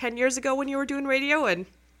knew you 10 years ago when you were doing radio, and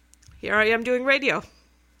here I am doing radio.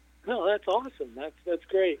 No, that's awesome. That's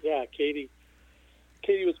great. Yeah, Katie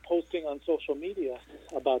was posting on social media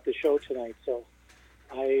about the show tonight, so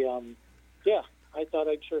I thought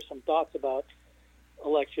I'd share some thoughts about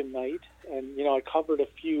election night. And, I covered a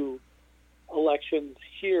few elections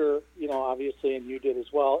here, obviously, and you did as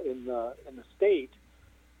well in the state.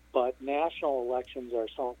 But national elections are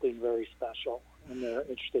something very special, and they're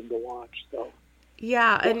interesting to watch. So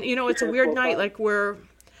yeah, and it's a weird night. Like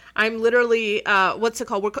I'm literally what's it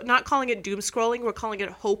called? We're not calling it doom scrolling. We're calling it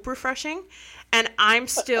hope refreshing, and I'm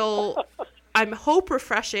hope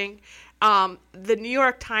refreshing the New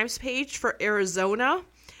York Times page for Arizona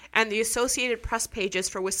and the Associated Press pages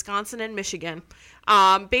for Wisconsin and Michigan,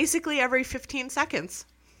 basically every 15 seconds.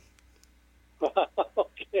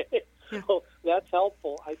 Okay. Yeah. Well, that's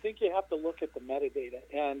helpful. I think you have to look at the metadata.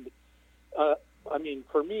 And,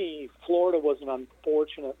 for me, Florida was an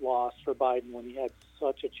unfortunate loss for Biden when he had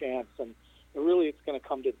such a chance. And really it's going to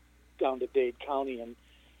come down to Dade County. And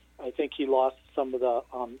I think he lost some of the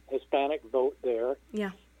Hispanic vote there.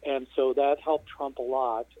 Yeah. And so that helped Trump a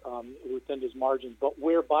lot within his margins. But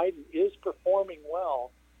where Biden is performing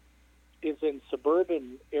well is in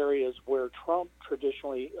suburban areas where Trump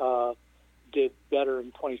traditionally did better in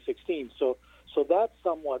 2016. So that's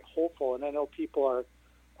somewhat hopeful. And I know people are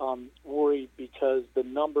worried because the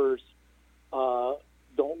numbers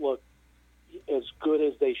don't look as good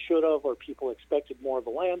as they should have, or people expected more of a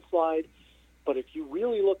landslide. But if you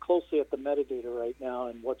really look closely at the metadata right now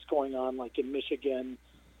and what's going on, like in Michigan,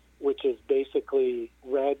 which is basically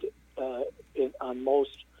red on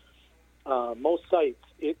most sites,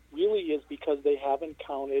 it really is because they haven't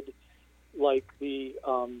counted like the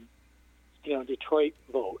Detroit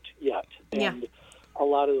vote yet, and a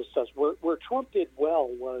lot of those stuff. Where Trump did well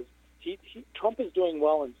was Trump is doing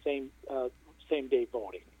well in same day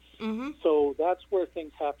voting. Mm-hmm. So that's where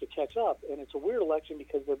things have to catch up, and it's a weird election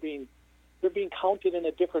because they're being counted in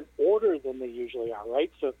a different order than they usually are,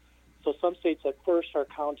 right? So some states at first are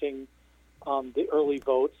counting the early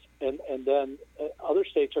votes, and then other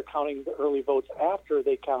states are counting the early votes after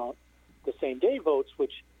they count the same day votes,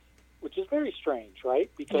 which is very strange, right?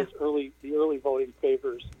 Because the early voting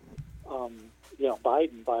favors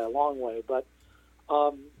Biden by a long way. But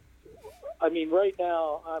I mean, right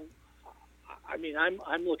now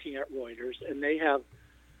I'm looking at Reuters, and they have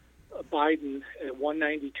Biden at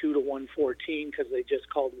 192 to 114 because they just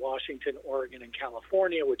called Washington, Oregon, and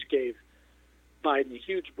California, which gave Biden a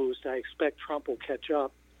huge boost. I expect Trump will catch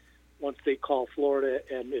up once they call Florida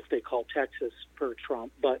and if they call Texas for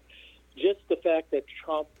Trump. But just the fact that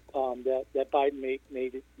Trump, that Biden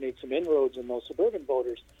made some inroads in those suburban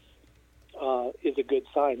voters is a good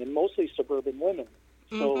sign, and mostly suburban women.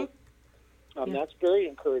 So that's very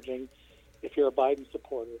encouraging if you're a Biden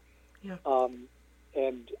supporter. Yeah.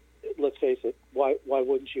 And let's face it, why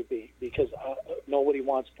wouldn't you be? Because nobody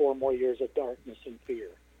wants 4 more years of darkness and fear.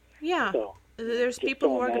 Yeah. So, there's people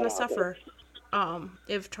who are going to suffer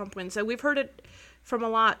if Trump wins. So we've heard it from a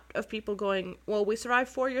lot of people going, well, we survived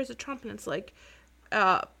 4 years of Trump, and it's like,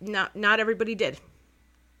 not everybody did,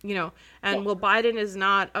 and well, Biden is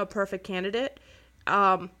not a perfect candidate.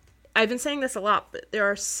 I've been saying this a lot, but there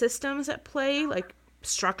are systems at play, like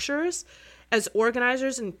structures. As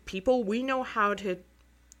organizers and people, we know how to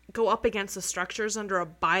go up against the structures under a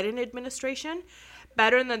Biden administration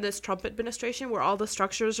better than this Trump administration, where all the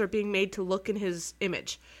structures are being made to look in his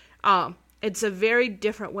image. It's a very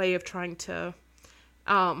different way of trying to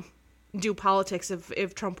do politics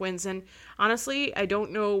if Trump wins. And honestly, I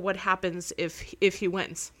don't know what happens if he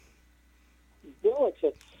wins. Well,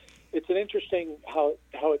 it's an interesting how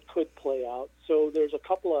it could play out. So there's a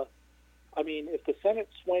couple of, if the Senate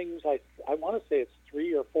swings, I want to say it's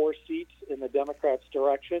 3 or 4 seats in the Democrats'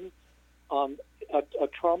 direction. A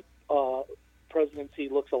Trump presidency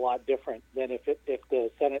looks a lot different than if the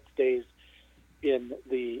Senate stays in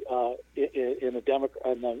a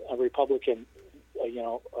Republican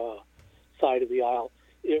side of the aisle.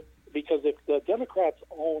 Because if the Democrats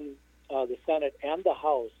own the Senate and the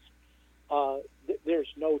House, there's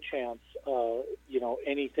no chance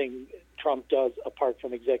anything Trump does apart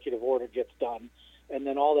from executive order gets done, and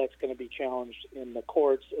then all that's going to be challenged in the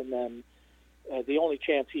courts. And then the only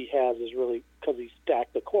chance he has is really because he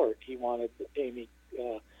stacked the court. He wanted Amy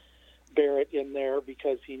Barrett in there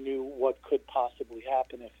because he knew what could possibly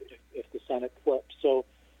happen if the Senate flipped. So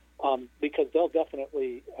because they'll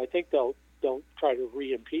definitely, I think they'll try to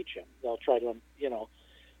re-impeach him. They'll try to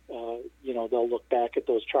they'll look back at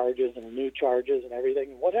those charges and new charges and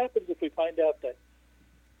everything. What happens if we find out that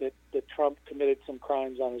Trump committed some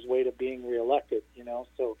crimes on his way to being reelected?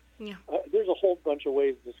 So there's a whole bunch of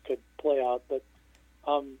ways this could play out. But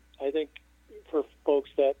I think for folks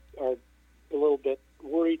that are a little bit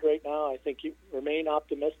worried right now, I think you remain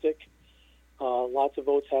optimistic. Lots of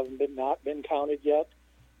votes haven't not been counted yet.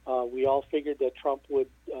 We all figured that Trump would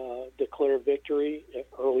declare victory.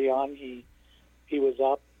 Early on, he was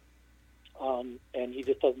up. And he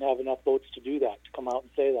just doesn't have enough votes to do that, to come out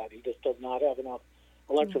and say that. He just does not have enough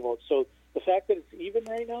electoral votes. So the fact that it's even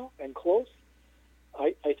right now and close,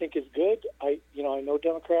 I think is good. I know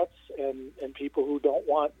Democrats and people who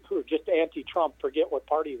are just anti-Trump, forget what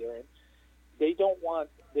party they're in. They didn't want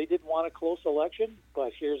a close election,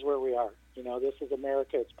 but here's where we are. This is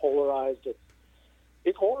America. It's polarized.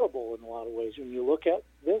 It's horrible in a lot of ways. When you look at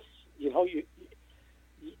this, you're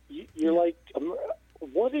like,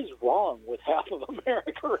 what is wrong with half of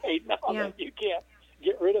America right now that you can't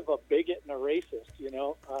get rid of a bigot and a racist,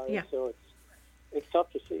 So it's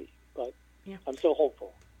tough to see, but I'm so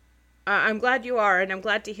hopeful. I'm glad you are, and I'm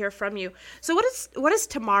glad to hear from you. So what does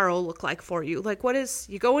tomorrow look like for you? Like,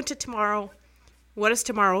 you go into tomorrow, what does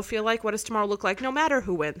tomorrow feel like? What does tomorrow look like, no matter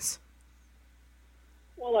who wins?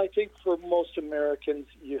 Well, I think for most Americans,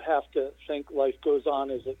 you have to think life goes on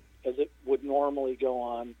as it would normally go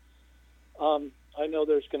on. I know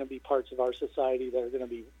there's going to be parts of our society that are going to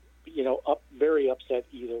be, very upset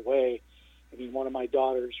either way. One of my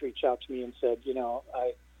daughters reached out to me and said,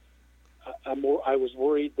 I was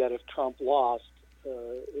worried that if Trump lost,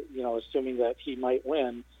 assuming that he might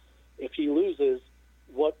win, if he loses,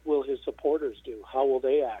 what will his supporters do? How will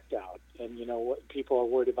they act out? And, what people are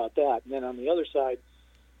worried about that. And then on the other side,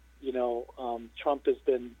 Trump has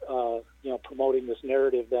been, promoting this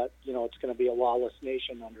narrative that, it's going to be a lawless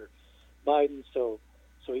nation under Biden. So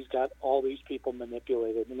he's got all these people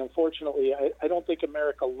manipulated. And unfortunately, I don't think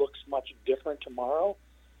America looks much different tomorrow.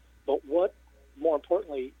 But what, more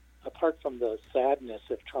importantly, apart from the sadness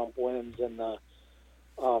if Trump wins and the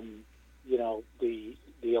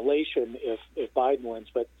elation if Biden wins,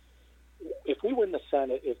 but if we win the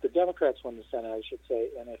Senate, if the Democrats win the Senate, I should say,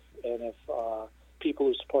 and if people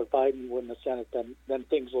who support Biden win the Senate, then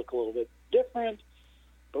things look a little bit different.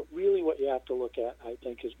 But really, what you have to look at, I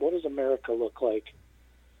think, is what does America look like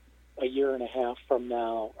a year and a half from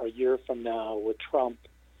now, or a year from now, with Trump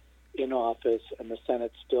in office and the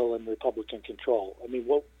Senate still in Republican control? I mean,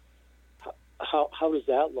 how does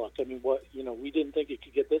that look? I mean, we didn't think it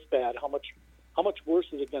could get this bad. How much worse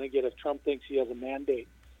is it going to get if Trump thinks he has a mandate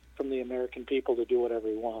from the American people to do whatever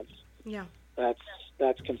he wants? Yeah.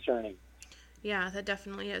 That's concerning. Yeah, that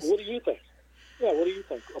definitely is. What do you think? Yeah, what do you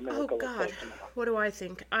think America looks God. like tomorrow? What do I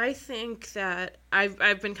think? I think that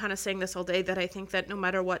I've been kind of saying this all day, that I think that no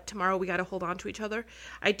matter what, tomorrow we got to hold on to each other.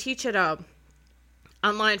 I teach at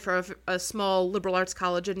online for a small liberal arts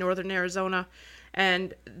college in northern Arizona,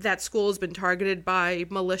 and that school has been targeted by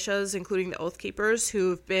militias, including the Oath Keepers,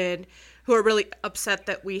 who are really upset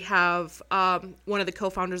that we have one of the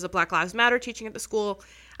co-founders of Black Lives Matter teaching at the school.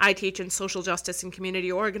 I teach in social justice and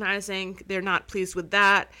community organizing. They're not pleased with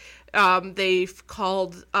that. They've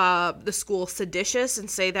called the school seditious and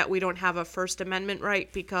say that we don't have a First Amendment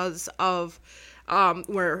right because of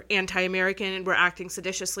we're anti-American and we're acting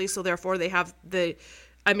seditiously. So therefore they have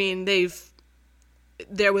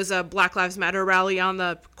there was a Black Lives Matter rally on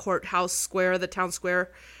the courthouse square, the town square,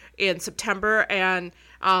 in September, and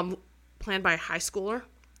planned by a high schooler.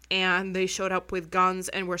 And they showed up with guns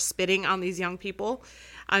and were spitting on these young people.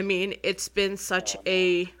 I mean, it's been such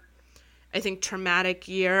I think, traumatic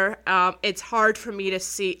year. It's hard for me to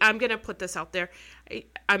see. I'm going to put this out there.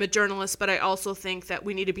 I'm a journalist, but I also think that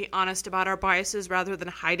we need to be honest about our biases rather than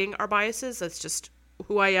hiding our biases. That's just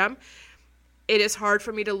who I am. It is hard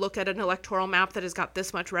for me to look at an electoral map that has got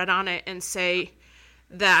this much red on it and say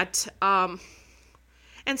that,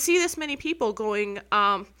 and see this many people going,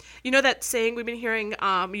 that saying we've been hearing,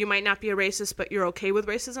 you might not be a racist, but you're okay with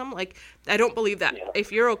racism. Like, I don't believe that. Yeah.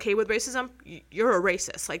 If you're okay with racism, you're a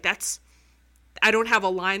racist. Like, I don't have a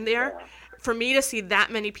line there. Yeah. For me to see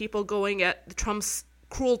that many people going at Trump's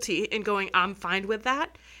cruelty and going, I'm fine with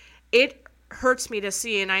that, it hurts me to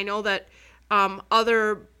see. And I know that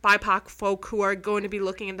other BIPOC folk who are going to be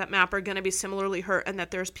looking at that map are going to be similarly hurt, and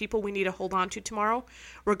that there's people we need to hold on to tomorrow,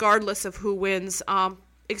 regardless of who wins,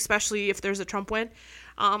 especially if there's a Trump win.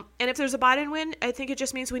 And if there's a Biden win, I think it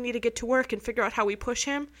just means we need to get to work and figure out how we push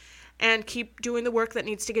him and keep doing the work that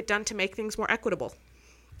needs to get done to make things more equitable.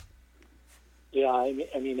 Yeah, I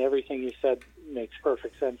mean, everything you said makes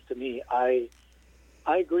perfect sense to me. I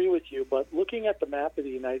agree with you, but looking at the map of the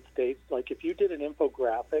United States, like if you did an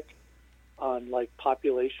infographic on like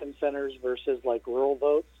population centers versus like rural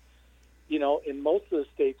votes, in most of the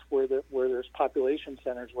states where there's population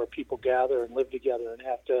centers where people gather and live together and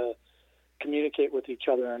have to communicate with each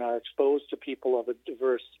other and are exposed to people of a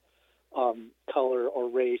diverse color or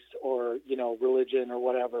race or religion or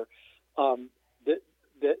whatever,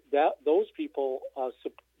 that those people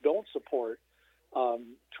don't support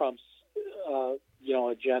Trump's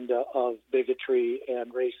agenda of bigotry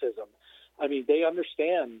and racism. I mean, they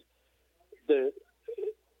understand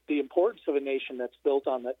the importance of a nation that's built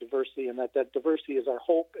on that diversity, and that diversity is our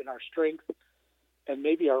hope and our strength and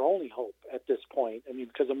maybe our only hope at this point. I mean,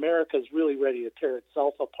 because America is really ready to tear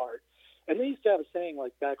itself apart. And they used to have a saying,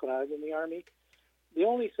 like back when I was in the Army, the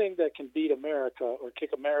only thing that can beat America or kick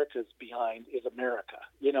America's behind is America,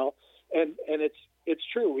 and it's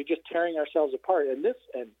true. We're just tearing ourselves apart. And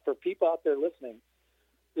for people out there listening,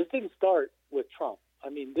 this didn't start with Trump. I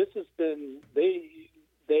mean, this has been,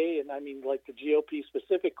 and I mean like the GOP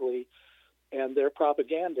specifically and their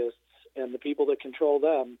propagandists and the people that control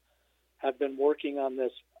them have been working on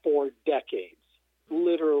this for decades,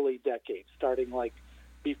 literally decades, starting like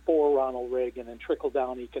before Ronald Reagan, and trickle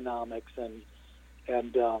down economics and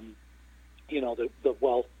the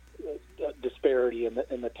wealth disparity and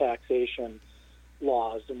the taxation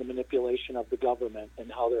laws and the manipulation of the government and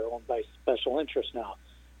how they're owned by special interests now.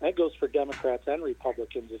 And that goes for Democrats and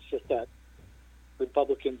Republicans. It's just that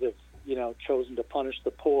Republicans have, chosen to punish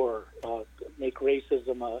the poor, make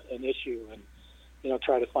racism an issue, and,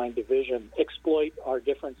 try to find division, exploit our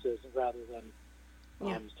differences rather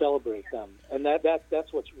than celebrate them. And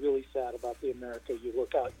that's what's really sad about the America you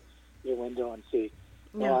look out your window and see.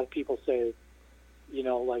 A lot of people say,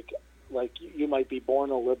 like you might be born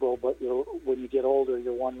a liberal, but when you get older,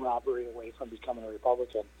 you're one robbery away from becoming a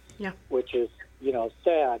Republican. Yeah. Which is,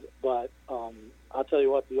 sad. But I'll tell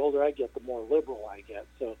you what, the older I get, the more liberal I get.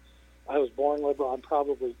 So I was born liberal. I'm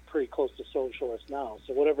probably pretty close to socialist now.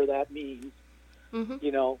 So whatever that means,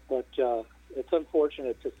 but it's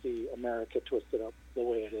unfortunate to see America twisted up the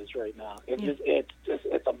way it is right now.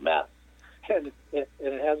 It's a mess. And it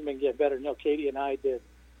hasn't been getting better. Katie and I did,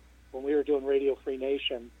 when we were doing Radio Free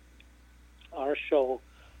Nation, our show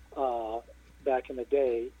back in the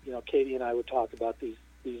day, Katie and I would talk about these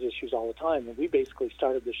issues all the time. And we basically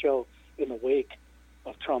started the show in the wake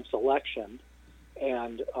of Trump's election.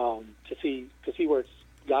 And to see where it's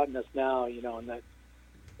gotten us now, and that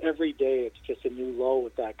every day it's just a new low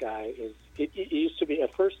with that guy. It used to be,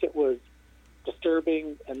 at first it was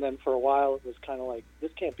disturbing, and then for a while it was kind of like,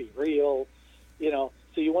 this can't be real,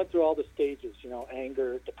 So you went through all the stages,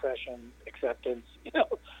 anger, depression, acceptance,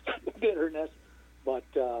 bitterness. But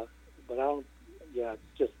I don't. Yeah,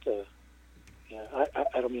 it's just.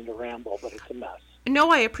 I don't mean to ramble, but it's a mess.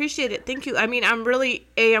 No, I appreciate it. Thank you. I mean, I'm really,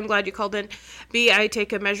 I'm glad you called in. B, I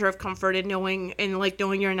take a measure of comfort in knowing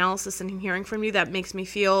your analysis and hearing from you. That makes me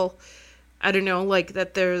feel, I don't know, like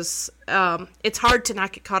that there's, it's hard to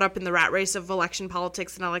not get caught up in the rat race of election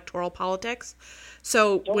politics and electoral politics.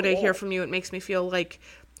 So when I hear from you, it makes me feel like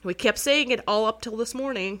we kept saying it all up till this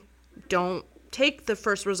morning. Don't take the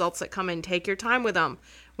first results that come in. Take your time with them.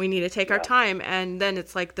 We need to take our time. And then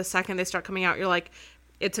it's like the second they start coming out, you're like,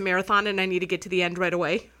 it's a marathon and I need to get to the end right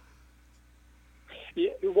away.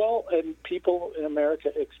 Yeah, well, and people in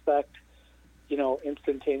America expect,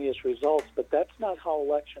 instantaneous results, but that's not how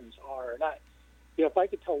elections are. And if I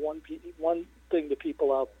could tell one thing to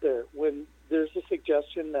people out there, when there's a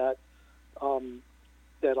suggestion that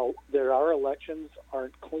there are elections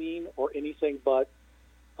aren't clean or anything, but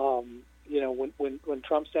when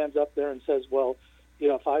Trump stands up there and says, well,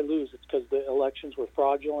 if I lose, it's because the elections were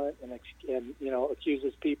fraudulent, and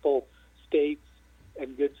accuses people, states,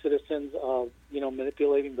 and good citizens of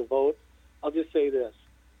manipulating the vote. I'll just say this: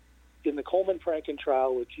 in the Coleman Franken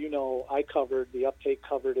trial, which I covered, the Uptake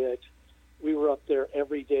covered it. We were up there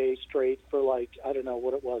every day straight for I don't know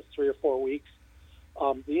what it was, 3 or 4 weeks.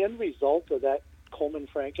 The end result of that Coleman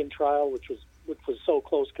Franken trial, which was so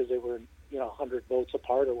close because they were 100 votes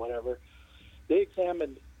apart or whatever, they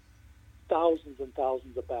examined thousands and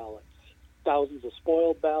thousands of ballots, thousands of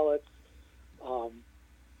spoiled ballots,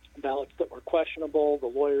 ballots that were questionable. The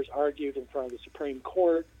lawyers argued in front of the Supreme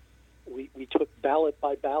Court. We took ballot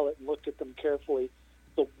by ballot and looked at them carefully.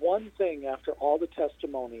 The one thing, after all the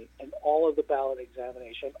testimony and all of the ballot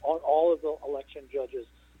examination, all of the election judges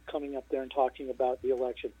coming up there and talking about the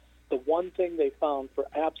election, the one thing they found for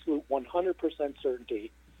absolute 100% certainty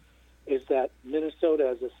is that Minnesota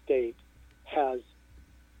as a state has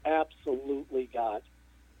absolutely got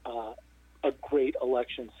a great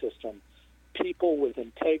election system. People with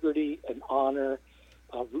integrity and honor,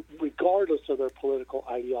 regardless of their political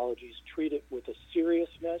ideologies, treat it with a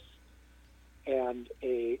seriousness and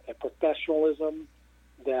a professionalism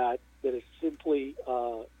that is simply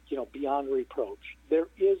beyond reproach. There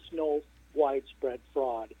is no widespread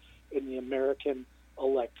fraud in the American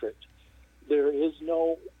electorate. There is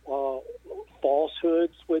no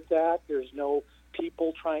falsehoods with that. There's no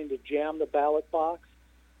people trying to jam the ballot box.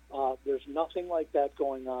 There's nothing like that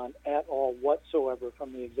going on at all whatsoever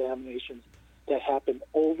from the examinations that happen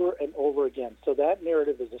over and over again. So that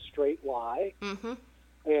narrative is a straight lie,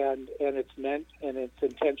 and it's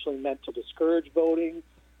intentionally meant to discourage voting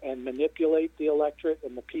and manipulate the electorate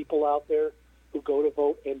and the people out there who go to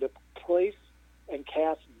vote, and to place and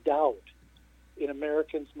cast doubt in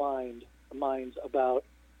Americans' minds about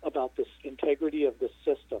this integrity of the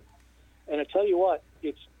system. And I tell you what,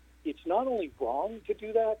 it's not only wrong to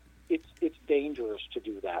do that, it's dangerous to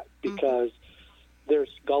do that, because there's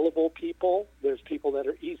gullible people, there's people that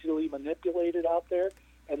are easily manipulated out there,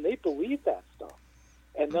 and they believe that stuff,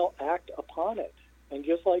 and they'll act upon it. And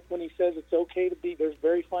just like when he says it's okay to be, there's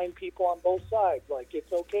very fine people on both sides, like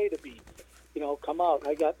it's okay to be, come out,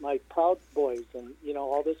 I got my Proud Boys and,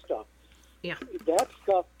 all this stuff. Yeah. That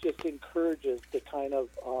stuff just encourages the kind of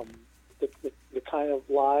the kind of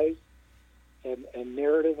lies and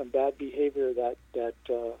narrative and bad behavior that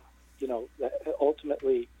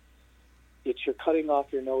ultimately you're cutting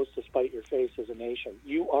off your nose to spite your face as a nation.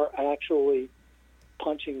 You are actually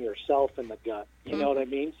punching yourself in the gut. You know what I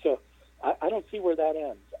mean? So I don't see where that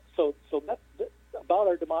ends. So that's about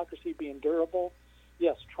our democracy being durable.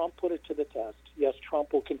 Yes, Trump put it to the test. Yes,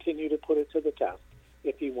 Trump will continue to put it to the test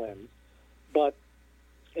if he wins. But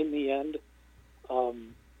in the end,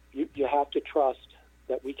 you have to trust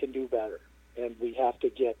that we can do better, and we have to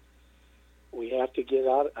get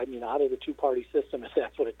out. I mean, out of the two-party system if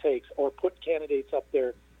that's what it takes, or put candidates up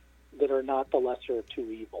there that are not the lesser of two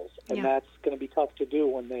evils, and that's going to be tough to do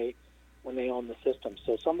when they own the system.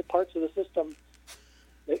 So some parts of the system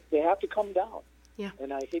they have to come down. Yeah.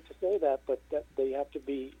 And I hate to say that, but that they have to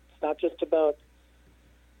be. It's not just about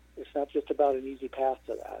an easy path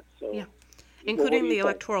to that. So, yeah, including the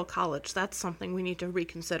Electoral College. That's something we need to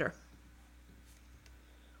reconsider.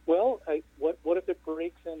 Well, what if it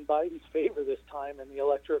breaks in Biden's favor this time in the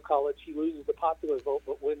Electoral College? He loses the popular vote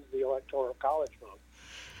but wins the Electoral College vote.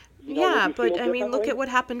 Yeah, but I mean, look at what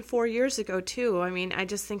happened 4 years ago too. I mean, I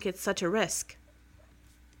just think it's such a risk.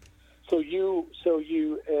 So you,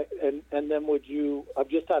 and then would you? I'm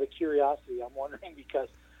just out of curiosity. I'm wondering because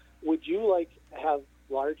would you have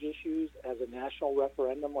large issues as a national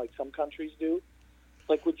referendum like some countries do?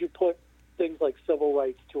 Like, would you put things like civil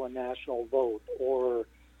rights to a national vote, or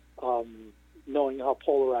knowing how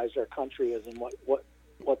polarized our country is and what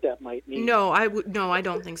that might mean? No, I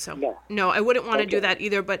don't think so. No, I wouldn't want to do that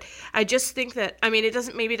either. But I just think that, I mean, it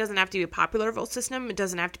doesn't have to be a popular vote system. It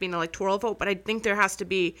doesn't have to be an electoral vote. But I think there has to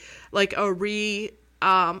be like a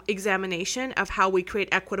examination of how we create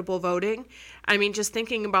equitable voting. I mean, just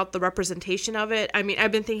thinking about the representation of it. I mean,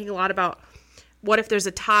 I've been thinking a lot about what if there's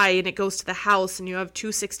a tie and it goes to the House and you have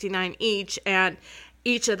 269 each, and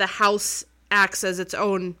each of the House acts as its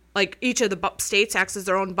own, like each of the states acts as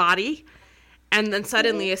their own body. And then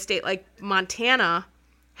suddenly a state like Montana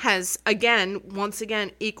has, once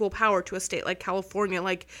again, equal power to a state like California.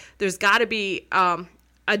 Like, there's got to be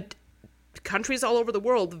countries all over the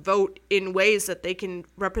world vote in ways that they can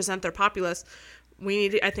represent their populace.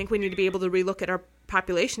 I think we need to be able to relook at our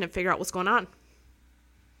population and figure out what's going on.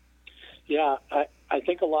 Yeah, I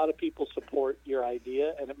think a lot of people support your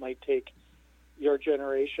idea, and it might take your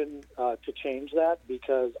generation to change that,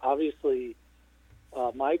 because obviously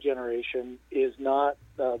my generation is not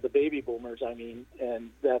the baby boomers, I mean,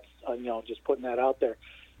 and that's, just putting that out there.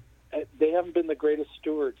 They haven't been the greatest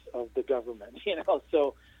stewards of the government,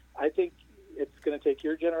 so I think it's going to take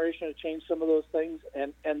your generation to change some of those things,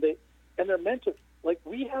 and they're meant to, like,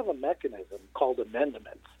 we have a mechanism called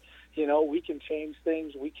amendments. We can change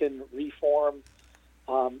things, we can reform.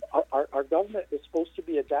 Our government is supposed to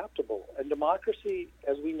be adaptable, and democracy,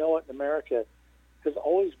 as we know it in America, has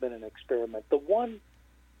always been an experiment. The one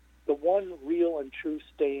real and true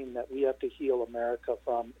stain that we have to heal America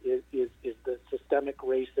from is the systemic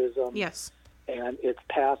racism. Yes. And its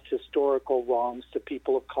past historical wrongs to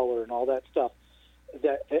people of color and all that stuff,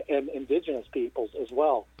 and indigenous peoples as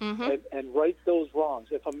well, and right those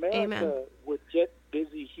wrongs. If America would get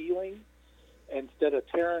busy healing instead of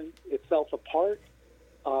tearing itself apart,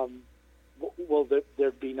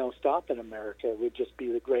 there'd be no stopping America. It would just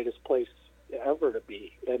be the greatest place ever to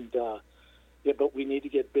be. And but we need to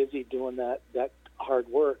get busy doing that hard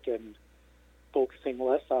work and focusing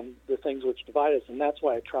less on the things which divide us. And that's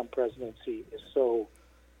why a Trump presidency is so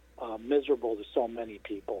miserable to so many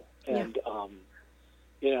people. And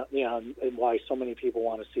and why so many people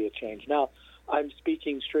want to see a change. Now, I'm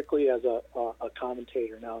speaking strictly as a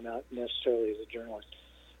commentator now, not necessarily as a journalist.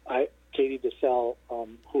 Katie DeSalle,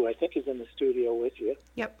 who I think is in the studio with you,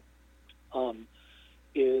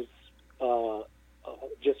 is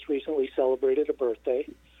just recently celebrated a birthday.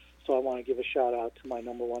 So I want to give a shout out to my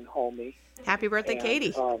number one homie. Happy birthday,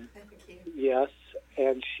 Katie. Yes,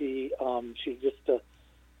 and she's just the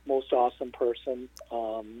most awesome person,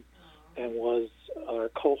 and was our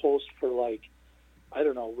co-host for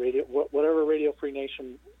whatever Radio Free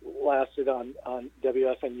Nation lasted on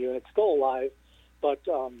WFNU, and it's still alive, but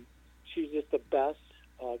she's just the best,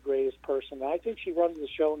 greatest person. And I think she runs the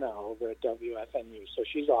show now over at WFNU, so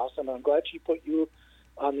she's awesome. I'm glad she put you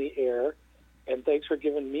on the air, and thanks for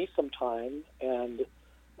giving me some time and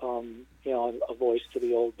a voice to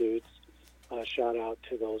the old dudes. Shout out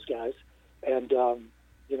to those guys, and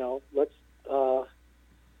let's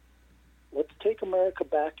take America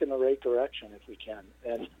back in the right direction if we can,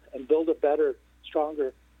 and build a better,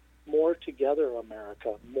 stronger, more together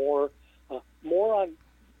America. More on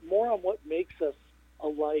what makes us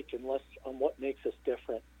alike and less on what makes us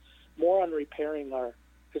different. More on repairing our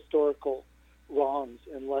historical wrongs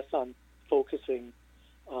and less on focusing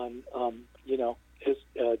on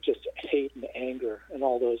just hate and anger and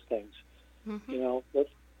all those things.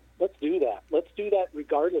 Let's do that. Let's do that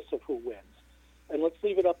regardless of who wins. And let's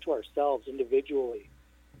leave it up to ourselves individually,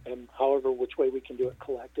 and which way we can do it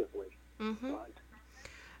collectively.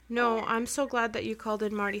 No, I'm so glad that you called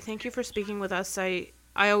in, Marty. Thank you for speaking with us. I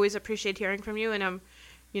always appreciate hearing from you, and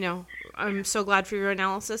I'm so glad for your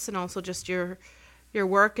analysis and also just your your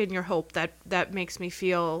work and your hope. That makes me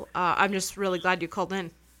feel, I'm just really glad you called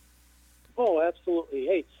in. Oh, absolutely.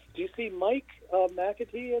 Hey, do you see Mike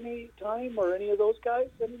McAtee any time or any of those guys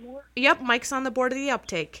anymore? Yep, Mike's on the board of the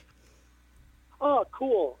Uptake. Oh,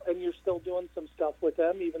 cool. And you're still doing some stuff with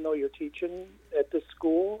them, even though you're teaching at this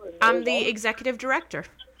school? I'm the executive director.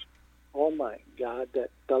 Oh, my God, that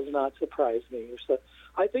does not surprise me.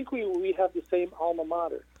 I think we have the same alma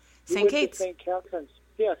mater. St. Kate's. St. Catherine's.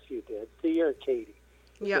 Yes, you did. So you're a Katie.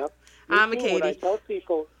 Yep. I'm a Katie. When I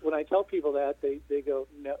tell people that, they go,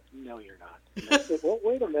 no, you're not. And I say, well,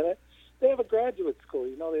 wait a minute. They have a graduate school.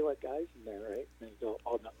 You know, they let guys in there, right? And they go,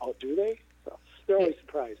 oh, do they? So they're always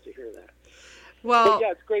surprised to hear that. Well, but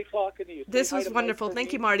yeah, it's great talking to you. This was wonderful.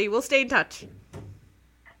 Thank you, Marty. We'll stay in touch.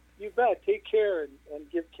 You bet. Take care and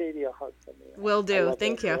give Katie a hug from me. Will do.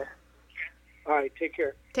 Thank you. All right. Take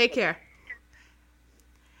care. Take care.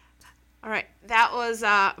 All right. That was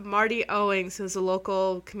Marty Owings, who's a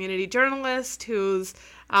local community journalist, who's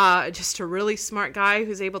just a really smart guy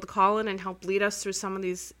who's able to call in and help lead us through some of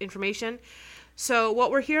these information. So what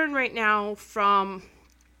we're hearing right now from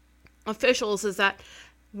officials is that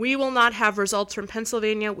we will not have results from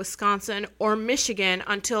Pennsylvania, Wisconsin, or Michigan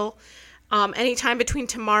until anytime between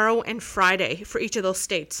tomorrow and Friday for each of those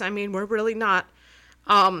states. I mean, we're really not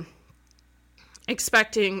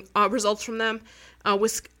expecting results from them.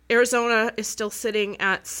 Arizona is still sitting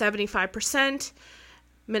at 75%.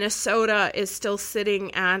 Minnesota is still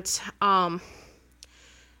sitting at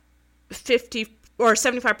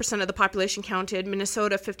 75% of the population counted.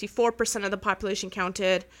 Minnesota, 54% of the population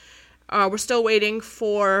counted. We're still waiting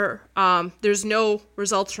for, there's no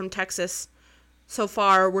results from Texas so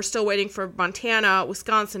far. We're still waiting for Montana,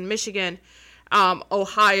 Wisconsin, Michigan,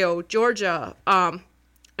 Ohio, Georgia.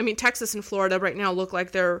 Texas and Florida right now look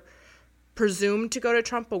like they're presumed to go to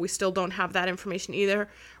Trump, but we still don't have that information either.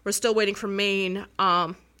 We're still waiting for Maine,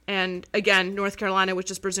 and again, North Carolina,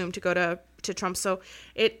 which is presumed to go to Trump. So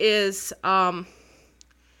it is, we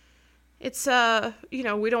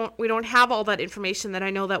don't have all that information that I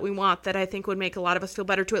know that we want, that I think would make a lot of us feel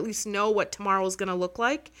better to at least know what tomorrow is going to look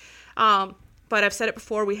like. But I've said it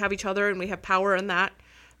before, we have each other and we have power in that.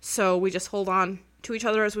 So we just hold on to each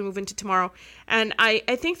other as we move into tomorrow. And I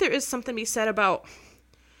think there is something to be said about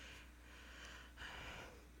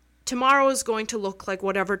tomorrow is going to look like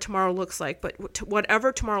whatever tomorrow looks like. But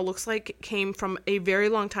whatever tomorrow looks like came from a very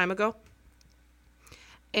long time ago.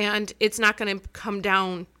 And it's not going to come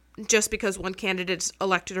down just because one candidate is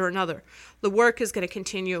elected or another. The work is going to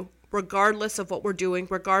continue regardless of what we're doing,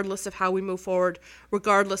 regardless of how we move forward,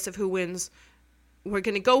 regardless of who wins. We're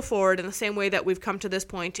going to go forward in the same way that we've come to this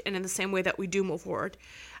point and in the same way that we do move forward.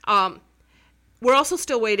 We're also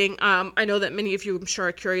still waiting. I know that many of you, I'm sure,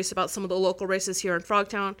 are curious about some of the local races here in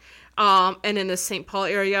Frogtown and in the St. Paul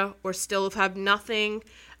area. We still have nothing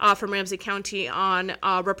from Ramsey County on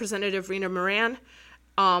Representative Rena Moran,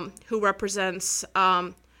 who represents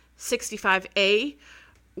 65A.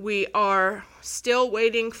 We are still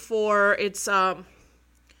waiting for its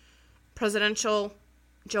presidential.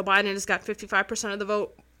 Joe Biden has got 55% of the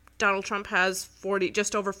vote. Donald Trump has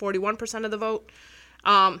just over 41% of the vote.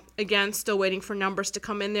 Again, still waiting for numbers to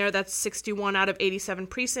come in there. That's 61 out of 87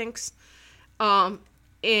 precincts. In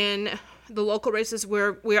the local races,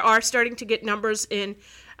 we are starting to get numbers in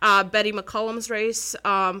Betty McCollum's race.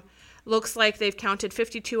 Looks like they've counted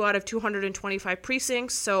 52 out of 225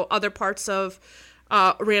 precincts. So other parts of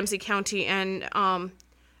Ramsey County and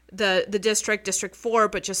the District 4,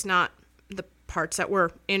 but just not the parts that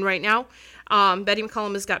we're in right now. Betty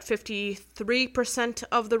McCollum has got 53%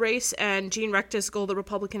 of the race, and Jean Rechteisgel, the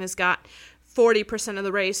Republican, has got 40% of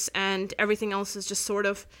the race, and everything else is just sort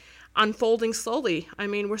of unfolding slowly. I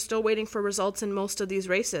mean, we're still waiting for results in most of these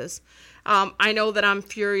races. I know that I'm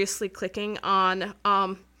furiously clicking on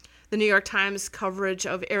the New York Times coverage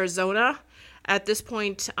of Arizona. At this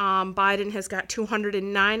point, Biden has got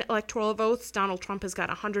 209 electoral votes. Donald Trump has got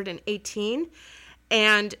 118.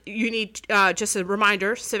 And you need, just a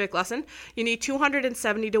reminder, civic lesson, you need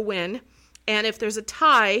 270 to win. And if there's a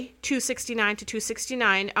tie, 269 to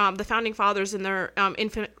 269, the Founding Fathers in their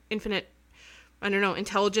infinite,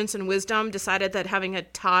 intelligence and wisdom decided that having a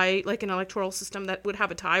tie, like an electoral system that would have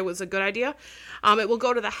a tie, was a good idea. It will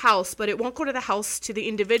go to the House, but it won't go to the House to the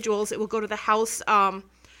individuals. It will go to the House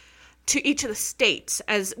to each of the states,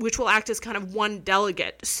 which will act as kind of one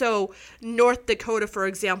delegate. So North Dakota, for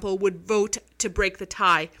example, would vote to break the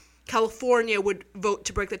tie. California would vote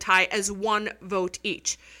to break the tie as one vote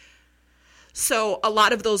each. So a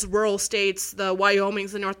lot of those rural states, the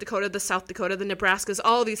Wyomings, the North Dakota, the South Dakota, the Nebraskas,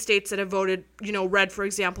 all of these states that have voted, red, for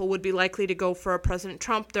example, would be likely to go for President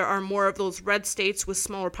Trump. There are more of those red states with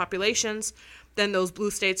smaller populations than those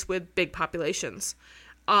blue states with big populations.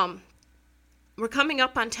 We're coming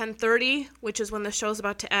up on 10:30, which is when the show's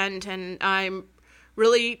about to end, and I'm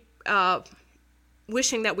really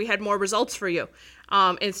wishing that we had more results for you.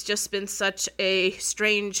 It's just been such a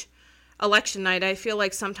strange election night. I feel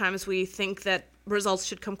like sometimes we think that results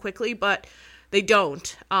should come quickly, but they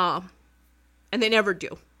don't, and they never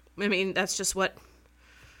do. I mean, that's just what,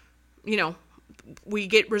 we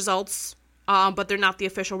get results, but they're not the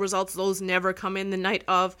official results. Those never come in the night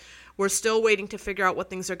of. We're still waiting to figure out what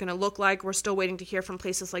things are going to look like. We're still waiting to hear from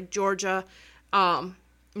places like Georgia,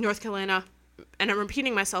 North Carolina, and I'm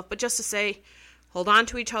repeating myself, but just to say, hold on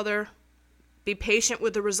to each other, be patient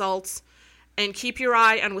with the results, and keep your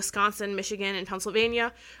eye on Wisconsin, Michigan, and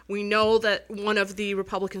Pennsylvania. We know that one of the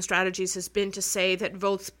Republican strategies has been to say that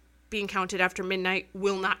votes being counted after midnight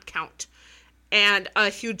will not count. And a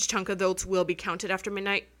huge chunk of votes will be counted after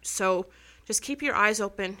midnight. So just keep your eyes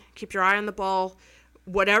open, keep your eye on the ball.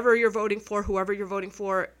 Whatever you're voting for, whoever you're voting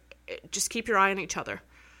for, just keep your eye on each other.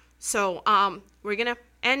 So we're going to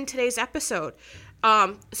end today's episode.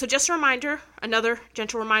 So just a reminder, another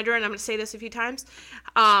gentle reminder, and I'm going to say this a few times.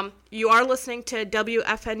 You are listening to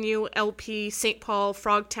WFNU LP St. Paul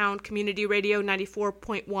Frogtown Community Radio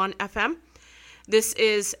 94.1 FM. This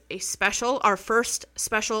is our first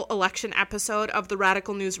special election episode of the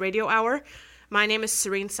Radical News Radio Hour. My name is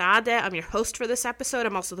Serene Saadeh. I'm your host for this episode.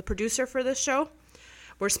 I'm also the producer for this show.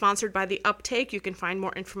 We're sponsored by The Uptake. You can find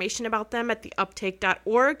more information about them at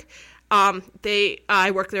theuptake.org.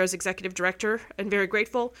 I work there as executive director and very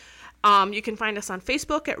grateful. You can find us on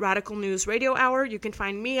Facebook at Radical News Radio Hour. You can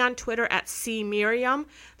find me on Twitter at CMiriam.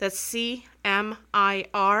 That's CMIRIAM.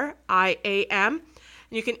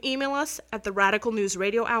 And you can email us at the Radical News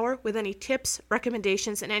Radio Hour with any tips,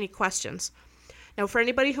 recommendations, and any questions. Now, for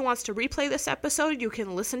anybody who wants to replay this episode, you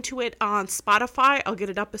can listen to it on Spotify. I'll get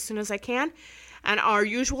it up as soon as I can. And our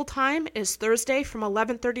usual time is Thursday from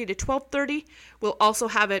 11:30 to 12:30. We'll also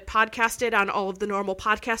have it podcasted on all of the normal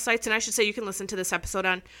podcast sites. And I should say you can listen to this episode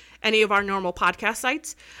on any of our normal podcast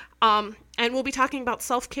sites. And we'll be talking about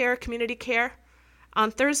self-care, community care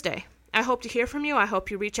on Thursday. I hope to hear from you. I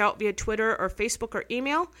hope you reach out via Twitter or Facebook or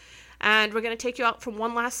email. And we're going to take you out from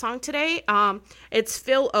one last song today. It's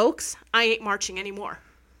Phil Oakes, I Ain't Marching Anymore.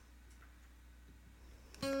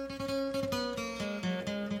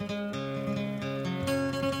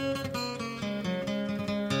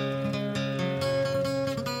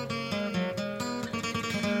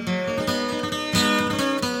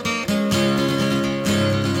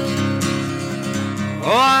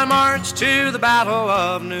 Oh, I marched to the Battle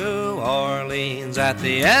of New Orleans at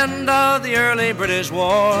the end of the early British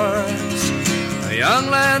wars. The young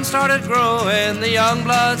land started growing, the young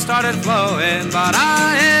blood started flowing, but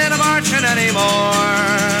I ain't a-marching anymore.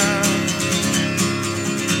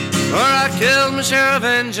 For I killed my share of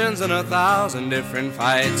Injuns in 1,000 different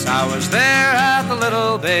fights. I was there at the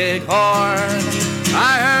Little Big Horn.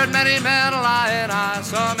 I heard many men a-lying, I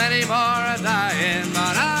saw many more a-dying,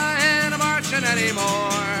 but I ain't a-marching anymore.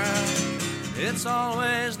 It's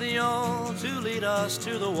always the old to lead us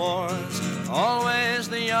to the wars, always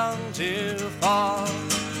the young to fall.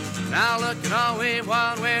 Now look at all we've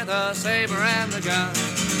won with the saber and the gun.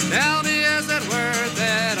 Tell me, is it worth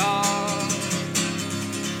it all?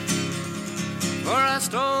 For I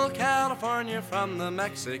stole California from the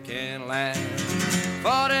Mexican land,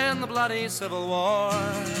 fought in the bloody Civil War.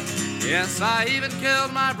 Yes, I even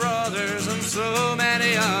killed my brothers and so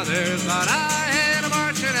many others, but I ain't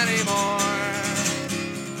a-marching anymore.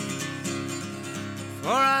 For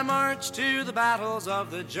I marched to the battles of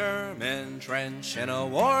the German trench in a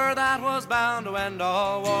war that was bound to end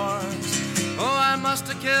all wars. Oh, I must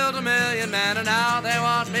have killed 1 million men and now they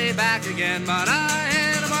want me back again, but I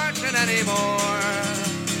ain't a-marching anymore.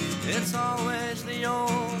 It's always the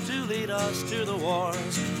old to lead us to the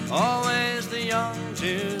wars, always the young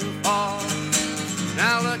to fall.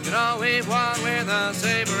 Now look at all we've won with the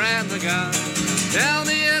saber and the gun. Tell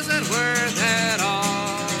me, is it worth it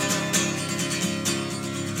all?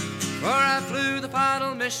 For I flew the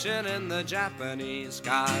final mission in the Japanese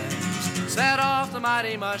skies, set off the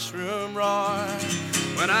mighty mushroom roar.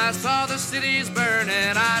 When I saw the cities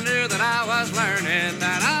burning, I knew that I was learning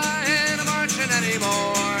that I ain't a-marching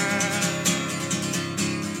anymore.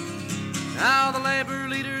 Now the labor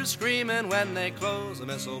leaders screaming when they close a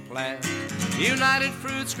missile plant. United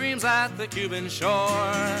Fruit screams at the Cuban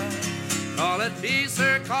shore. Call it peace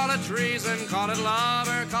or call it treason, call it love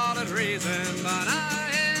or call it reason, but I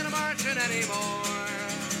ain't a-marching anymore.